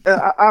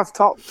 I've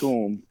talked to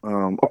him,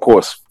 of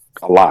course,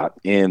 a lot,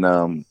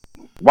 and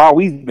while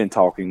we've been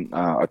talking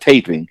or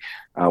taping,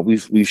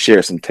 we've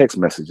shared some text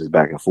messages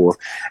back and forth,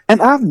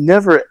 and I've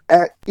never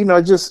asked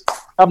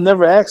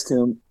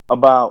him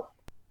about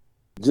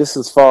just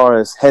as far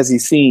as has he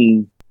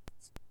seen,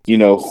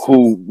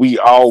 who we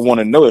all want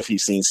to know if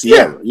he's seen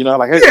Sierra,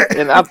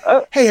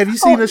 hey, have you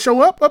seen her show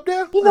up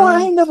there?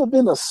 I ain't never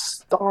been a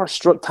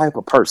starstruck type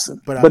of person,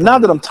 but now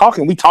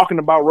that we talking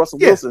about Russell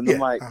Wilson, I'm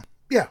like.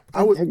 Yeah,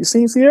 have you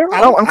seen Sierra?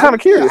 I'm kind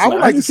of curious. I would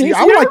like to see.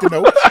 I would like to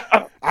know.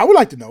 I would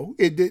like to know.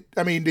 Did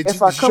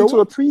if I come to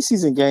a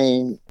preseason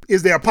game,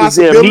 is there a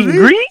possibility? Is there a meet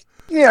and greet?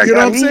 Yeah, You know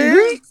what I'm he saying?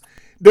 agreed.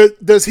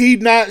 Does he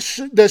not?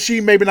 Does she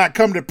maybe not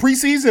come to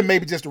preseason?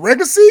 Maybe just the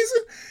regular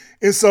season.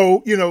 And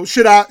so,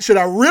 should I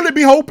really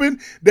be hoping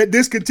that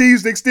this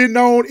continues to extend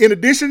on in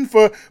addition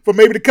for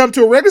maybe to come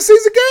to a regular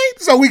season game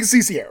so we can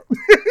see Sierra?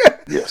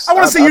 Yes, I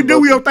want to see you do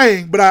love your it.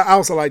 thing, but I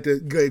also like to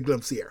get a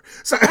glimpse of Sierra.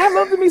 So, I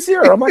love to meet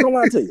Sierra. I'm not gonna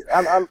lie to you.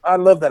 I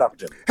love that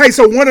opportunity. hey,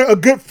 so a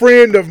good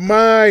friend of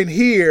mine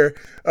here,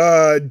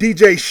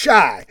 DJ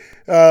Shy,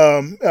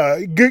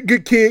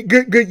 good kid,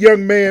 good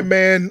young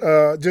man.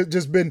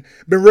 Just been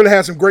really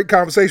had some great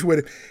conversation with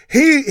him.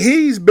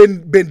 He's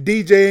been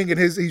DJing and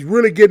he's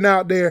really getting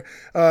out there.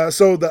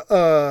 So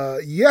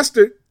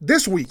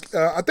this week,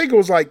 I think it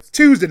was like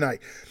Tuesday night,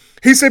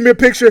 he sent me a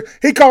picture.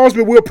 He calls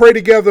me. We'll pray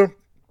together.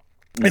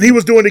 And he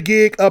was doing a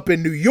gig up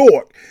in New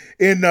York.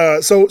 And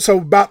so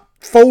about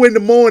 4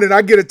 a.m,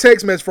 I get a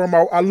text message from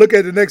him. I look at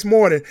it the next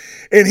morning,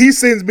 and he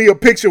sends me a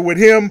picture with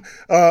him,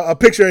 a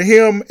picture of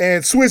him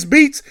and Swiss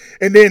Beats,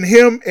 and then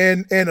him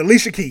and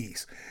Alicia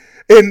Keys.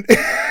 And,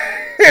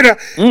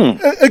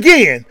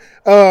 again,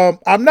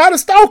 I'm not a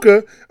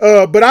stalker,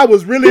 but I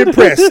was really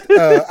impressed.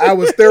 I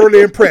was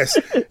thoroughly impressed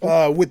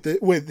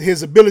with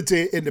his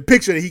ability in the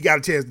picture that he got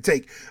a chance to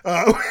take.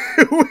 Love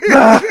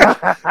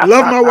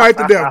my wife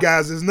to death,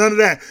 guys. There's none of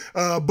that.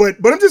 But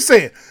I'm just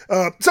saying.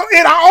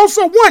 And I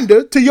also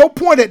wonder, to your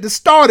point at the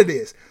start of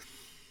this,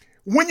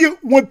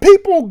 when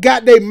people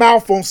got their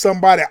mouth on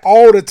somebody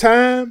all the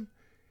time,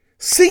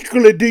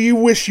 secretly, do you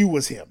wish you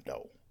was him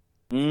though?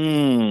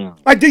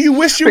 Like, do you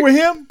wish you were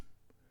him?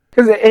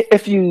 Because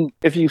if you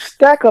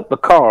stack up the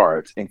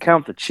cards and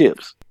count the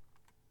chips,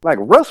 like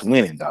Russ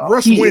winning, dog.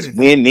 Russ He winning. is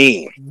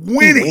winning.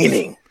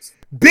 Winning.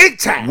 Big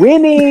time.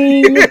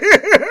 Winning.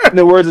 In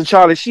the words of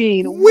Charlie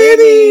Sheen,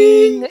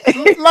 Winning.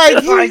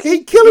 Like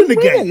he killing the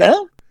winning game.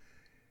 now.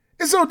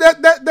 And so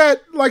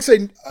that like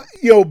say,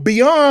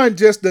 beyond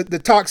just the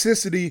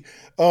toxicity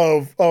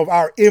of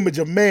our image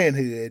of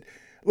manhood,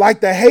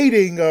 like the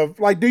hating of,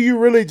 like, do you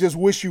really just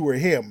wish you were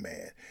him,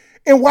 man?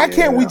 And why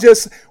can't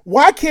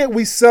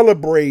we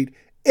celebrate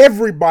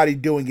everybody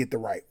doing it the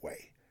right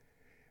way?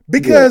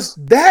 Because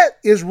that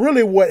is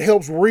really what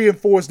helps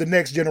reinforce the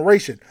next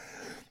generation.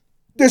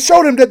 To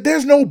show them that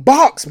there's no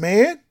box,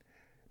 man.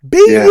 Be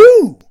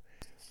you.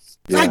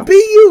 Yeah. Like, be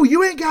you.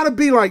 You ain't got to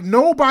be like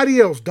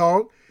nobody else,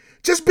 dog.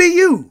 Just be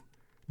you.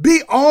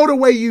 Be all the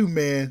way you,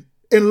 man.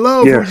 And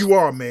love who you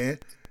are, man.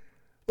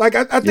 Like,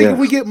 I think if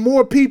we get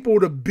more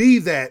people to be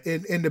that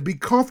and to be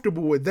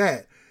comfortable with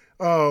that,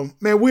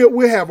 man,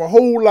 we'll have a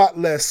whole lot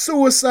less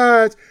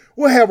suicides.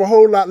 We'll have a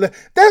whole lot less.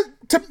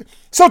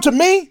 So to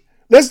me,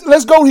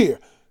 let's go here.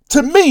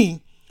 To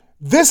me,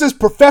 this is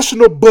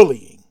professional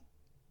bullying.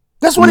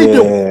 That's what he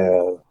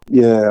doing.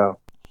 Yeah.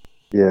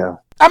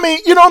 I mean,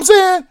 you know what I'm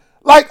saying?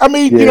 Like, I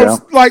mean,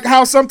 like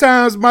how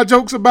sometimes my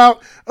jokes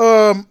about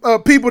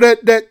people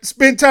that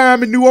spend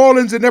time in New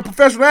Orleans and they're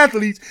professional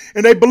athletes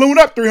and they balloon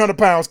up 300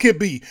 pounds could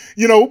be,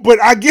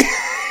 but I get,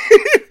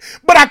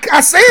 but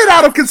I say it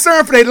out of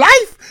concern for their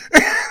life.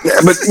 Yeah,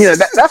 but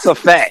that's a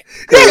fact.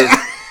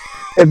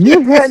 If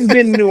you hadn't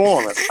been to New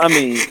Orleans, I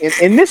mean,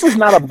 and this is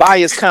not a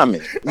biased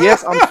comment.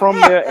 Yes, I'm from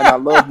there and I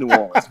love New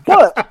Orleans,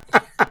 but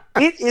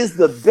it is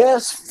the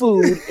best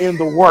food in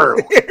the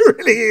world. It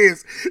really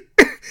is.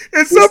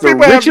 And some It's the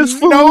people have richest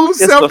food. no It's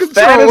the self-control.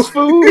 fattest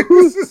food.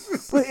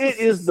 But it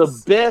is the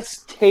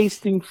best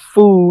tasting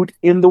food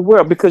in the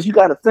world, because you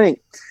got to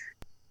think,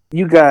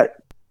 you got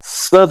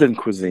Southern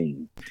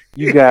cuisine,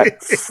 you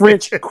got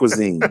French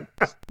cuisine,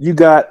 you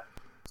got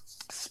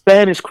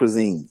Spanish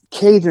cuisine,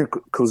 Cajun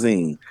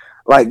cuisine.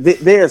 Like,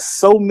 there's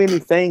so many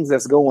things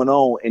that's going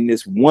on in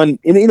this one.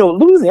 And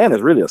Louisiana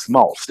is really a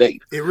small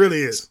state. It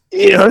really is.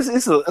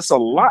 It's a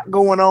lot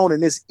going on in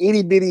this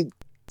itty bitty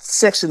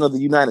section of the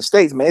United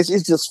States, man.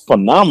 It's just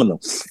phenomenal.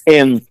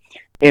 And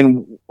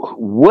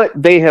what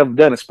they have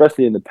done,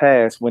 especially in the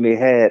past when they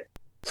had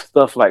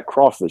stuff like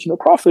crawfish.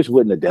 Crawfish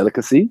wasn't a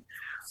delicacy.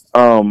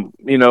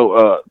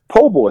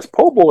 Po' boys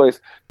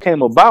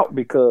came about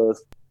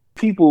because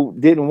people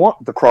didn't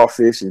want the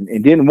crawfish and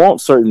didn't want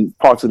certain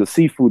parts of the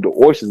seafood, the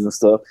oysters and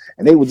stuff,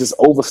 and they would just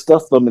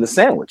overstuff them in a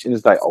sandwich. And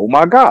it's like, oh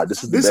my God,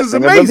 this is the best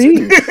thing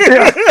amazing. I've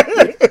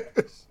ever eaten.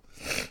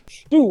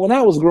 Dude, when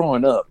I was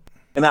growing up,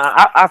 and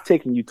I've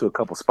taken you to a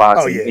couple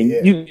spots,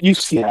 you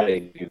see how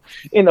they do.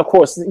 And of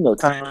course,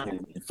 time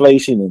and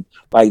inflation, and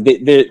like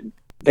they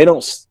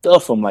don't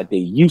stuff them like they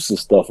used to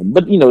stuff them.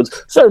 But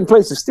certain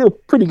places still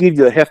pretty give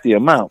you a hefty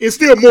amount. It's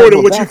still more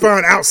than what you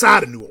find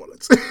outside of New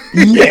Orleans.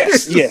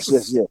 Yes.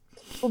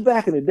 Well,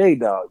 back in the day,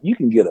 dog, you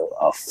can get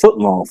a foot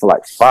long for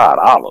like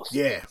 $5.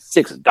 Yeah.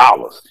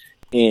 $6.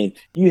 And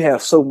you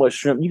have so much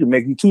shrimp, you can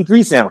make you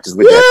 2-3 sandwiches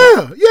with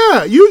that.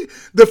 Yeah.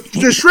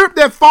 The shrimp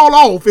that fall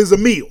off is a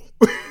meal.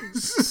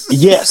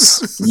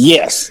 Yes.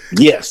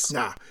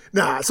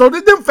 Nah. So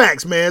them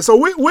facts, man. So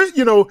we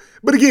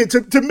but again,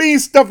 to me,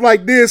 stuff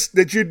like this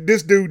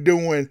dude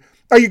doing,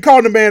 like, you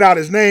calling the man out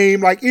his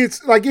name,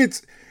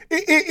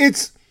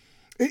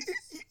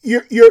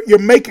 you're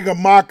making a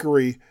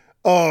mockery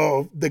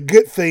of the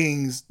good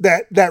things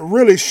that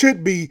really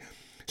should be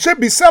Should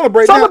be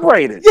celebrated.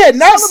 Celebrated. Yeah,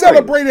 not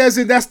celebrated as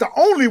in that's the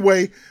only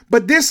way,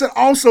 but this should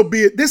also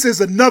be, this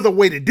is another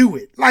way to do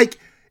it. Like,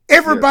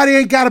 everybody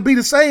ain't got to be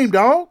the same,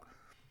 dog.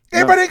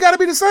 Everybody ain't got to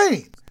be the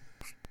same.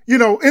 You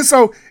know, and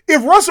so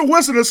if Russell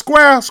Wilson is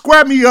square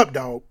me up,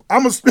 dog.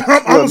 I'm a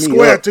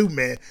square too,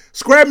 man.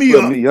 Square me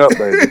up. Me up,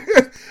 baby.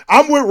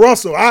 I'm with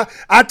Russell.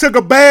 I took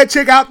a bad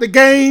chick out the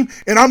game,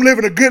 and I'm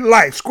living a good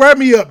life. Square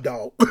me up,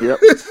 dog. Yep.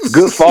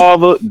 Good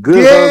father,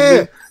 good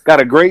husband, got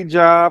a great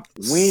job,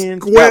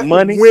 wins, got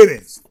money.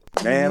 Winning.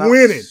 Man,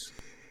 winning.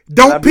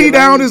 Don't pee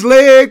down his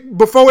leg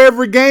before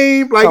every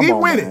game. Like, he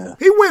winning. Man.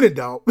 He winning,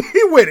 dog.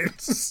 He winning.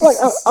 Like,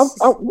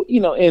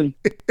 and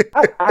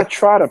I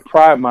try to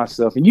pride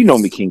myself, and you know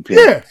me, Kingpin.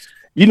 Yeah.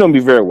 You know me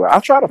very well. I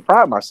try to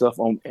pride myself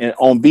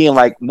on being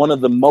like one of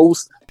the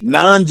most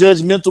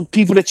non-judgmental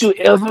people that you'll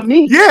ever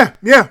meet. Yeah.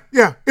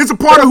 It's a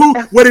part of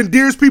what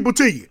endears people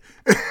to you.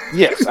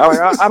 Yes,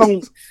 I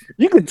don't.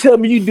 You can tell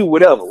me you do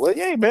whatever. Well,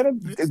 yeah,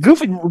 man, it's good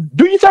for you.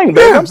 Do your thing,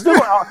 baby.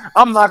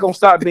 I'm not gonna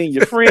stop being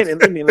your friend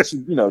and let you,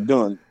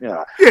 doing.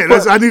 Yeah,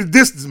 I need to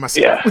distance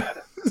myself. Yeah,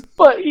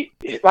 but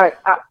like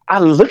I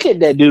look at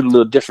that dude a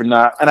little different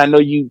now, and I know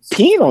you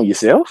peeing on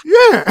yourself.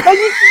 Yeah, like,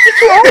 you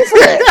too old for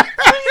that.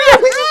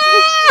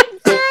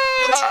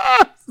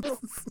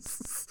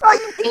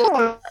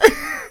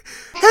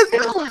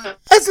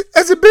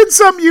 Has it been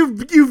something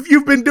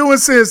you've been doing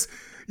since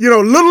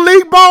Little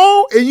League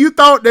ball, and you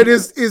thought that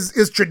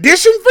is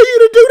tradition for you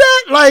to do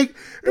that? Like,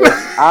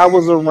 I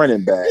was a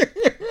running back.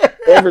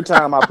 Every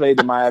time I played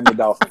the Miami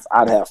Dolphins,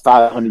 I'd have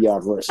 500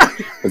 yards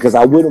rushing because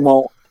I wouldn't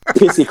want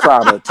Pissy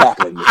Crowder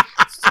tackling me.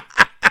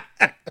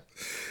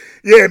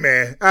 Yeah,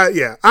 man.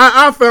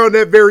 I found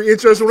that very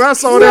interesting. When I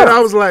saw that, I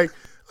was like,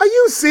 "Are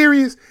you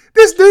serious?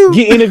 This dude?"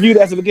 Get interviewed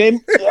after the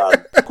game.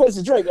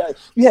 Question, Drake.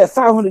 You had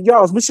 500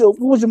 yards. What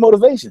was your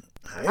motivation?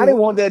 I didn't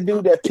want that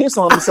dude that pissed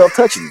on himself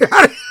touching me.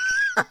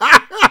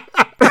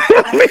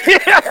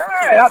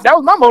 That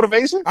was my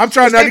motivation. I'm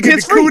trying not to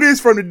get the kudos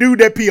from the dude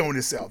that pee on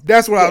himself.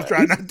 That's what I was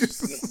trying not to.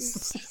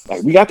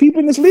 Like, we got people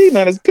in this league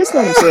now that's pissed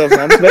on themselves.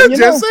 I'm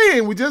just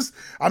saying.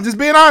 I'm just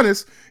being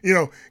honest.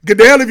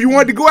 Goodell, if you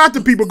wanted to go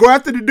after people, go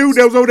after the dude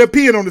that was over there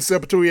peeing on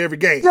himself between every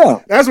game.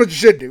 Yeah, that's what you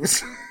should do.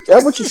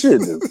 That's what you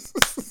should do.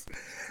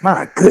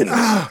 My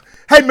goodness.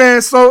 Hey,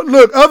 man. So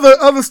look,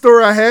 other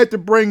story I had to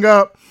bring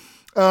up.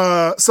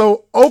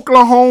 So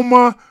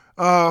Oklahoma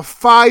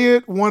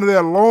fired one of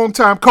their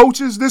longtime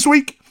coaches this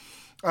week,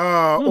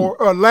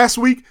 or last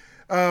week,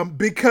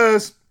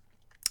 because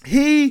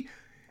he.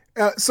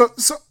 So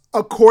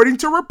according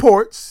to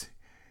reports,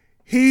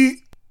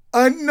 he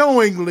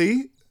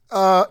unknowingly.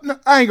 No,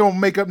 I ain't gonna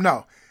make up.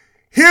 No,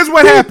 here's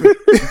what happened.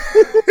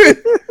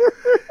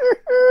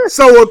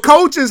 So a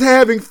coach is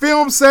having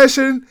film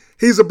session.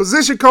 He's a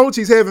position coach.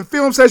 He's having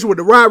film session with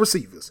the wide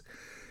receivers.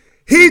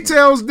 He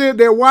tells them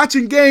they're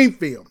watching game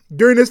film.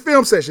 During this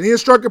film session, he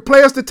instructed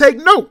players to take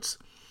notes.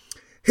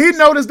 He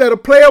noticed that a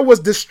player was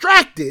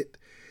distracted,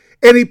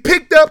 and he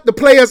picked up the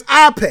player's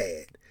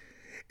iPad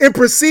and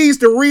proceeds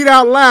to read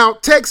out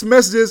loud text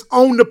messages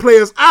on the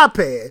player's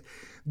iPad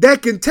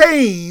that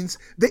contains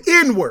the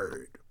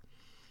N-word.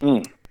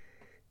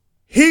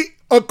 He,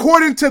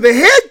 according to the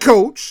head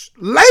coach,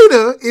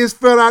 later is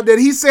found out that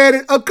he said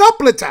it a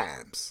couple of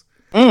times.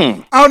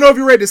 I don't know if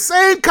you read the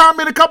same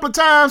comment a couple of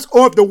times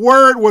or if the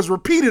word was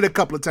repeated a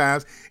couple of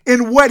times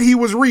in what he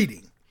was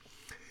reading.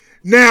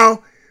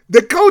 Now,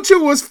 the coach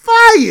who was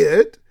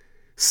fired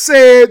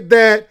said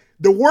that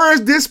the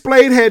words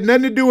displayed had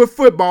nothing to do with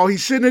football. He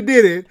shouldn't have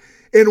did it.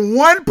 And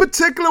one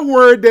particular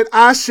word that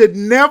I should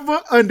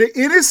never, under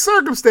any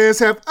circumstance,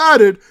 have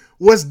uttered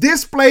was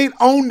displayed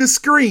on the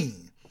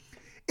screen.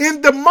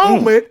 In the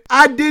moment,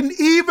 I didn't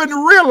even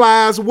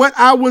realize what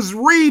I was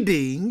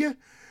reading.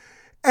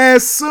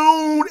 As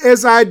soon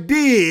as I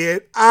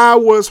did, I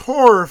was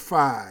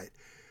horrified.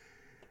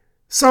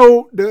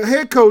 So the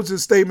head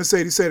coach's statement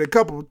said, he said it a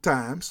couple of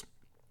times.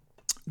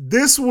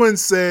 This one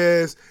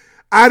says,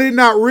 I did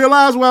not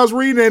realize what I was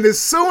reading, and as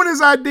soon as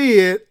I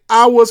did,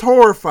 I was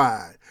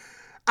horrified.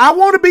 I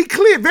want to be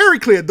clear, very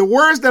clear. The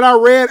words that I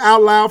read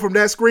out loud from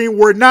that screen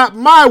were not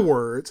my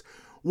words.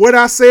 What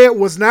I said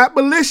was not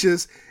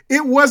malicious.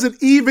 It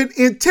wasn't even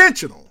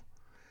intentional.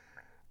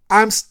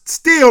 I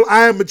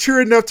am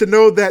mature enough to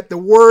know that the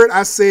word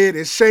I said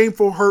is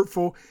shameful,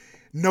 hurtful,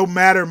 no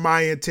matter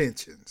my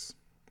intentions.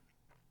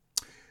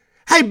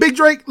 Hey, Big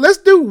Drake, let's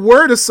do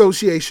word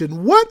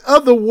association. What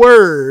other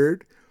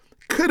word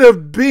could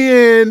have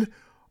been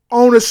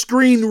on a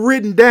screen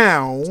written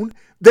down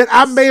that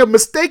I may have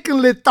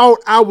mistakenly thought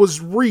I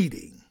was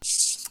reading?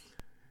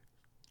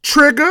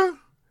 Trigger,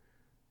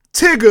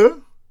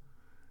 Tigger,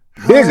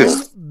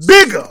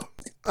 bigger.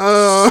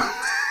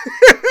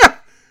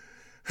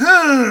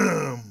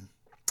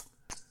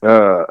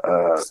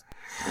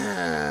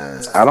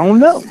 I don't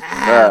know.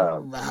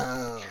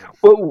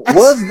 But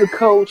was the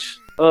coach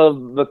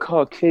of the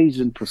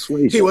Caucasian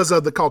persuasion? He was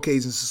of the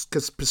Caucasian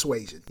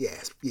persuasion.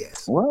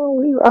 Yes.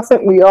 Well, I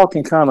think we all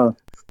can kind of,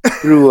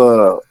 through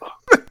a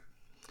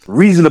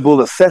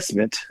reasonable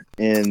assessment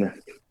and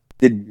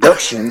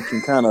deduction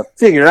can kind of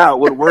figure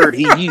out what word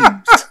he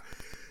used.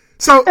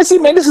 So, and see,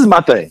 man, this is my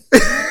thing.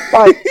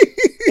 Like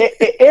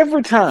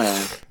every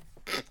time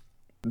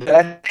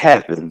that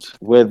happens,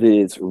 whether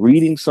it's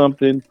reading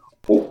something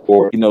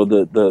or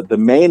the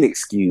main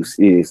excuse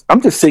is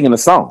I'm just singing a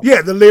song.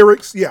 Yeah, the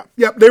lyrics. Yeah,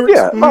 yep, lyrics.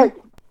 Yeah, like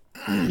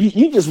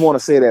you just want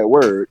to say that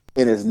word,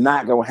 and it's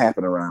not gonna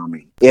happen around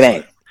me. It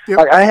ain't. Yep.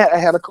 Like I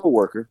had a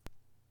coworker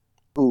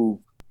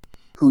who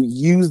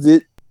used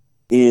it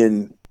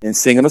in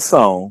singing a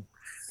song,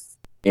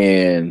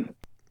 and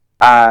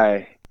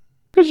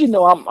because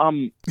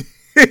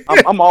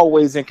I'm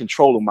always in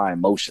control of my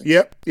emotions.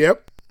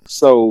 Yep.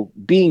 So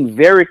being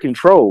very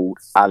controlled,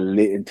 I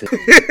lit into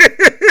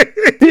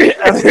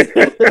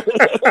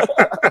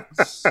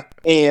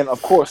and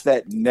of course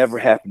that never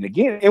happened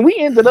again. And we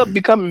ended up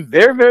becoming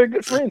very, very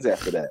good friends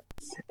after that.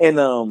 And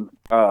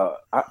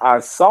I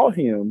saw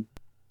him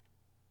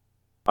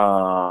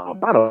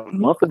about a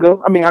month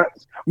ago. I mean,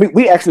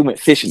 we actually went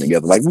fishing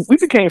together. Like we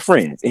became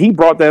friends. And he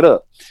brought that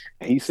up.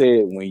 And he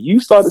said, when you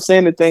started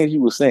saying the things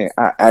you were saying,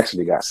 I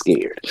actually got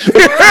scared.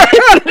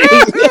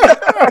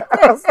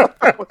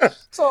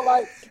 So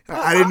like,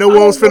 I didn't know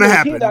what was going to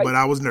happen, but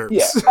I was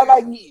nervous. Yeah,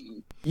 like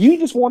you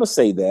just want to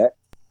say that.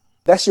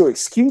 That's your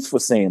excuse for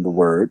saying the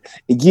word.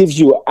 It gives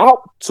you an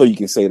out so you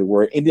can say the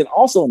word. And then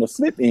also on the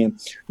flip end,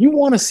 you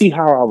want to see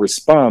how I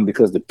respond,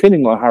 because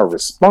depending on how I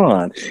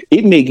respond,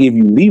 it may give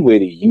you leeway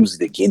to use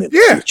it again in the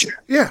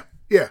future. Yeah.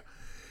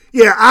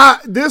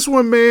 This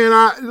one, man,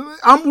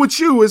 I'm with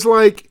you. It's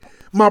like,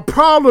 my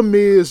problem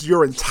is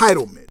your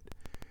entitlement.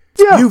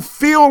 Yeah. You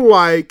feel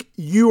like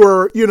you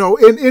are,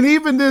 and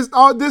even this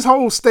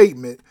whole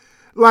statement,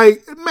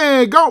 like,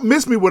 man, go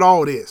miss me with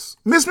all this.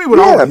 Miss me with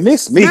all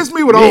this. Miss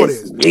me with all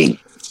this.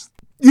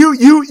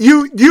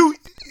 You,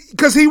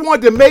 because he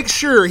wanted to make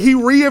sure he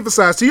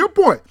reemphasized, to your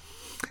point,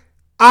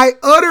 I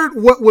uttered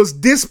what was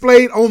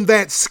displayed on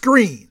that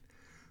screen.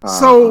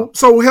 So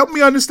help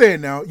me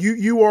understand now.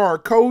 You are a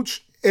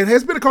coach and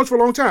has been a coach for a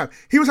long time.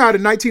 He was hired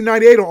in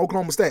 1998 on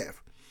Oklahoma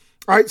staff.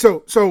 All right,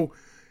 so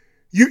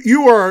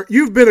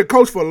you've been a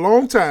coach for a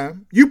long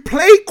time. You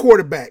played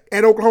quarterback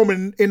at Oklahoma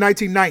in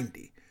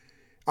 1990.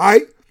 All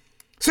right,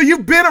 so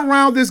you've been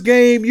around this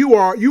game. You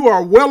are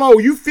well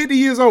old. You 50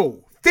 years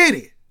old.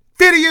 50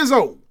 years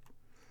old.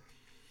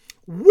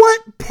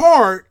 What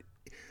part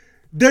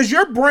does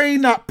your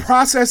brain not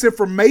process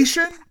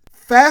information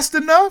fast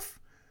enough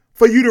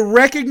for you to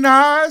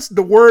recognize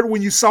the word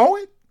when you saw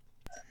it?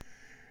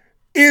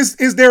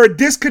 Is there a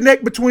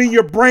disconnect between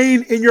your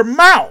brain and your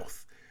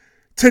mouth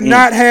to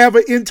not have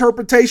an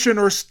interpretation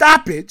or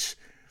stoppage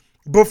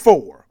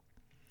before?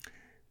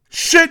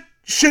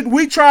 Should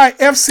we try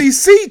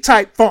FCC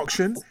type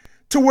function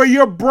to where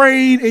your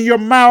brain and your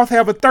mouth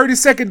have a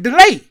 30-second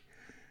delay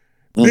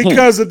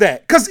because of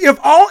that? Because if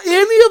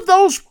any of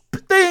those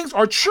things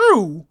are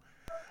true,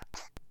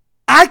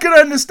 I can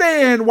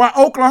understand why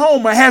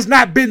Oklahoma has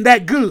not been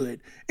that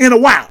good in a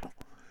while.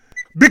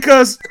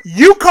 Because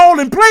you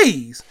calling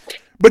plays,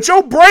 but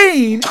your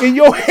brain and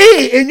your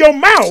head and your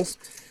mouth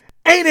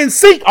ain't in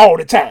sync all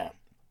the time.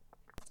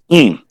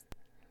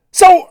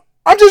 So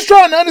I'm just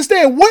trying to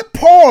understand, what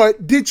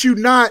part did you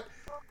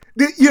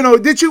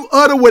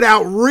utter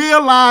without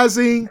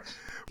realizing,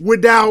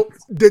 without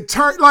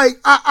deter? Like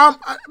I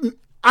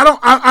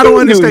don't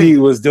understand. Knew he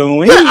was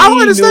doing. Yeah, I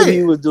don't understand. Knew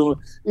he was doing.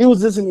 It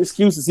was just an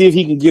excuse to see if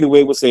he can get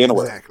away with saying a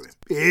word.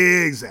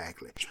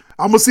 Exactly.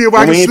 I'm gonna see if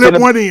I can slip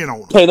one in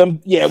on them. Play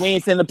them. Yeah, we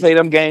ain't finna play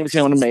them games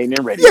here on the main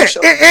and radio show.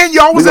 And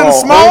y'all was in a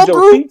small group.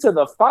 Hold your feet to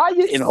the fire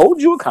and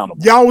hold you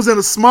accountable. Y'all was in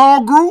a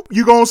small group.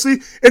 You gonna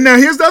see. And now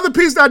here's the other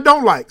piece that I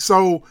don't like.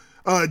 So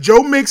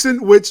Joe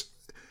Mixon, which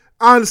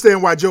I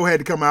understand why Joe had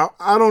to come out.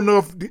 I don't know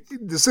if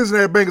the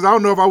Cincinnati Bengals, I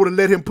don't know if I would have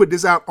let him put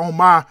this out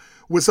on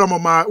with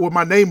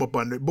my name up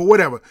under it, but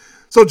whatever.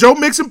 So Joe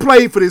Mixon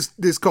played for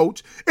this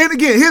coach. And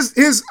again,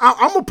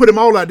 I'm gonna put him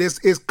all out. This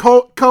is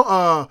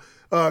K.O.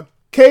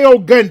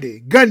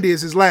 Gundy. Gundy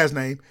is his last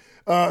name.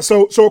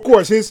 So of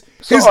course his.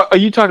 Are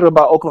you talking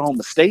about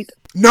Oklahoma State?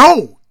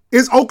 No,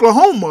 it's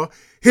Oklahoma.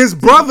 His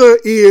brother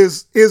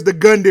is the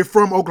Gundy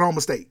from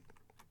Oklahoma State.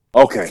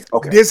 Okay.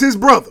 This is his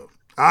brother.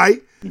 All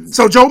right. Mm-hmm.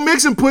 So Joe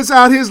Mixon puts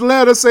out his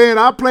letter saying,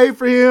 I played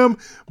for him,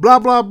 blah,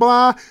 blah,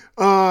 blah.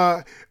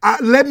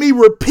 Let me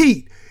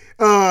repeat.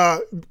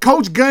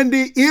 Coach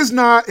Gundy is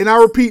not, and I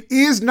repeat,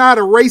 is not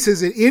a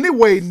racist in any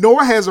way,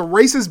 nor has a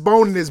racist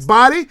bone in his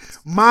body,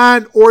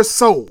 mind, or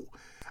soul.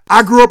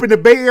 I grew up in the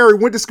Bay Area,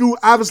 went to school,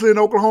 obviously, in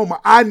Oklahoma.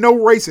 I know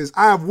racists.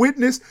 I have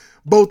witnessed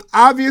both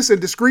obvious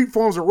and discrete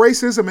forms of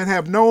racism and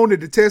have known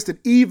and detested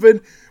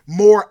even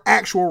more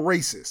actual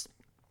racists.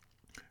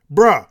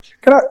 Bruh.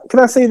 Can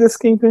I say this,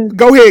 Kingpin?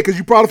 Go ahead, because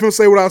you probably finna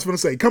say what I was going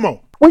to say. Come on.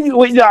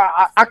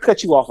 I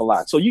cut you off a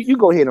lot, so you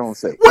go ahead and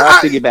say. Well,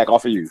 I'll piggyback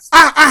off of you.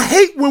 I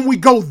hate when we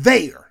go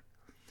there.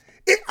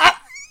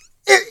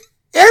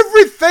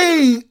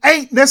 Everything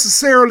ain't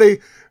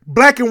necessarily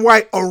black and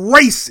white or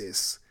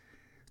racist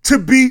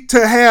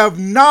to have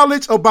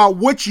knowledge about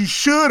what you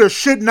should or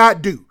should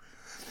not do.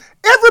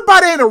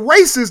 Everybody ain't a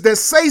racist that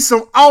say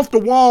some off the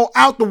wall,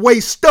 out the way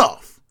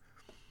stuff.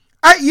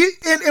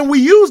 And we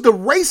use the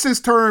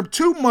racist term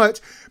too much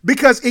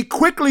because it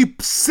quickly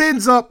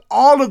sends up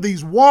all of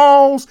these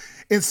walls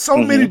and so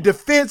many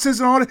defenses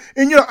and all that.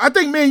 And, I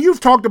think, man, you've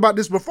talked about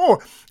this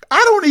before.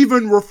 I don't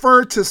even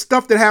refer to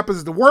stuff that happens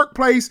at the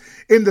workplace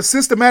in the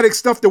systematic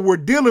stuff that we're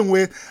dealing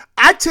with.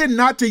 I tend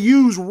not to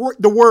use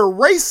the word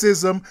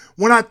racism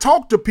when I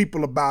talk to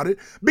people about it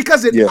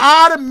because it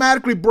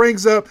automatically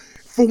brings up,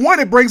 for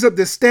one, it brings up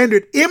this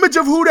standard image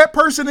of who that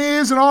person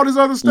is and all this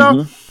other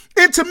stuff.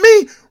 And to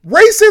me,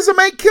 racism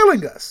ain't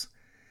killing us.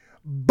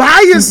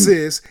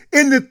 Biases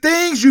in the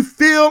things you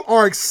feel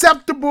are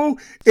acceptable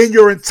in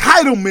your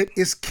entitlement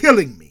is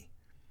killing me.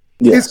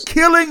 Yes. It's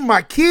killing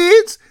my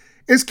kids.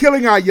 It's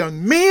killing our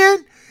young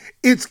men.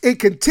 It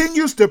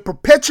continues to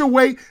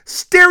perpetuate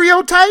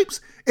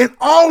stereotypes and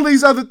all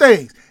these other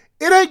things.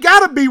 It ain't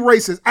got to be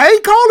racist. I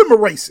ain't calling him a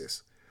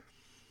racist.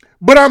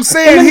 But I'm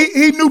saying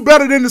he knew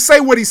better than to say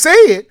what he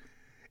said.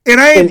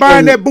 And I ain't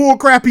buying that bull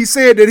crap he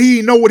said that he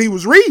didn't know what he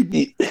was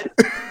reading.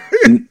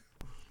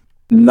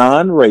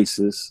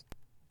 Non-racists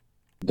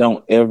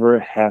don't ever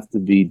have to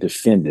be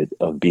defended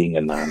of being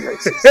a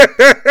non-racist.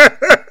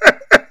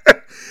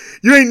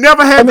 You ain't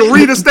never had to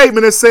read a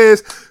statement that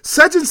says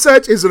such and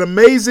such is an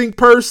amazing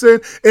person,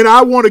 and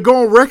I want to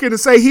go on record and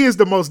say he is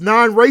the most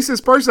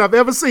non-racist person I've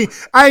ever seen.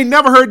 I ain't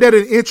never heard that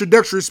in an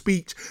introductory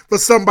speech for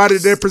somebody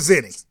they're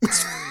presenting.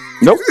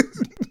 Nope.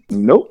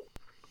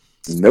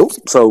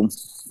 So,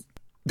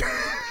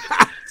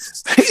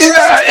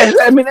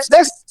 I mean,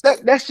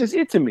 that's just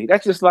it to me.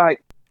 That's just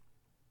like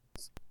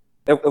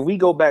if we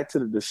go back to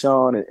the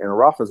Deshaun and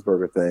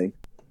Roethlisberger thing,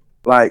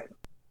 like.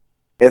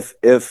 If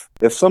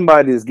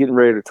somebody is getting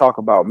ready to talk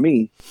about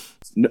me,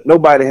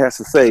 nobody has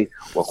to say,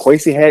 well,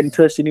 Kwesi hadn't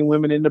touched any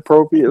women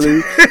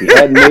inappropriately. He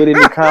hadn't made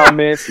any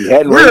comments. He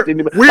hadn't raped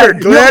anybody. We're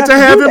glad to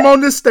have him on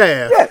the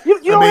staff. Yeah,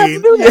 you don't have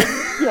to do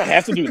that. You don't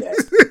have to do that.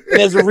 And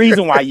there's a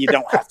reason why you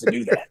don't have to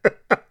do that.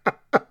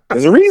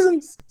 There's a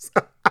reason.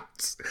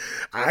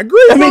 I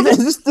agree. I mean,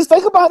 just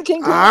think about it,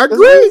 King. I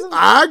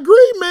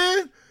agree,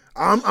 man.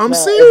 I'm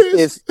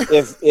serious.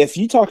 If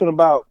you're talking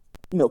about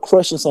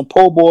crushing some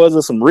po' boys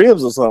or some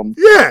ribs or something.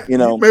 Yeah,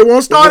 may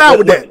won't start out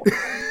with that.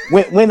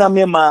 When I'm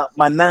in my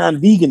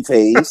non-vegan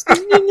phase, I'm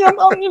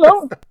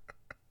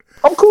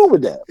cool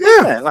with that.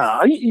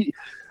 Yeah,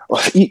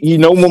 you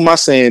know what my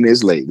saying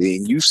is lately,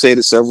 and you said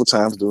it several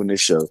times during this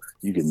show.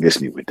 You can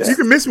miss me with that. You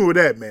can miss me with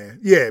that,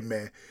 man. Yeah,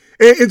 man.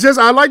 And just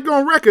I like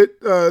on record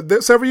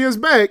that several years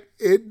back,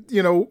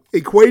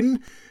 equating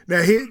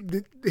now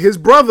his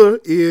brother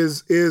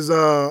is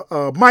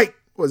Mike.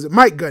 Was it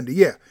Mike Gundy?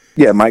 Yeah.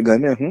 Yeah, Mike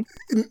Gundy.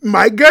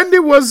 Mike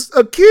Gundy was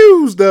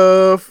accused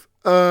of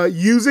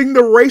using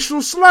the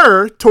racial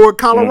slur toward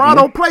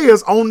Colorado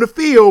players on the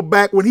field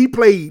back when he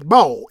played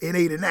ball in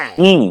 '89.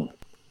 I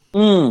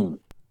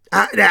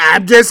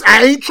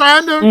ain't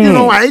trying to,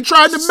 I ain't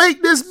trying to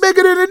make this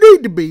bigger than it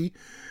need to be.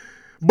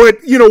 But,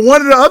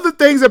 one of the other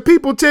things that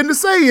people tend to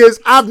say is,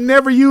 I've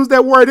never used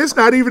that word. It's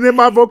not even in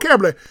my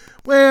vocabulary.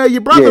 Well, your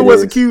brother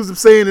was accused of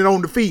saying it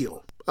on the field.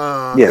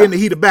 In the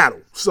heat of battle,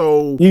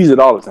 so you use it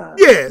all the time.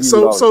 Yeah,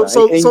 so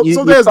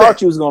you there's that.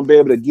 Thought you was gonna be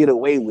able to get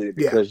away with it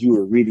because you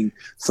were reading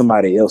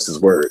somebody else's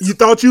words. You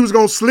thought you was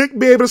gonna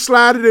be able to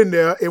slide it in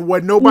there, and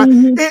wasn't nobody.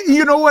 And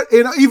you know what?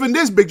 And even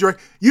this big Dre,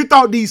 you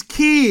thought these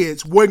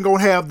kids wasn't gonna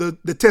have the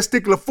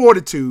testicular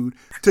fortitude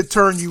to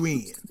turn you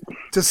in,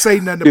 to say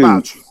nothing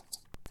about you.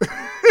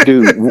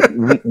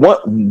 Dude,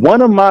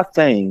 one of my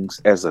things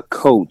as a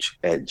coach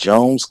at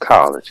Jones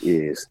College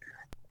is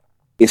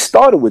it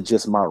started with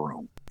just my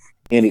room.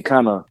 And it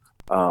kind of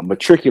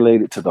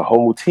matriculated to the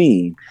whole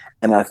team.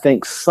 And I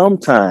think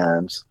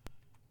sometimes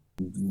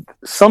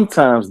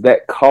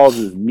that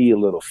causes me a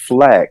little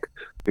flack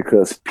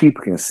because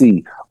people can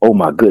see, oh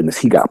my goodness,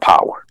 he got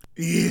power.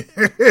 Yeah.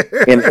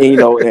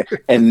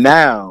 and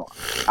now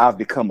I've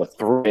become a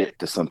threat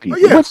to some people.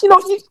 Yeah. But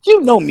you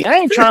know me. I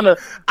ain't trying to.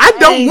 I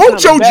don't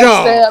want your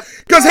job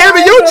because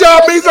having your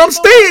job means I'm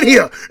staying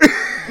here.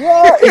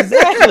 Yeah,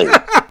 exactly.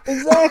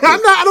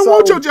 I don't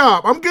want your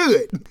job. I'm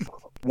good.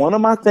 One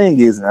of my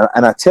things is,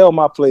 and I tell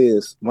my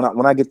players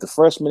when I get the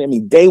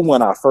freshman, day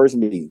one, our first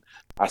meeting,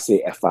 I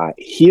say, if I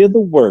hear the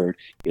word,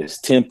 it's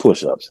 10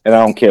 push-ups, and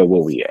I don't care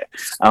where we at.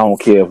 I don't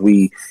care if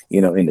we,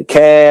 in the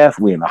calf,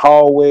 we in the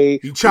hallway.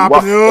 You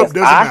chopping it up?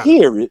 If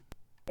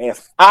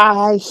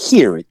I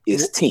hear it,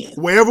 it's 10.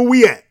 Wherever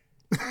we at.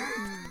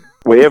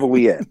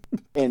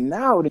 And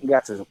now it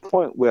got to the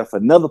point where if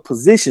another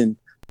position,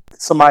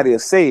 somebody will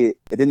say it,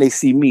 and then they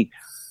see me.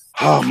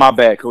 Oh, my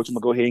bad, coach. I'm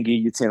going to go ahead and give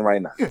you 10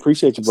 right now. Yeah.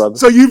 Appreciate you, brother.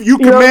 So you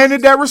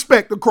commanded that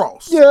respect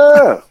across.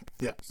 Yeah.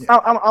 Yeah.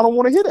 I don't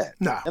want to hear that.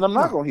 Nah. And I'm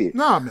not going to hear it.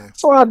 Nah, man.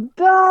 So I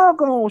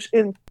doggone,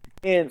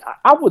 and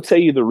I will tell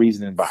you the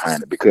reasoning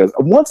behind it because,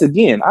 once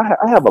again, I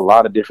have a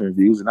lot of different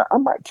views, and I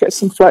might catch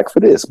some flack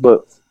for this,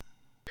 but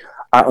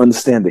I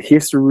understand the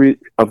history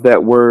of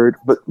that word.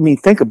 But,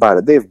 think about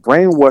it. They've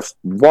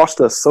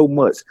washed us so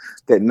much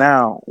that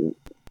now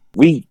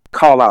we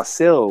call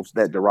ourselves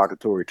that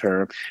derogatory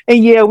term,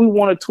 and we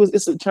want to twist.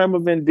 It's a term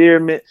of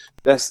endearment.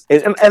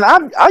 And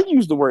I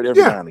use the word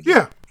every now and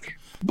again.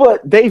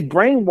 But they've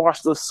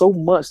brainwashed us so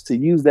much to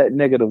use that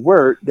negative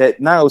word that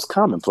now it's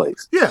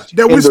commonplace. Yeah,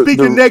 that we're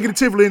speaking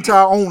negatively into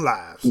our own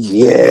lives.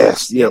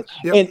 Yes, Yep.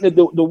 And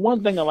the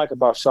one thing I like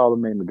about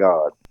Charlamagne the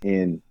God,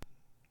 and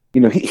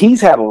he's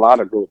had a lot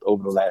of growth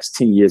over the last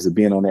 10 years of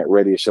being on that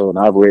radio show, and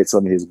I've read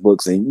some of his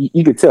books, and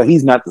you can tell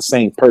he's not the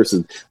same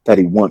person that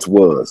he once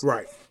was.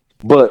 Right.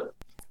 But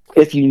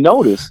if you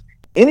notice,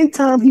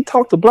 anytime he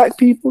talked to black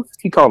people,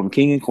 he called them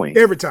king and queen.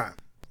 Every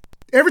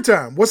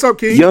time. What's up,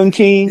 King? Young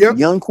king, Yep.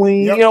 young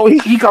queen.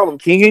 Yep. He called them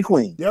king and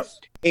queen. Yep.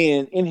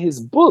 And in his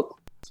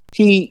book,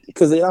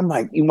 because I'm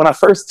like, when I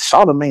first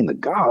Charlamagne the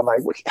God,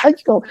 like, how you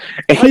gonna?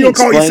 And how you gonna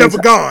call yourself a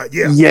god?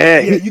 Yeah.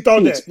 You thought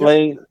he that.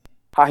 Explained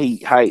how he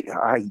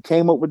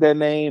came up with that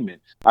name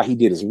and how he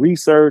did his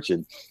research.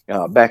 And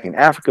back in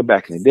Africa,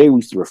 back in the day, we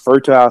used to refer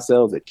to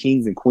ourselves as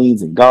kings and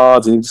queens and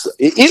gods, and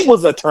it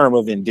was a term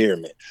of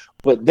endearment.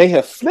 But they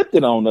have flipped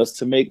it on us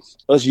to make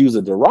us use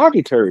a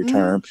derogatory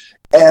term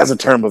as a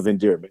term of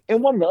endearment.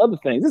 And one of the other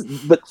things,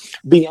 but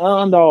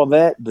beyond all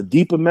that, the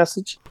deeper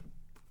message,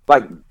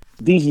 like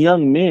these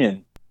young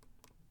men,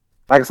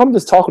 like if I'm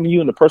just talking to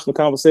you in a personal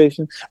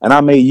conversation and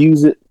I may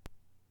use it,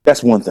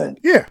 that's one thing.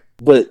 Yeah.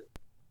 But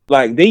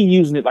like they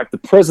using it like the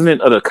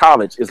president of the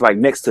college is like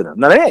next to them.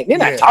 Now they're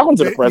not talking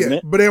to the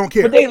president, but they don't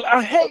care. But they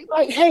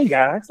hey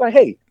guys, like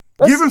hey,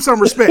 give him some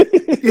respect.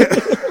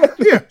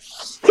 Yeah.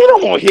 He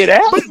don't want to hear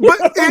that.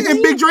 But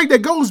and Big Drake,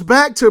 that goes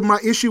back to my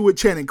issue with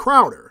Channing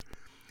Crowder.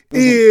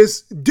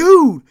 Is,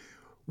 dude,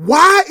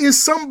 why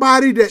is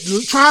somebody that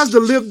tries to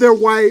live their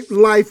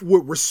life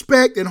with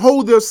respect and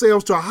hold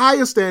themselves to a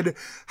higher standard,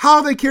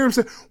 how they carry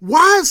themselves,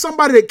 why is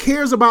somebody that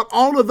cares about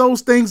all of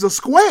those things a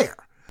square?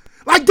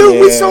 Like,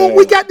 dude,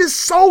 we got this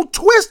so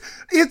twist.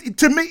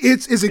 To me,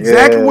 it's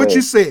exactly what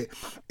you said.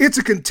 It's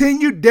a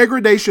continued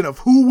degradation of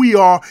who we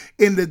are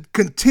in the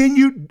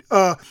continued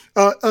of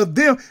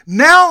them.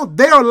 Now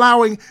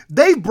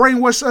they've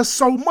brainwashed us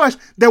so much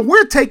that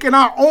we're taking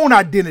our own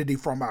identity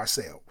from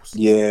ourselves.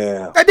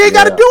 Yeah. And they ain't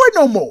got to do it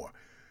no more.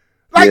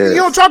 Like,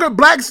 talking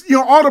blacks,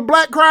 all the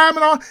black crime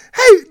and all.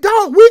 Hey,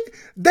 dog,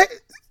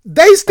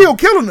 they still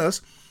killing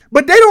us,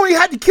 but they don't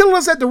even have to kill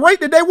us at the rate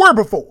that they were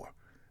before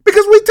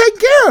because we take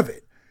care of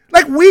it.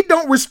 Like, we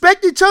don't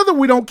respect each other.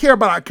 We don't care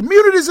about our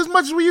communities as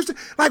much as we used to.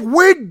 Like,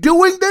 we're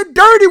doing their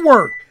dirty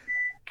work,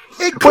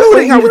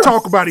 including how we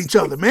talk about each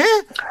other, man.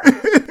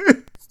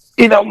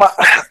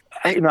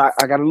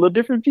 I got a little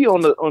different view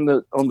on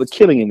the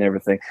killing and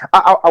everything.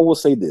 I will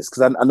say this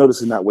because I know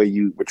this is not where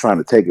you were trying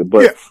to take it,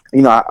 but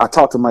I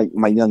talked to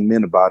my young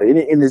men about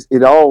it, and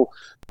it all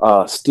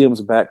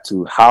stems back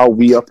to how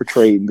we are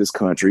portrayed in this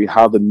country,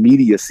 how the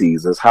media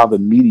sees us, how the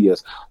media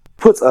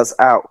puts us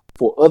out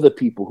for other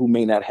people who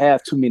may not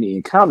have too many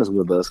encounters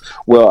with us.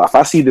 Well, if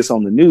I see this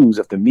on the news,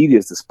 if the media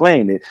is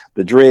displaying it,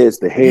 the dreads,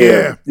 the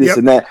hair,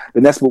 and that,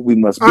 then that's what we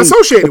must be.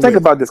 Associated think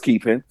about this,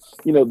 Keepin.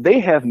 They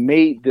have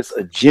made this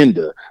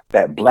agenda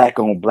that black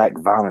on black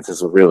violence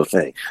is a real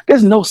thing.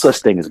 There's no such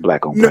thing as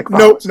black on black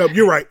violence. No,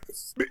 you're right.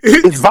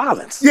 It's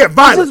violence. Yeah,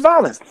 violence. It's just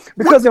violence.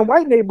 Because in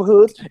white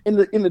neighborhoods, in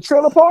the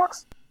trailer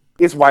parks,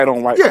 it's white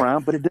on white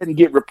crime, but it doesn't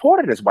get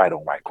reported as white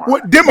on white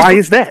crime. Why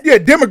is that? Yeah,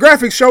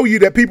 demographics show you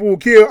that people will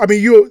kill. I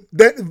mean,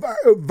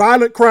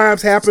 violent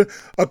crimes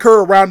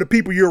occur around the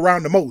people you're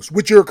around the most,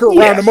 which you occur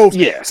around the most.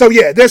 Yeah. So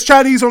there's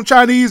Chinese on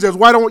Chinese, there's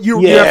white on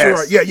you.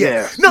 Yes. Right.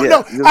 Yeah.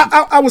 No.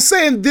 I was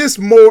saying this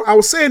more. I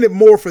was saying it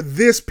more for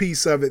this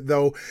piece of it,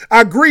 though.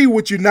 I agree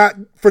with you, not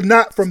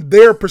from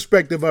their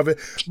perspective of it,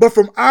 but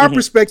from our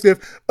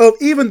perspective of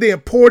even the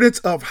importance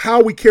of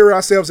how we carry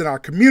ourselves in our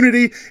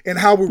community and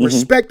how we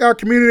respect our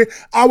community.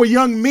 Our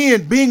young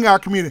men being our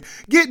community.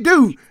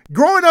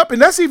 Growing up,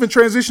 and that's even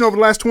transitioned over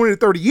the last 20 to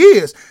 30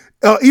 years,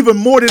 even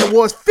more than it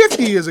was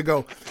 50 years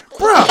ago.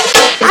 Bruh,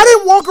 I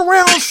didn't walk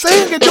around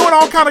saying and doing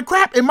all kind of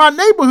crap in my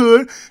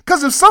neighborhood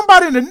because if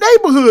somebody in the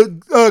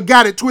neighborhood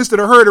got it twisted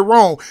or heard it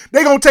wrong,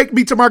 they going to take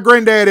me to my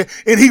granddaddy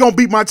and he going to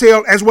beat my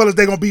tail as well as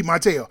they going to beat my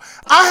tail.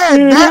 I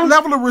had that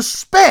level of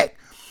respect.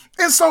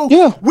 And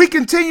so we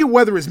continue,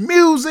 whether it's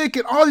music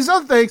and all these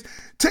other things,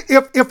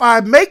 if I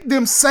make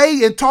them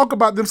say and talk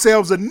about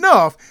themselves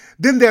enough,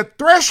 then their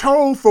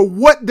threshold for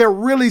what they're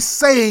really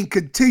saying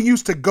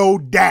continues to go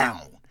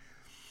down.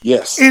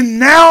 Yes. And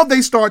now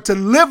they start to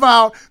live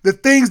out the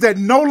things that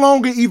no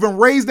longer even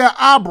raise their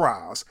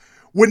eyebrows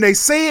when they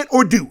say it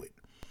or do it.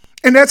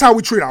 And that's how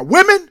we treat our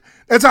women.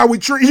 That's how we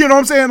treat, you know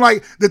what I'm saying?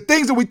 Like the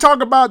things that we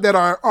talk about that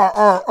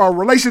are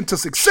relation to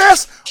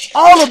success,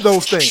 all of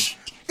those things.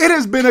 It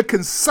has been a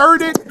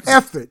concerted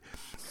effort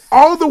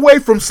all the way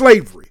from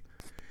slavery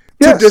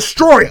to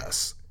destroy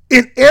us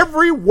in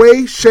every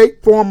way,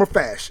 shape, form, or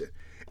fashion.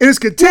 And it's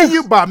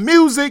continued by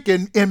music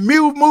and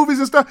movies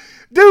and stuff.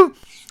 Dude,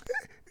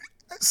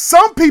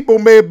 some people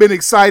may have been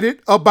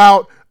excited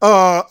about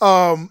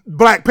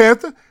Black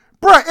Panther.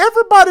 Bruh,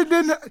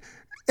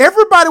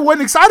 everybody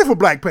wasn't excited for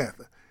Black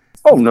Panther.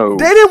 Oh, no.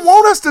 They didn't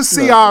want us to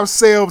see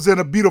ourselves in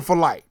a beautiful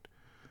light.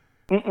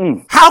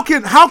 How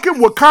can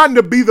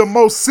Wakanda be the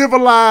most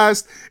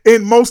civilized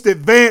and most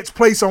advanced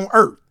place on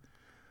earth?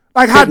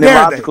 Like, how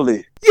dare they?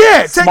 Technologically.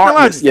 Yeah,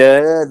 Smartness. technology.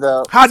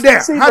 Yeah. How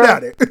dare? See, How bro,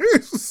 dare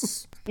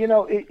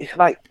they?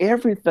 like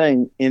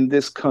everything in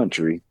this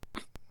country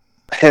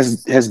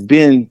has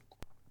been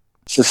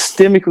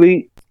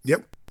systemically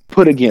Yep.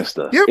 put against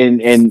us. Yep.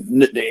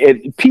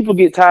 And people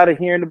get tired of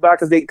hearing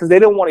about it because they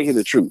don't want to hear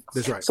the truth.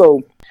 That's right.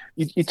 So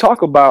you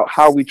talk about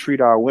how we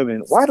treat our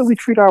women. Why do we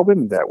treat our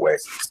women that way?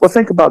 Well,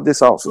 think about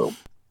this also.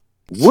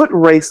 What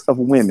race of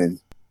women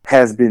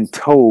has been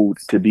told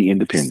to be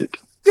independent?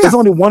 Yeah. There's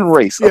only one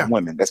race Yeah. of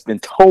women that's been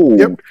told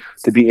Yep.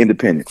 to be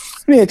independent.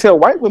 You ain't tell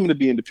white women to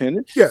be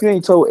independent. Yeah. You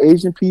ain't told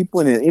Asian people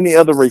and any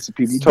other race of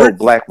people. You told Brit-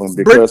 black women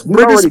because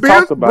we already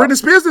talked about. Britney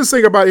Spears didn't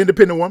sing about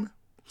independent woman.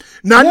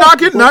 Not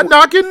Yeah,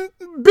 knocking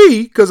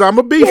B, because I'm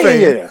a B fan.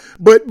 Yeah.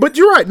 But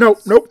you're right. Nope.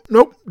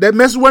 That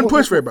message wasn't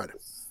pushed for everybody.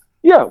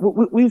 Yeah,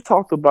 we've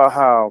talked about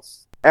how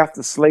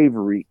after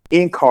slavery,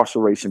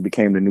 incarceration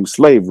became the new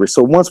slavery.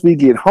 So once we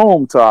get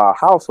home to our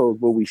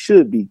households where we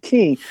should be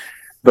king,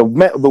 the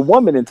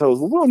woman then tells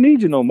us, "Well, we don't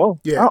need you no more.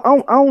 Yeah.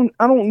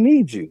 I don't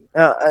need you."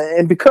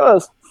 And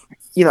because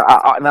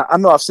I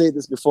know I've said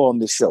this before on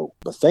this show,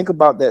 but think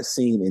about that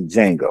scene in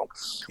Django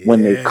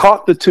when they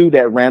caught the two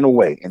that ran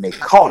away, and they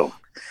caught him,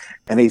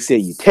 and they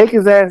said, "You take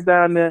his ass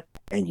down there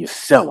and you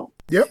sell him,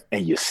 Yep.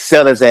 and you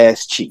sell his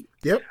ass cheap."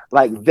 Yep.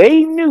 Like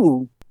they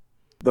knew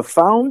the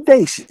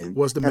foundation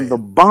Was the man. and the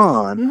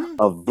bond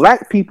of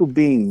black people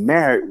being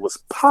married was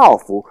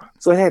powerful,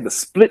 so they had to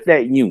split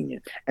that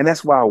union, and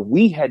that's why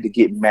we had to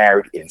get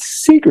married in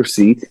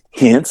secrecy.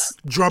 Hence,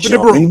 Jumping the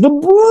broom. the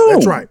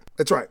broom.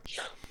 That's right.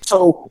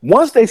 So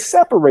once they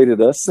separated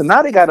us, so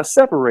now they got us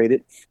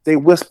separated. They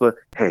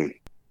whisper, "Hey,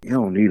 you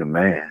don't need a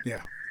man.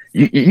 Yeah.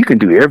 You can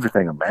do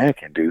everything a man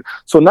can do."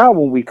 So now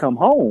when we come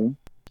home,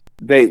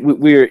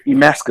 we're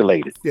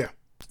emasculated. Yeah.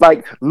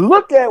 Like,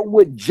 look at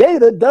what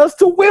Jada does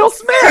to Will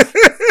Smith.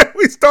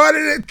 We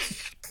started it.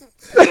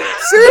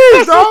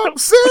 Serious, dog.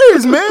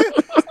 Serious, man.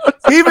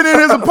 Even in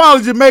his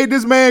apology, made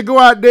this man go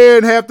out there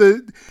and have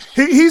to.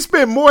 He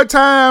spent more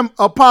time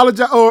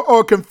apologizing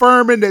or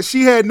confirming that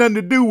she had nothing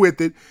to do with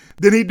it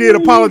than he did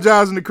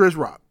apologizing to Chris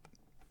Rock.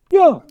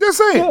 Yeah. Just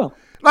saying. Yeah.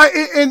 Like,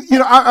 and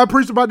I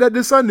preached about that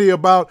this Sunday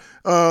about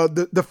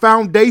the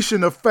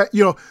foundation of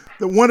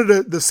one of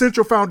the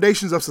central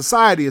foundations of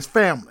society is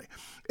family.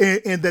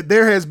 And that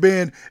there has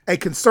been a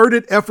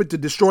concerted effort to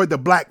destroy the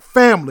black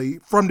family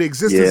from the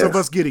existence of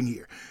us getting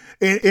here.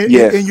 And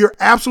you're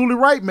absolutely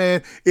right,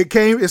 man.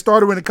 It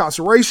started with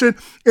incarceration.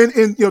 And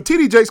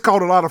TD Jakes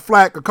called a lot of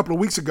flack a couple of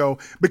weeks ago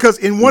because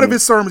in one of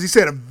his sermons, he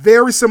said a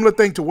very similar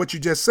thing to what you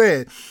just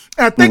said.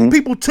 And I think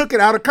people took it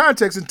out of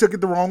context and took it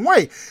the wrong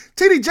way.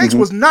 TD Jakes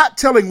was not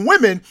telling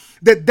women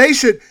that they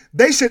should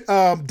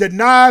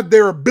deny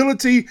their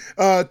ability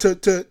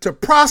to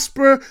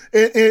prosper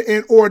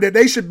and or that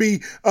they should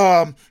be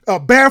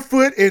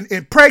barefoot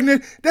and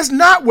pregnant. That's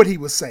not what he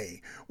was saying.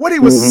 What he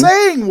was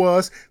saying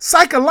was,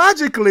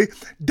 psychologically,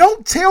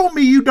 don't tell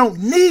me you don't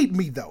need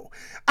me, though.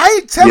 I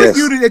ain't telling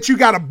you that you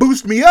got to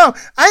boost me up.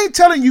 I ain't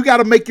telling you got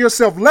to make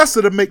yourself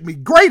lesser to make me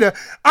greater.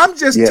 I'm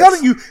just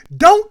telling you,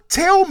 don't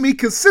tell me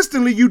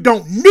consistently you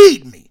don't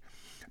need me.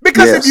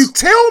 Because if you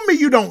tell me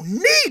you don't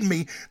need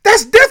me,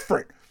 that's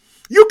different.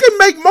 You can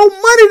make more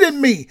money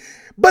than me,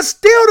 but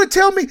still to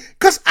tell me,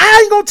 because I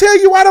ain't going to tell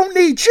you I don't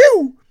need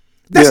you.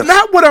 That's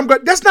not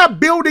what that's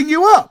not building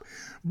you up.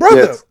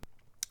 Brother.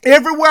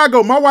 Everywhere I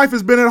go, my wife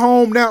has been at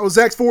home now.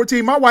 Zach's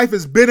 14. My wife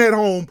has been at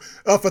home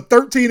for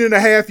 13 and a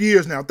half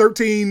years now.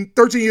 13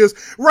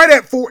 years, right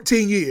at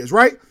 14 years,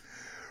 right?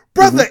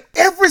 Brother,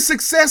 every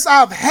success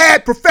I've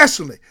had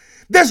professionally,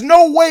 there's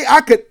no way I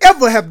could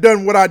ever have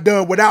done what I've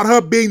done without her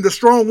being the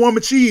strong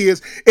woman she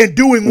is and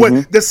doing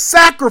what the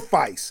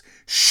sacrifice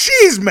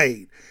she's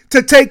made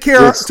to take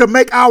care of, to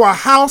make our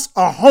house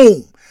a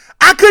home.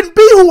 I couldn't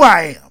be who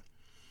I am.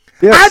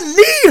 I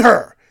need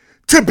her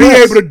to be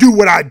able to do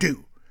what I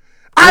do.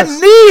 I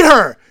need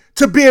her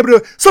to be able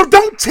to. So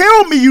don't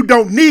tell me you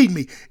don't need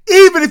me,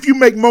 even if you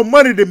make more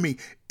money than me,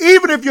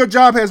 even if your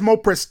job has more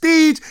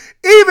prestige,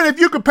 even if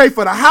you can pay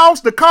for the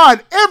house, the car,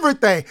 and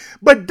everything.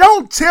 But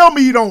don't tell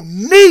me you don't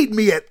need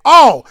me at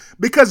all,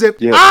 because if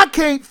I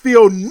can't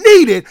feel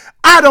needed,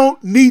 I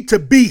don't need to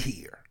be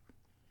here.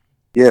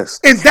 Yes.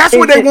 And that's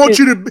what they want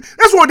you to be.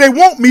 That's what they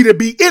want me to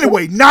be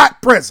anyway,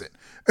 not present.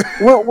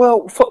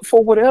 well,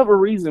 for whatever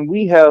reason,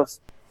 we have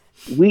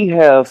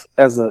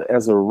as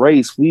a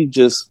race, we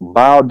just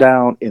bow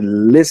down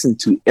and listen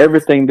to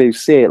everything they've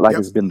said like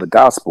it's been the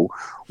gospel,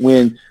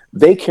 when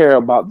they care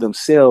about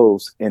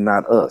themselves and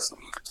not us.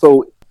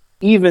 So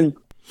even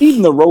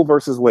the Roe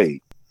versus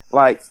Wade,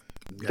 like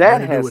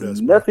that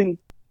has nothing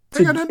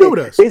to do with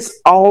us.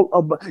 It's all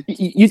about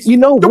you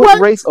know what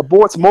race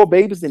aborts more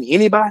babies than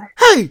anybody?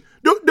 Hey,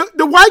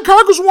 the white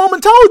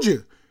congresswoman told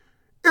you.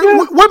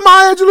 What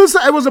Maya Angelou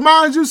said? It was a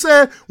Maya Angelou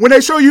said, when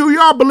they show you who you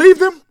are, believe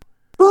them.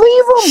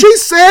 Believe them. She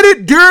said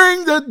it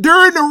during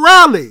the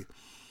rally.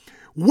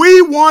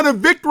 We won a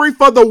victory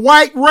for the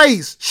white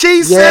race.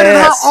 She said in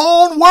her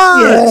own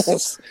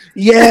words.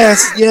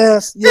 Yes. It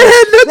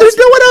had nothing to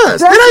do with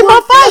us. That ain't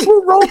my fight. That's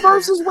what Roe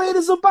versus Wade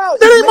is about.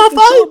 That ain't my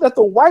fight. Sure that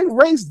the white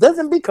race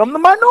doesn't become the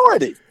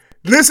minority.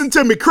 Listen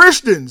to me,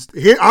 Christians.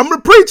 Here, I'm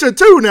a preacher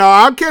too now.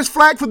 I'll catch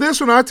flack for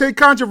this one. I'll take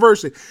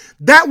controversy.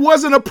 That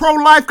wasn't a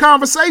pro-life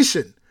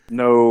conversation.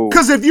 No.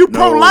 Because if you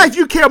pro-life,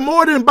 you care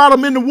more than about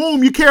them in the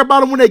womb. You care about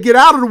them when they get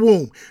out of the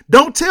womb.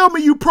 Don't tell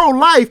me you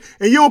pro-life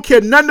and you don't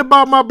care nothing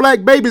about my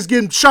black babies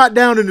getting shot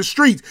down in the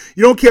streets.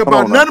 You don't care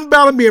about nothing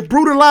about them being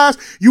brutalized.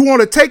 You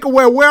want to take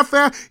away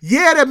welfare.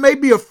 Yeah, there may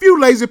be a few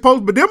lazy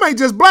folks, but them ain't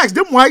just blacks.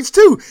 Them whites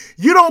too.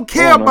 You don't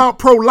care about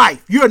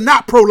pro-life. You're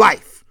not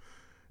pro-life.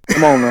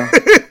 Come on, man.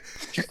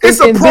 It's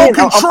a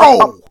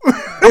pro-control.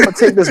 I'm gonna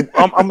take this.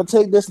 I'm gonna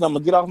take this, and I'm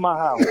gonna get off my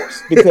high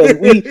horse because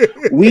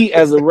we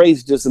as a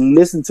race just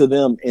listen to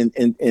them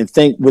and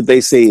think what they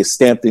say is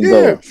stamped in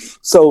gold.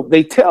 So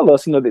they tell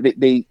us,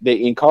 they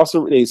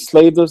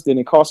enslaved us, then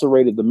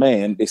incarcerated the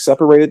man, they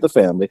separated the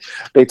family.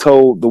 They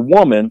told the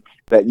woman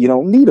that you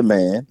don't need a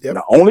man. Yep.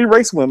 The only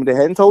race women. They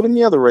hadn't told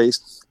any other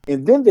race,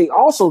 and then they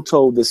also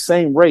told the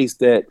same race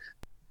that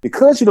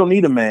because you don't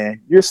need a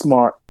man, you're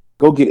smart.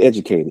 Go get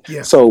educated.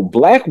 Yeah. So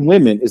black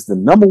women is the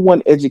number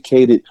one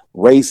educated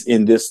race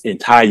in this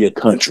entire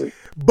country.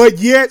 But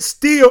yet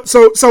still,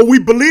 so we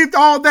believed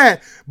all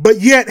that,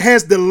 but yet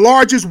has the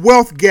largest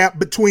wealth gap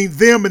between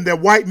them and their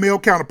white male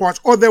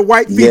counterparts or their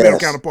white female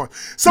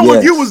counterparts. So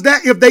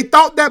if they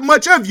thought that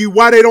much of you,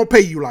 why they don't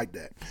pay you like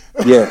that?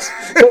 Yes.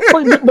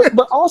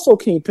 but also,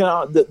 Kingpin,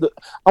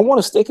 I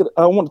want to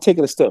take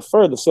it a step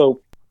further. So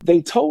they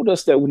told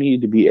us that we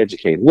needed to be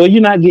educated. Well,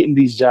 you're not getting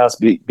these jobs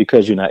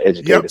because you're not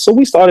educated. Yep. So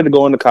we started to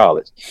go into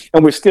college,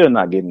 and we're still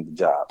not getting the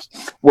jobs.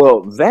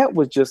 Well, that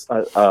was just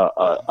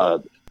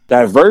a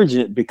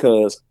divergent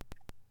because,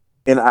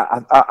 and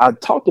I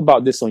talked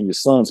about this on your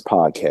son's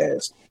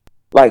podcast.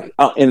 Like,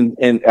 and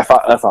if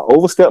I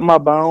overstep my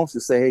bounds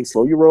to say, hey,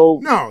 slow your roll.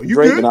 No, you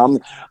Drake, good. and I'm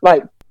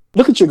like,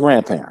 look at your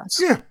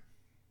grandparents. Yeah.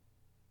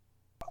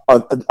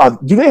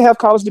 Do they have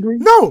college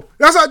degrees? No.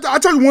 That's I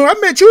told you when I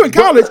met you in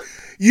college.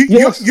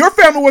 Your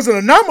family was an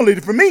anomaly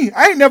for me.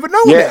 I ain't never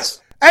known that.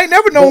 I ain't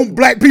never known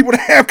black people to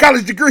have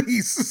college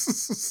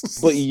degrees.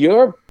 but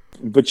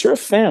your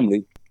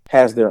family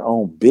has their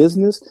own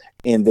business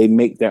and they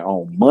make their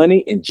own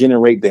money and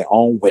generate their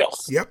own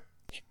wealth. Yep.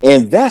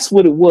 And that's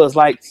what it was.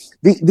 Like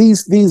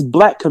these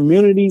black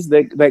communities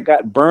that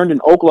got burned in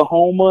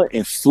Oklahoma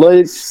and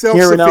flooded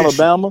here in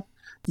Alabama.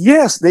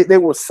 Yes, they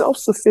were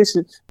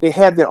self-sufficient. They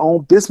had their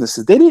own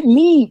businesses. They didn't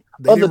need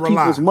other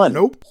people's money.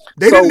 Nope.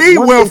 They didn't need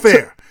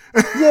welfare.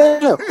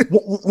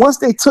 Once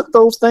they took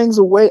those things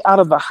away out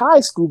of the high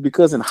school,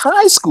 because in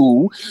high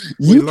school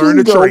you can learn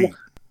a trade.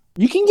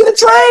 You can get a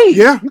trade.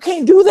 Yeah. You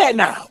can't do that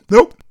now.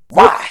 Nope.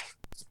 Why?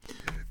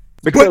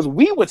 Because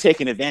we were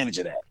taking advantage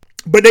of that.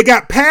 But they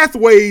got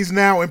pathways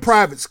now in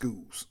private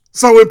schools.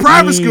 So in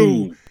private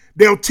school,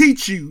 they'll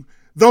teach you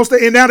those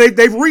things. And now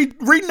they've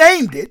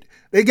renamed it.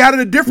 They got it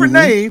a different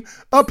name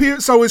up here.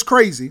 So it's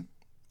crazy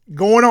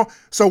going on.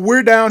 So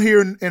we're down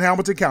here in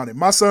Hamilton County.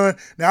 My son,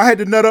 now I had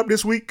to nut up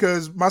this week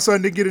because my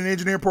son didn't get an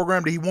engineering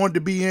program that he wanted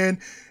to be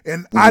in.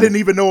 And I didn't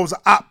even know it was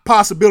a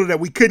possibility that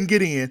we couldn't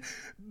get in.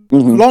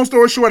 Long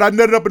story short, I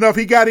nutted up enough.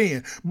 He got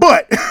in.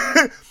 But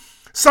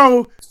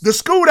so the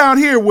school down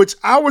here, which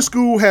our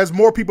school has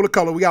more people of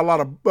color. We got a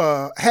lot of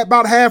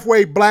about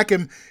halfway black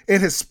and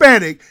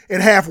Hispanic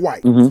and half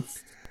white.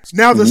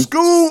 Now the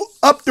school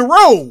up the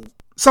road.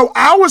 So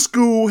our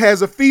school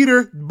has a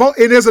feeder,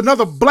 and there's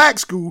another black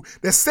school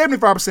that's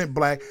 75%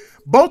 black.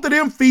 Both of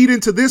them feed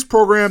into this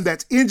program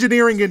that's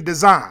engineering and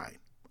design.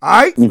 All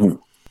right?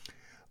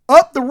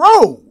 Up the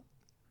road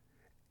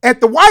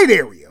at the white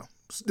area,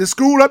 the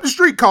school up the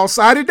street called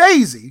Sidey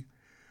Daisy,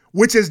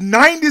 which is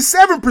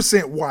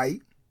 97%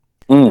 white.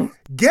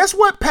 Guess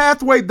what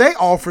pathway they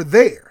offer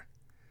there?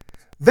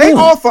 They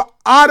offer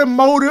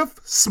automotive,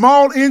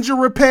 small engine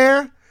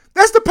repair.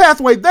 That's the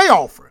pathway they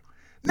offer.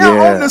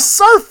 Now, on the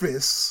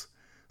surface,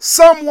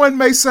 someone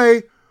may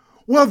say,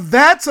 well,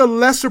 that's a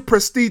lesser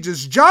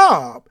prestigious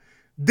job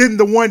than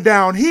the one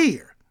down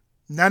here.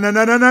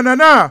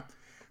 No.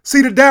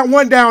 See, the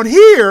one down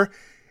here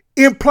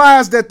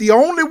implies that the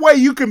only way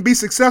you can be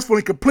successful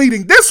in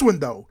completing this one,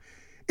 though,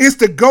 is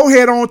to go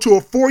head on to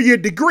a 4-year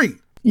degree.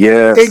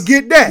 Yes. And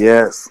get that.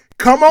 Yes.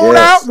 Come on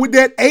out with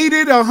that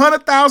 $80,000 to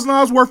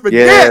 $100,000 worth of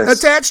debt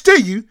attached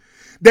to you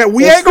that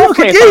we ain't going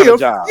to forgive.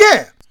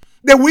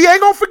 That we ain't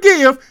going to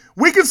forgive.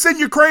 We can send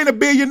Ukraine $1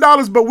 billion,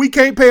 but we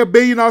can't pay $1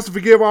 billion to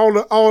forgive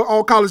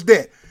all college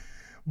debt.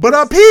 But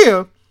up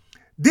here,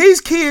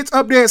 these kids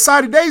up there at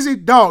Sidey Daisy,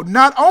 dog,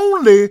 not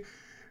only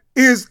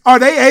are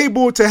they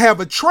able to have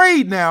a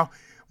trade now,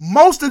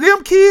 most of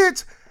them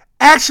kids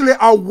actually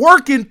are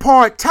working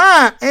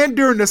part-time and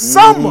during the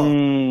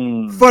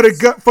summer for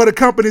the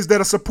companies that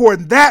are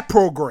supporting that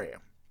program.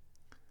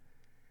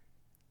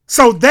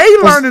 So they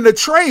learning a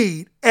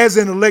trade as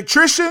in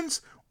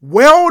electricians,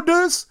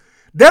 welders.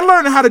 They're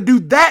learning how to do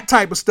that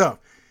type of stuff.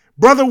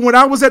 Brother, when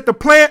I was at the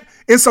plant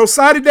in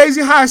Sidey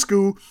Daisy High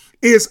School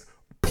is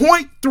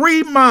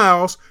 0.3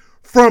 miles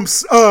from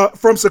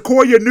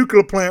Sequoia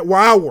Nuclear Plant where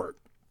I work.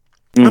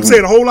 I'm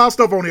saying a whole lot of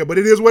stuff on here, but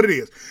it is what it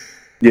is.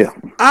 Yeah.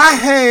 I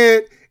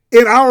had,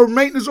 in our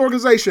maintenance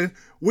organization,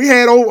 we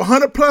had over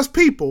 100 plus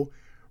people.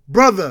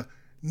 Brother,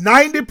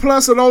 90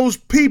 plus of those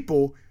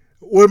people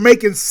were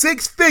making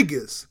six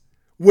figures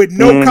with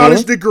no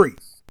college degree.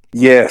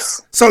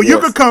 Yes. So you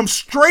could come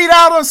straight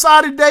out on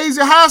Saudi days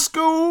in high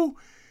school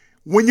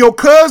when your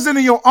cousin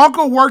and your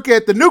uncle work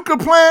at the nuclear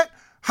plant,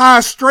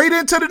 hire straight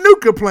into the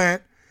nuclear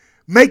plant,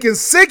 making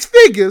six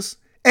figures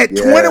at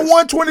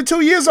 21,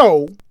 22 years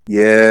old.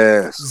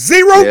 Yes.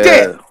 Zero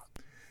debt.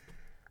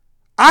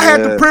 I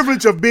had the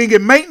privilege of being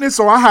in maintenance,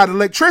 so I had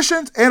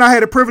electricians, and I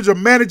had the privilege of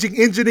managing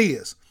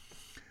engineers.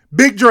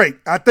 Big Drake,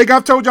 I think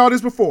I've told y'all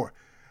this before.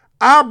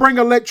 I'll bring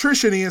an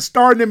electrician in,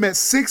 starting him at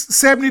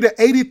 $70,000 to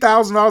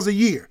 $80,000 a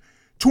year.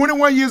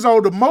 21 years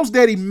old, the most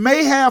that he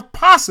may have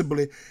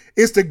possibly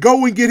is to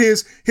go and get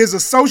his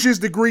associate's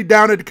degree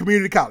down at the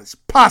community college.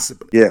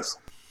 Possibly. Yes.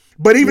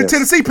 But even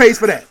Tennessee pays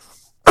for that.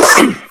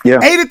 Yeah.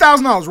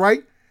 $80,000,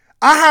 right?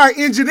 I hire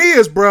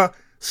engineers, bruh.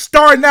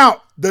 Starting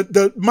out,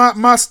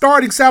 my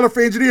starting salary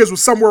for engineers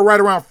was somewhere right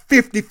around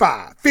 50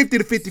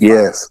 to 55.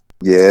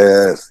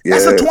 Yes.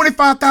 That's a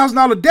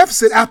 $25,000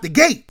 deficit out the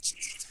gate.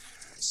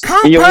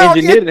 And your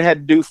engineer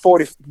had to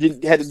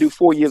do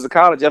 4 years of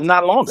college, if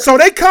not longer. So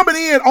they coming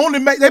in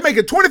they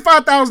making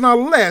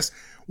 $25,000 less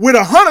with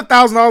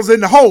 $100,000 in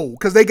the hole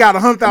because they got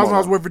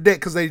 $100,000 worth of debt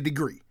because they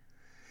degree.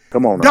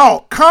 Come on,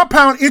 dog.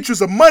 Compound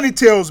interest of money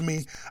tells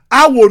me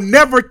I will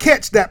never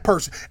catch that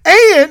person.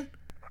 And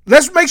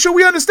let's make sure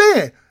we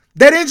understand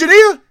that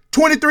engineer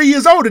 23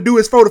 years old to do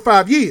his 4 to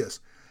 5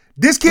 years.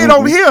 This kid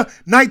over here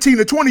 19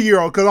 to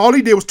 20-year-old because all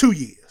he did was 2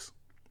 years.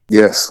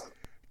 Yes.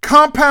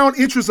 Compound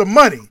interest of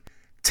money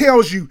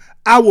tells you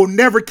I will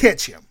never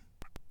catch him.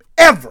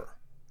 Ever.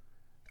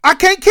 I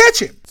can't catch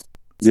him.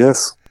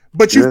 Yes.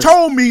 But you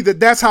told me that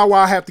that's how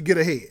I have to get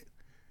ahead.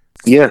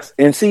 Yes.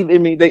 And see, I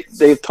mean,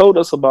 they've told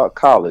us about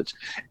college.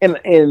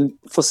 And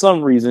for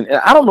some reason, and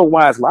I don't know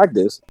why it's like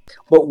this,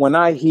 but when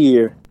I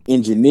hear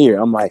engineer,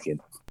 I'm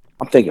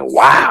thinking,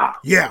 wow.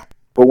 Yeah.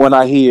 But when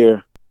I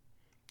hear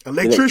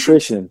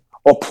electrician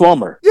or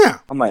plumber,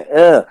 I'm like,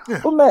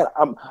 But man,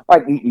 I'm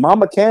like my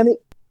mechanic.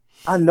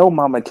 I know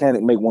my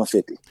mechanic make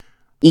 $150.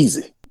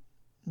 Easy.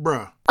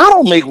 Bruh. I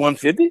don't make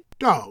 $150.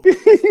 Dog.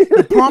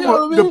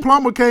 The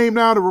plumber came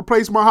down to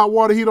replace my hot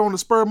water heater on the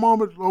spur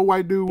moment. Old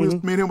white dude,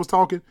 me and him was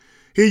talking.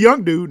 He a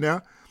young dude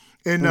now.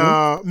 And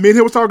me and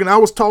him was talking. I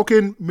was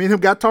talking. Me and him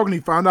got talking. He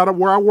found out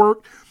where I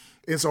work.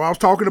 And so I was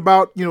talking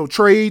about,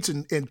 trades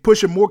and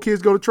pushing more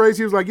kids to go to trades.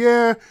 He was like,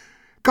 yeah,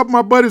 a couple of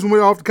my buddies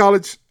went off to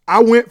college. I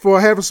went for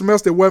a half a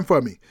semester. It wasn't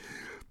for me.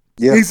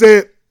 Yeah. He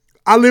said,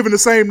 I live in the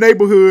same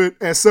neighborhood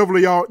as several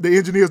of y'all, the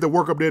engineers that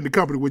work up there in the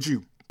company with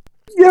you.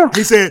 Yeah.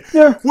 He said,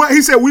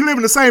 we live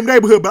in the same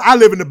neighborhood, but I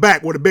live in the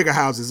back where the bigger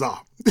houses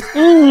are.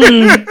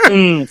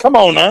 Come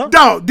on now.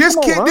 Dog, this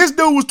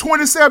dude was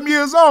 27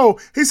 years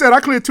old. He said, I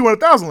cleared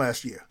 $200,000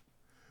 last year.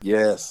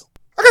 Yes.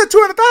 I got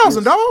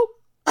 $200,000, dog.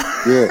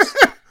 Yes.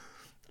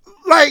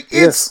 Like,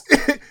 it's...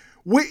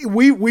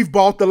 We've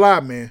bought the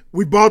lie, man.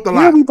 We bought the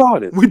lie. Yeah, we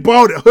bought it. We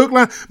bought it. Hook,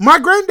 line. My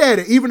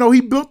granddaddy, even though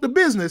he built the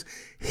business,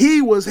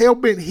 he was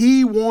helping.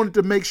 He wanted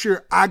to make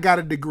sure I got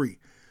a degree.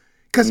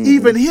 Because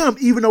even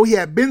though he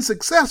had been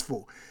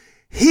successful,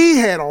 he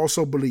had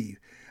also believed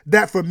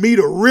that for me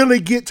to really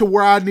get to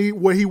where he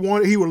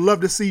would love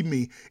to see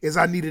me, is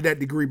I needed that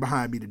degree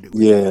behind me to do it.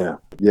 Yeah,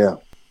 yeah.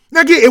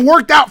 Now, again, it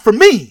worked out for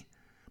me.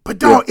 But,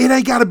 dog, it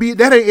ain't got to be,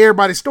 that ain't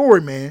everybody's story,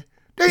 man.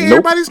 That ain't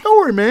everybody's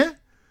story, man.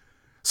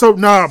 So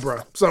nah, bro.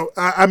 So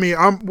I mean,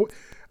 I'm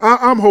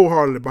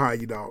wholeheartedly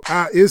behind you, dog.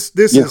 This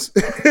is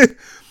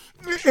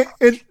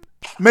and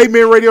Made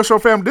Men Radio Show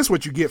family. This is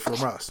what you get from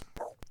us.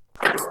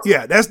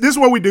 Yeah, this is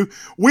what we do.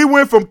 We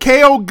went from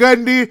K.O.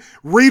 Gundy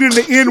reading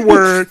the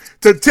N-word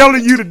to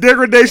telling you the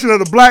degradation of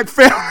the black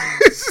family.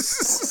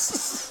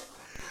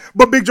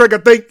 But Big Drake, I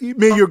think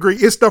me and you agree.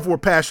 It's stuff we're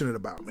passionate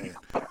about, man.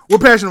 We're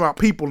passionate about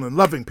people and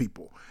loving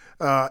people,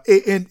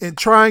 and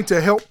trying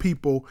to help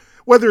people.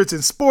 Whether it's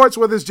in sports,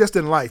 whether it's just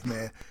in life,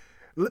 man.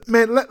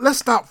 Let's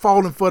stop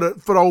falling for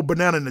the old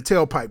banana in the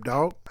tailpipe,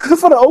 dog.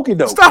 For the okie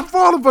doke. Stop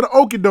falling for the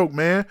okie doke,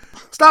 man.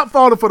 Stop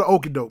falling for the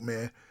okie doke,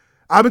 man.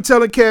 I've been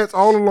telling cats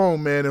all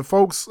along, man, and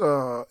folks,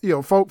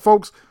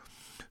 folks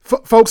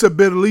have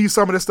been to leave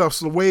some of this stuff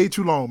way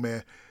too long,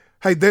 man.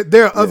 Hey,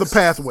 there are other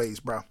pathways,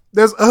 bro.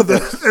 There's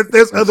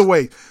other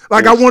ways.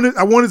 Like I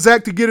wanted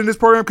Zach to get in this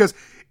program because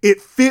it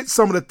fits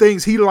some of the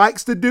things he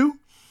likes to do.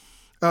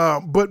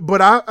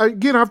 But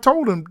I've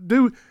told him,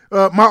 dude,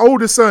 my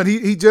oldest son,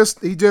 he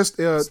just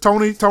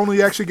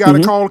Tony actually got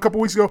a call a couple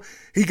weeks ago.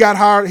 He got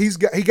hired. He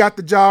got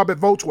the job at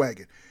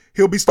Volkswagen.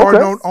 He'll be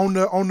starting on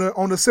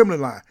the assembly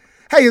line.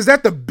 Hey, is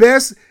that the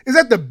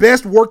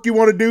best work you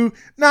want to do?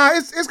 Nah,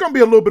 it's gonna be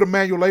a little bit of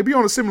manual labor. Be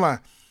on the assembly line.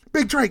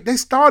 Big Drake, they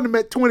started him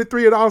at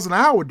 $23 an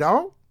hour,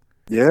 dog.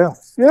 Yeah.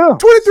 $23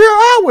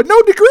 an hour,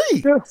 no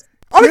degree. Yeah.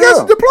 All he got is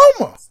a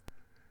diploma.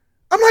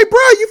 I'm like, bro,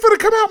 you finna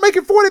come out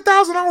making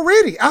 $40,000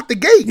 already out the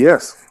gate.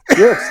 Yes.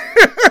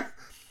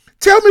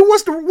 Tell me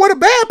what a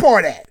bad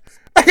part at.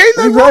 Ain't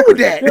nothing wrong with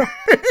that. Yeah.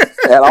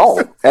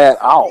 At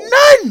all.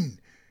 Nothing.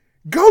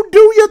 Go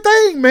do your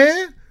thing,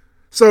 man.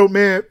 So,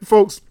 man,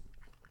 folks,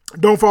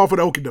 don't fall for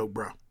the okie doke,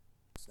 bro.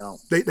 No.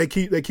 They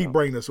keep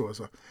bringing us to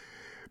us.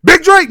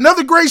 Big Drake,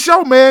 another great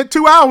show, man.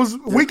 2 hours.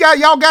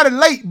 Y'all got it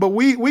late, but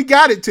we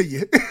got it to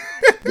you.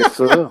 Yes,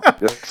 sir.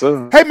 Yes,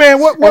 sir. Hey, man,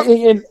 what?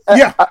 And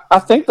Yeah. I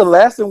think the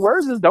lasting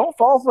words is don't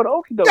fall for the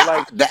okie doke.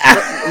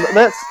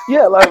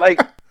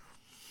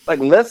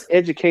 Let's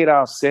educate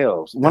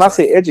ourselves. When I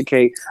say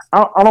educate,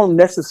 I don't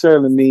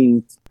necessarily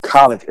mean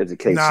college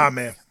education. Nah,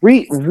 man.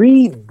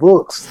 Read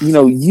books.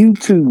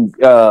 YouTube,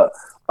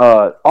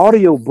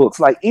 audio books,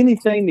 like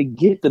anything to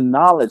get the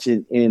knowledge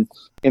and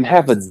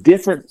have a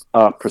different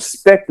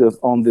perspective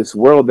on this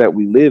world that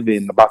we live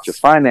in about your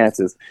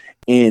finances,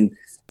 and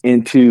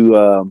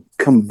to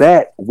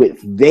combat what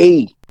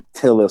they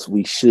tell us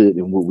we should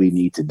and what we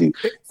need to do.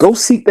 Go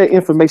seek that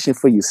information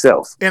for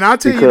yourself. And I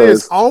tell you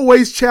this,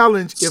 always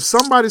challenge if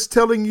somebody's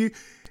telling you,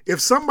 if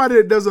somebody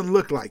that doesn't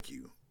look like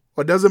you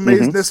or doesn't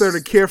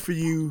necessarily care for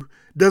you,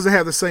 doesn't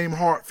have the same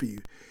heart for you,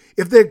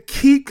 if they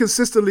keep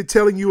consistently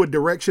telling you a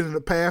direction and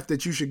a path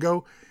that you should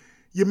go,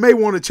 you may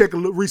want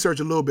to research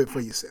a little bit for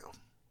yourself.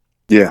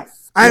 Yeah.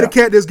 I had a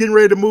cat that's getting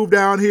ready to move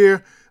down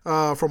here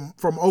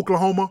from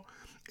Oklahoma,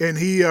 and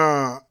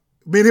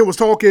me and him was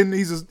talking.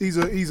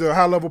 He's a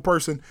high level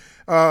person,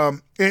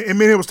 and me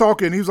and him was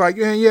talking. He was like,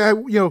 I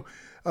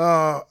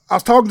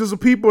was talking to some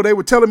people. They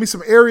were telling me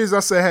some areas. I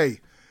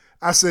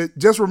said,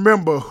 just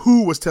remember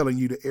who was telling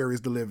you the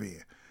areas to live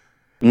in.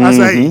 I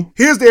said, hey,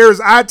 here's the areas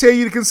I tell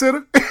you to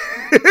consider.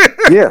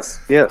 Yes.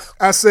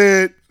 I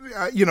said,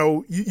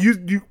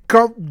 you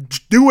come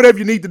do whatever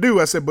you need to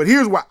do. I said, but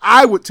here's what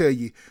I would tell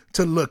you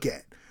to look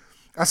at.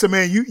 I said,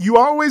 man, you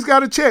always got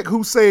to check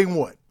who's saying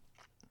what.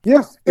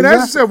 Yeah. And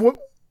ask yourself,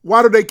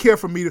 why do they care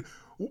for me?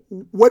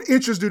 What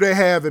interest do they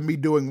have in me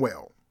doing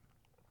well?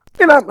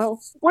 And I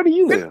know, where do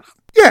you live?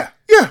 Yeah.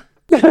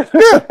 And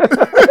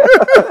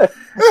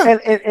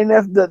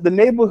that's the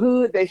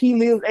neighborhood that he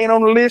lives ain't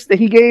on the list that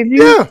he gave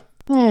you? Yeah.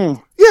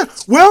 Yeah.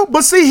 Well,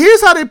 but see,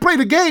 here's how they play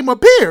the game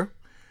up here.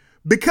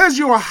 Because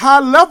you're a high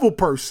level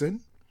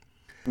person,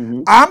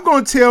 I'm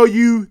going to tell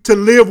you to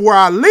live where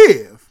I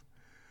live.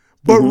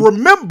 But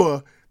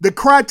remember, the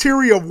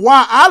criteria of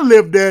why I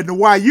live there and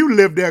why you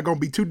live there are going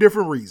to be two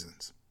different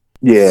reasons.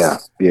 Yeah.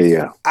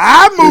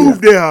 I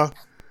moved there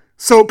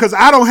because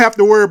I don't have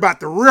to worry about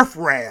the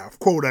riffraff,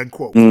 quote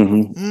unquote.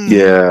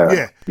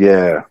 Yeah.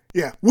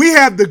 We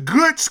have the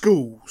good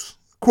schools,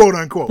 quote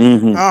unquote.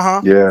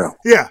 Yeah.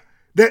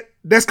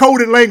 That's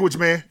coded language,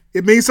 man.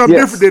 It means something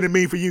different than it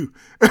means for you.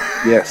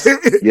 Yes.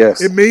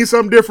 It means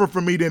something different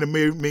for me than it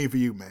mean for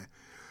you, man.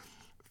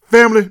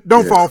 Family,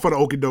 don't fall for the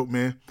okie doke,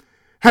 man.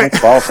 Hey,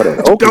 don't fall for the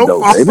okie doke.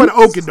 Don't fall for the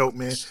okie doke,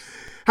 man.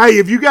 Hey,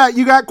 if you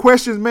got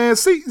questions, man,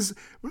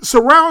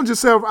 surround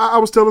yourself. I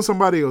was telling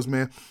somebody else,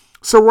 man,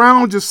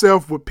 surround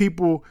yourself with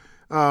people,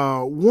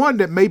 one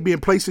that may be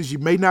in places you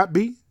may not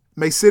be,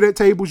 may sit at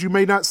tables you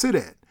may not sit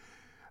at.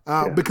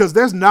 Because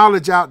there's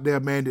knowledge out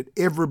there, man, that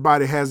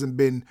everybody hasn't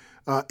been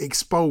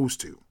exposed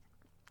to.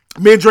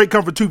 Me and Drake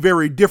come from two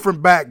very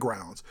different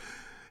backgrounds.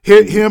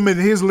 Him and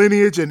his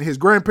lineage and his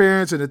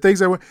grandparents and the things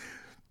that were.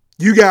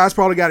 You guys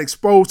probably got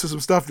exposed to some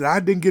stuff that I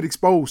didn't get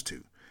exposed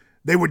to.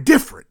 They were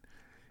different.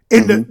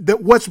 And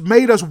what's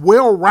made us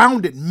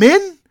well-rounded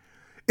men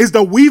is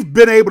that we've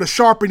been able to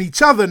sharpen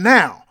each other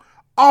now,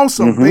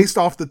 also based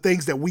off the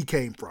things that we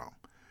came from.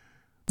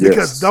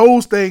 Because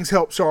those things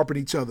help sharpen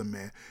each other,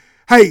 man.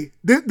 Hey,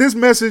 this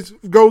message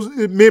goes,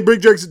 me and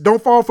Big Drake,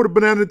 don't fall for the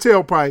banana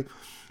tailpipe.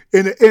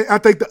 And I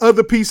think the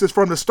other piece is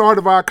from the start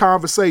of our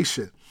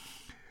conversation.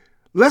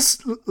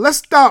 Let's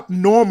stop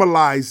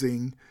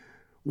normalizing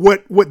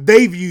what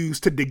they've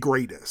used to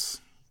degrade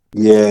us.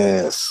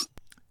 Yes.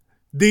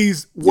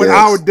 This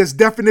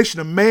definition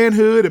of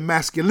manhood and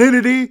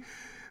masculinity,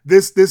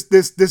 this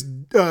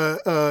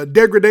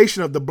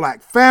degradation of the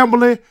black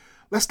family.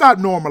 Let's stop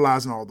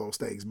normalizing all those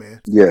things, man.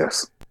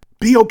 Yes.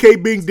 Be okay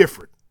being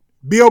different.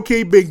 Be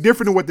okay being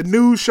different than what the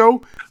news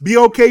show. Be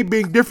okay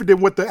being different than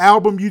what the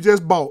album you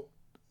just bought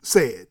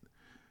said.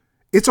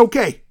 It's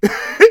okay.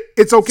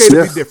 It's okay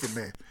to be different,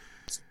 man.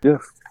 Yeah.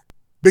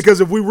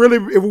 Because if we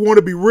want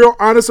to be real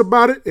honest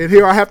about it, and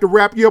here I have to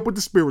wrap you up with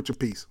the spiritual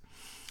piece.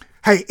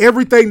 Hey,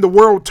 everything the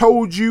world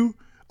told you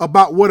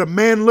about what a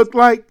man looked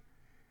like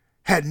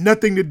had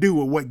nothing to do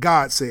with what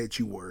God said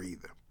you were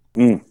either.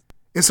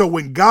 And so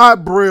when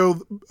God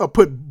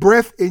put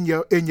breath in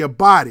your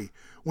body,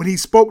 when he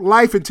spoke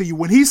life into you,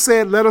 when he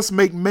said, let us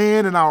make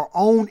man in our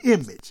own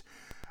image,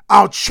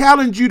 I'll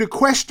challenge you to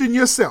question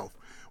yourself.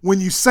 When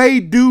you say,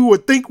 do, or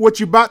think what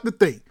you're about to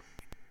think,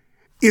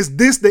 is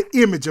this the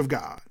image of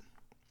God?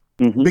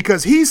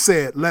 Because he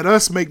said, let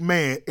us make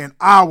man in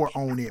our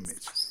own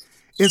image.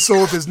 And so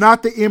if it's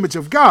not the image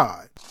of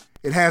God,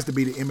 it has to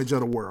be the image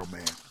of the world,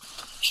 man.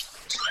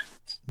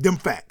 Them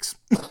facts.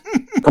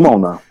 Come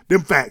on now.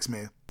 Them facts,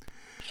 man.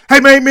 Hey,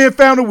 Made Men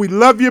family, we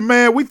love you,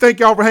 man. We thank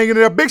y'all for hanging in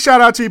there. Big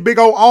shout out to you, Big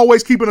O,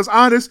 always keeping us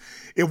honest.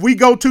 If we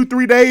go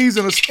 2-3 days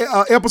and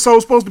an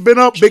episode's supposed to be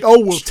up, Big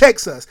O will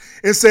text us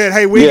and said,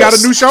 hey, we ain't got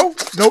a new show.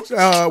 No,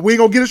 we ain't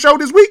going to get a show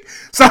this week.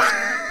 So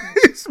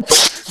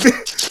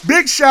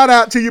big shout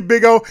out to you,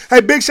 Big O.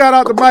 Hey, big shout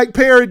out to Mike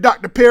Perry,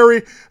 Dr.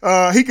 Perry.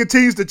 He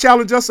continues to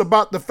challenge us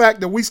about the fact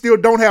that we still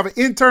don't have an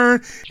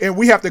intern and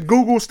we have to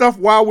Google stuff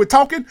while we're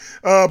talking.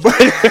 But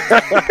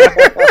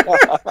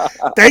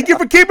thank you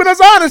for keeping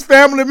us honest,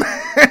 family,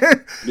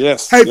 man.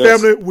 Yes. Hey,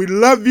 family, we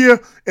love you.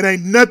 It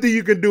ain't nothing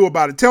you can do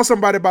about it. Tell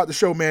somebody about the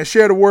show, man.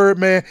 Share the word,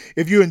 man.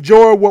 If you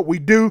enjoy what we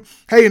do,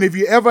 hey, and if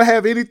you ever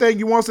have anything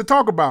you want us to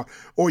talk about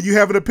or you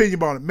have an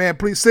opinion on it, man,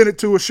 please send it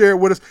to us, share it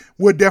with us.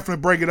 We'll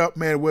definitely bring it up,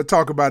 man. We'll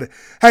talk about it.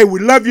 Hey, we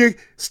love you.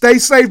 Stay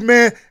safe,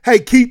 man.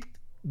 Hey,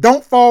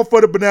 don't fall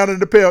for the banana in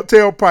the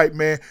tailpipe,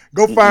 man.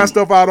 Go find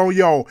stuff out on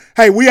your own.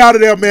 Hey, we out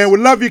of there, man. We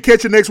love you.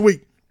 Catch you next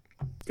week.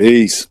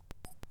 Peace.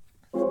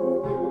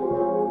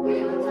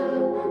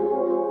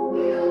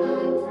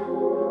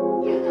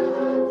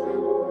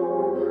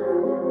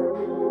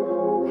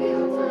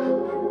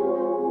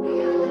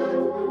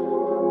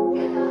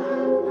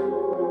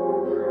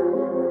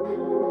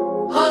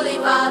 Holy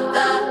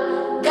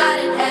Father, God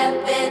in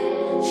heaven,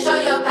 show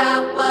your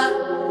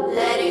power,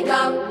 let it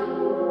come.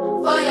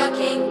 For your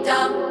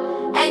kingdom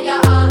and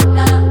your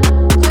honor,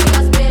 to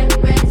your spirit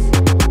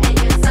and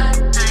your son.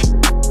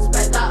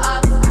 Spread the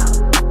ox out,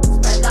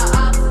 spread the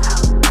ox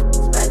out,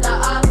 spread the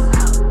ox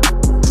out.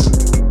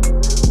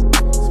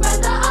 Spread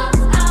the ox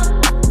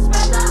out,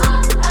 spread the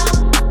ox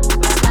out,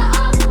 spread the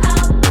ox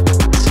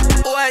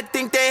out. Oh, I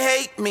think they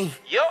hate me.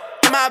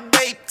 In my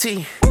babe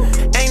tea.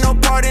 Ain't no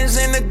pardons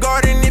in the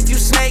garden if you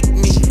snake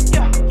me.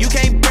 You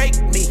can't break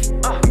me.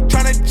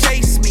 Tryna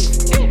chase me.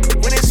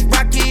 When it's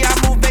rocky, I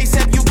move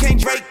ASAP, you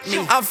can't break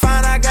me. I'm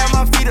fine, I got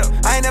my feet up.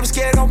 I ain't never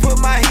scared, gon' put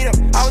my heat up.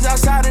 I was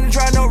outside and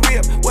try no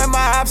rip. When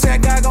my ops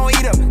said God gon'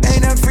 eat up,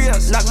 ain't nothing free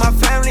us. Lock my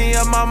family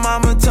up, my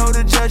mama told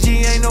the judge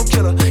he ain't no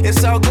killer.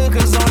 It's all good,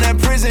 cause on that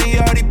prison, he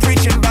already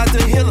preaching about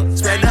the healer.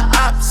 Spread the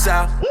ops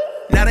out,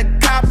 now the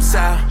cops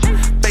out.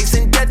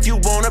 Facing death, you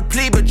wanna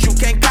plea, but you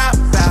can't cop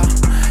out.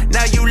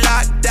 Now you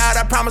locked out,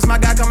 I promise my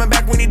God coming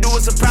back when he do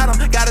us a problem.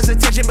 Got us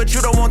attention, but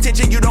you don't want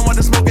tension, you don't want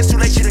the smoke, it's too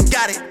late, you done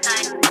got it.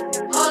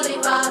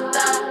 Holy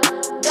Father,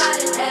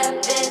 God in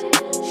heaven,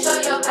 show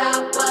your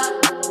power,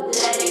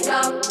 let it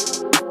come.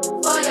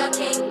 For your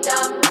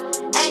kingdom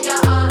and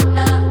your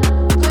honor,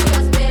 to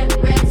your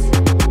spirit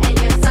and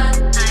your son.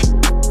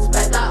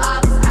 Spread the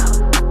ox out,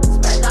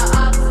 spread the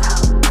ox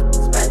out,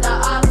 spread the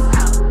ox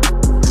out.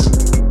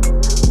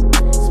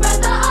 Spread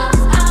the ox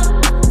out,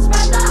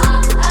 spread the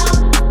ox out,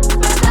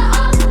 spread the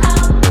ox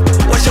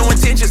out. What's your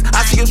intentions?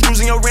 I see your screws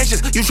and your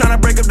wrenches. You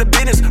tryna break up the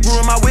business,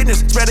 ruin my witness,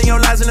 spreading your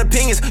lies and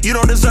opinions. You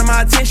don't deserve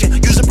my attention,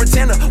 you's a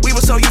pretender. We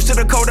were so used to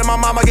the code that my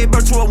mama gave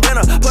birth to a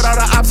winner. Put all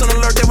the ops on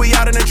alert that we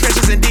out in the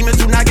trenches, and demons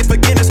do not get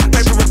forgiveness.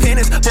 Pray for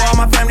repentance for all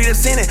my family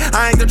that's in it.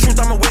 I ain't the truth,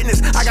 I'm a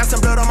witness. I got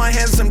some blood on my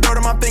hands, some dirt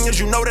on my fingers.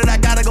 You know that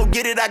I gotta go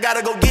get it, I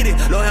gotta go get it.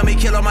 Lord help me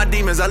kill all my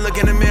demons. I look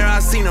in the mirror,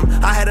 I seen them.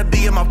 I had to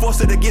be in my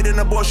forced to get an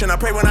abortion. I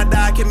pray when I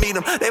die I can meet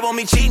them. They want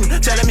me cheating,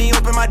 telling me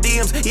open my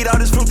DMs, eat all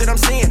this fruit that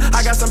I'm seeing.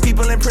 I got some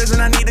people in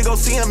prison, I need to go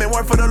see them. And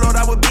work for the Lord,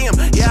 I would be them.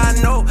 Yeah, I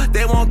know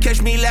they won't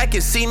catch me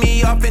lacking. See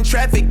me off in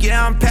traffic,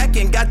 yeah, I'm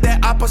packing. Got that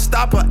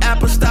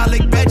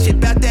apostolic batchet.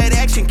 About that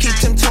action, keep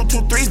them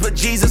 223s, but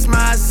Jesus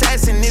my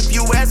assassin. If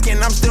you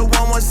asking, I'm still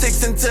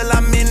 116 until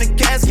I'm in the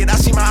casket. I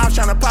see my ops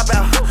tryna pop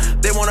out.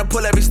 They wanna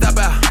pull every stop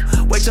out.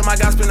 Wait till my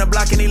guy spin the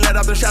block and he let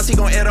off the shots, he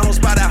gon' air the whole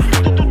spot out.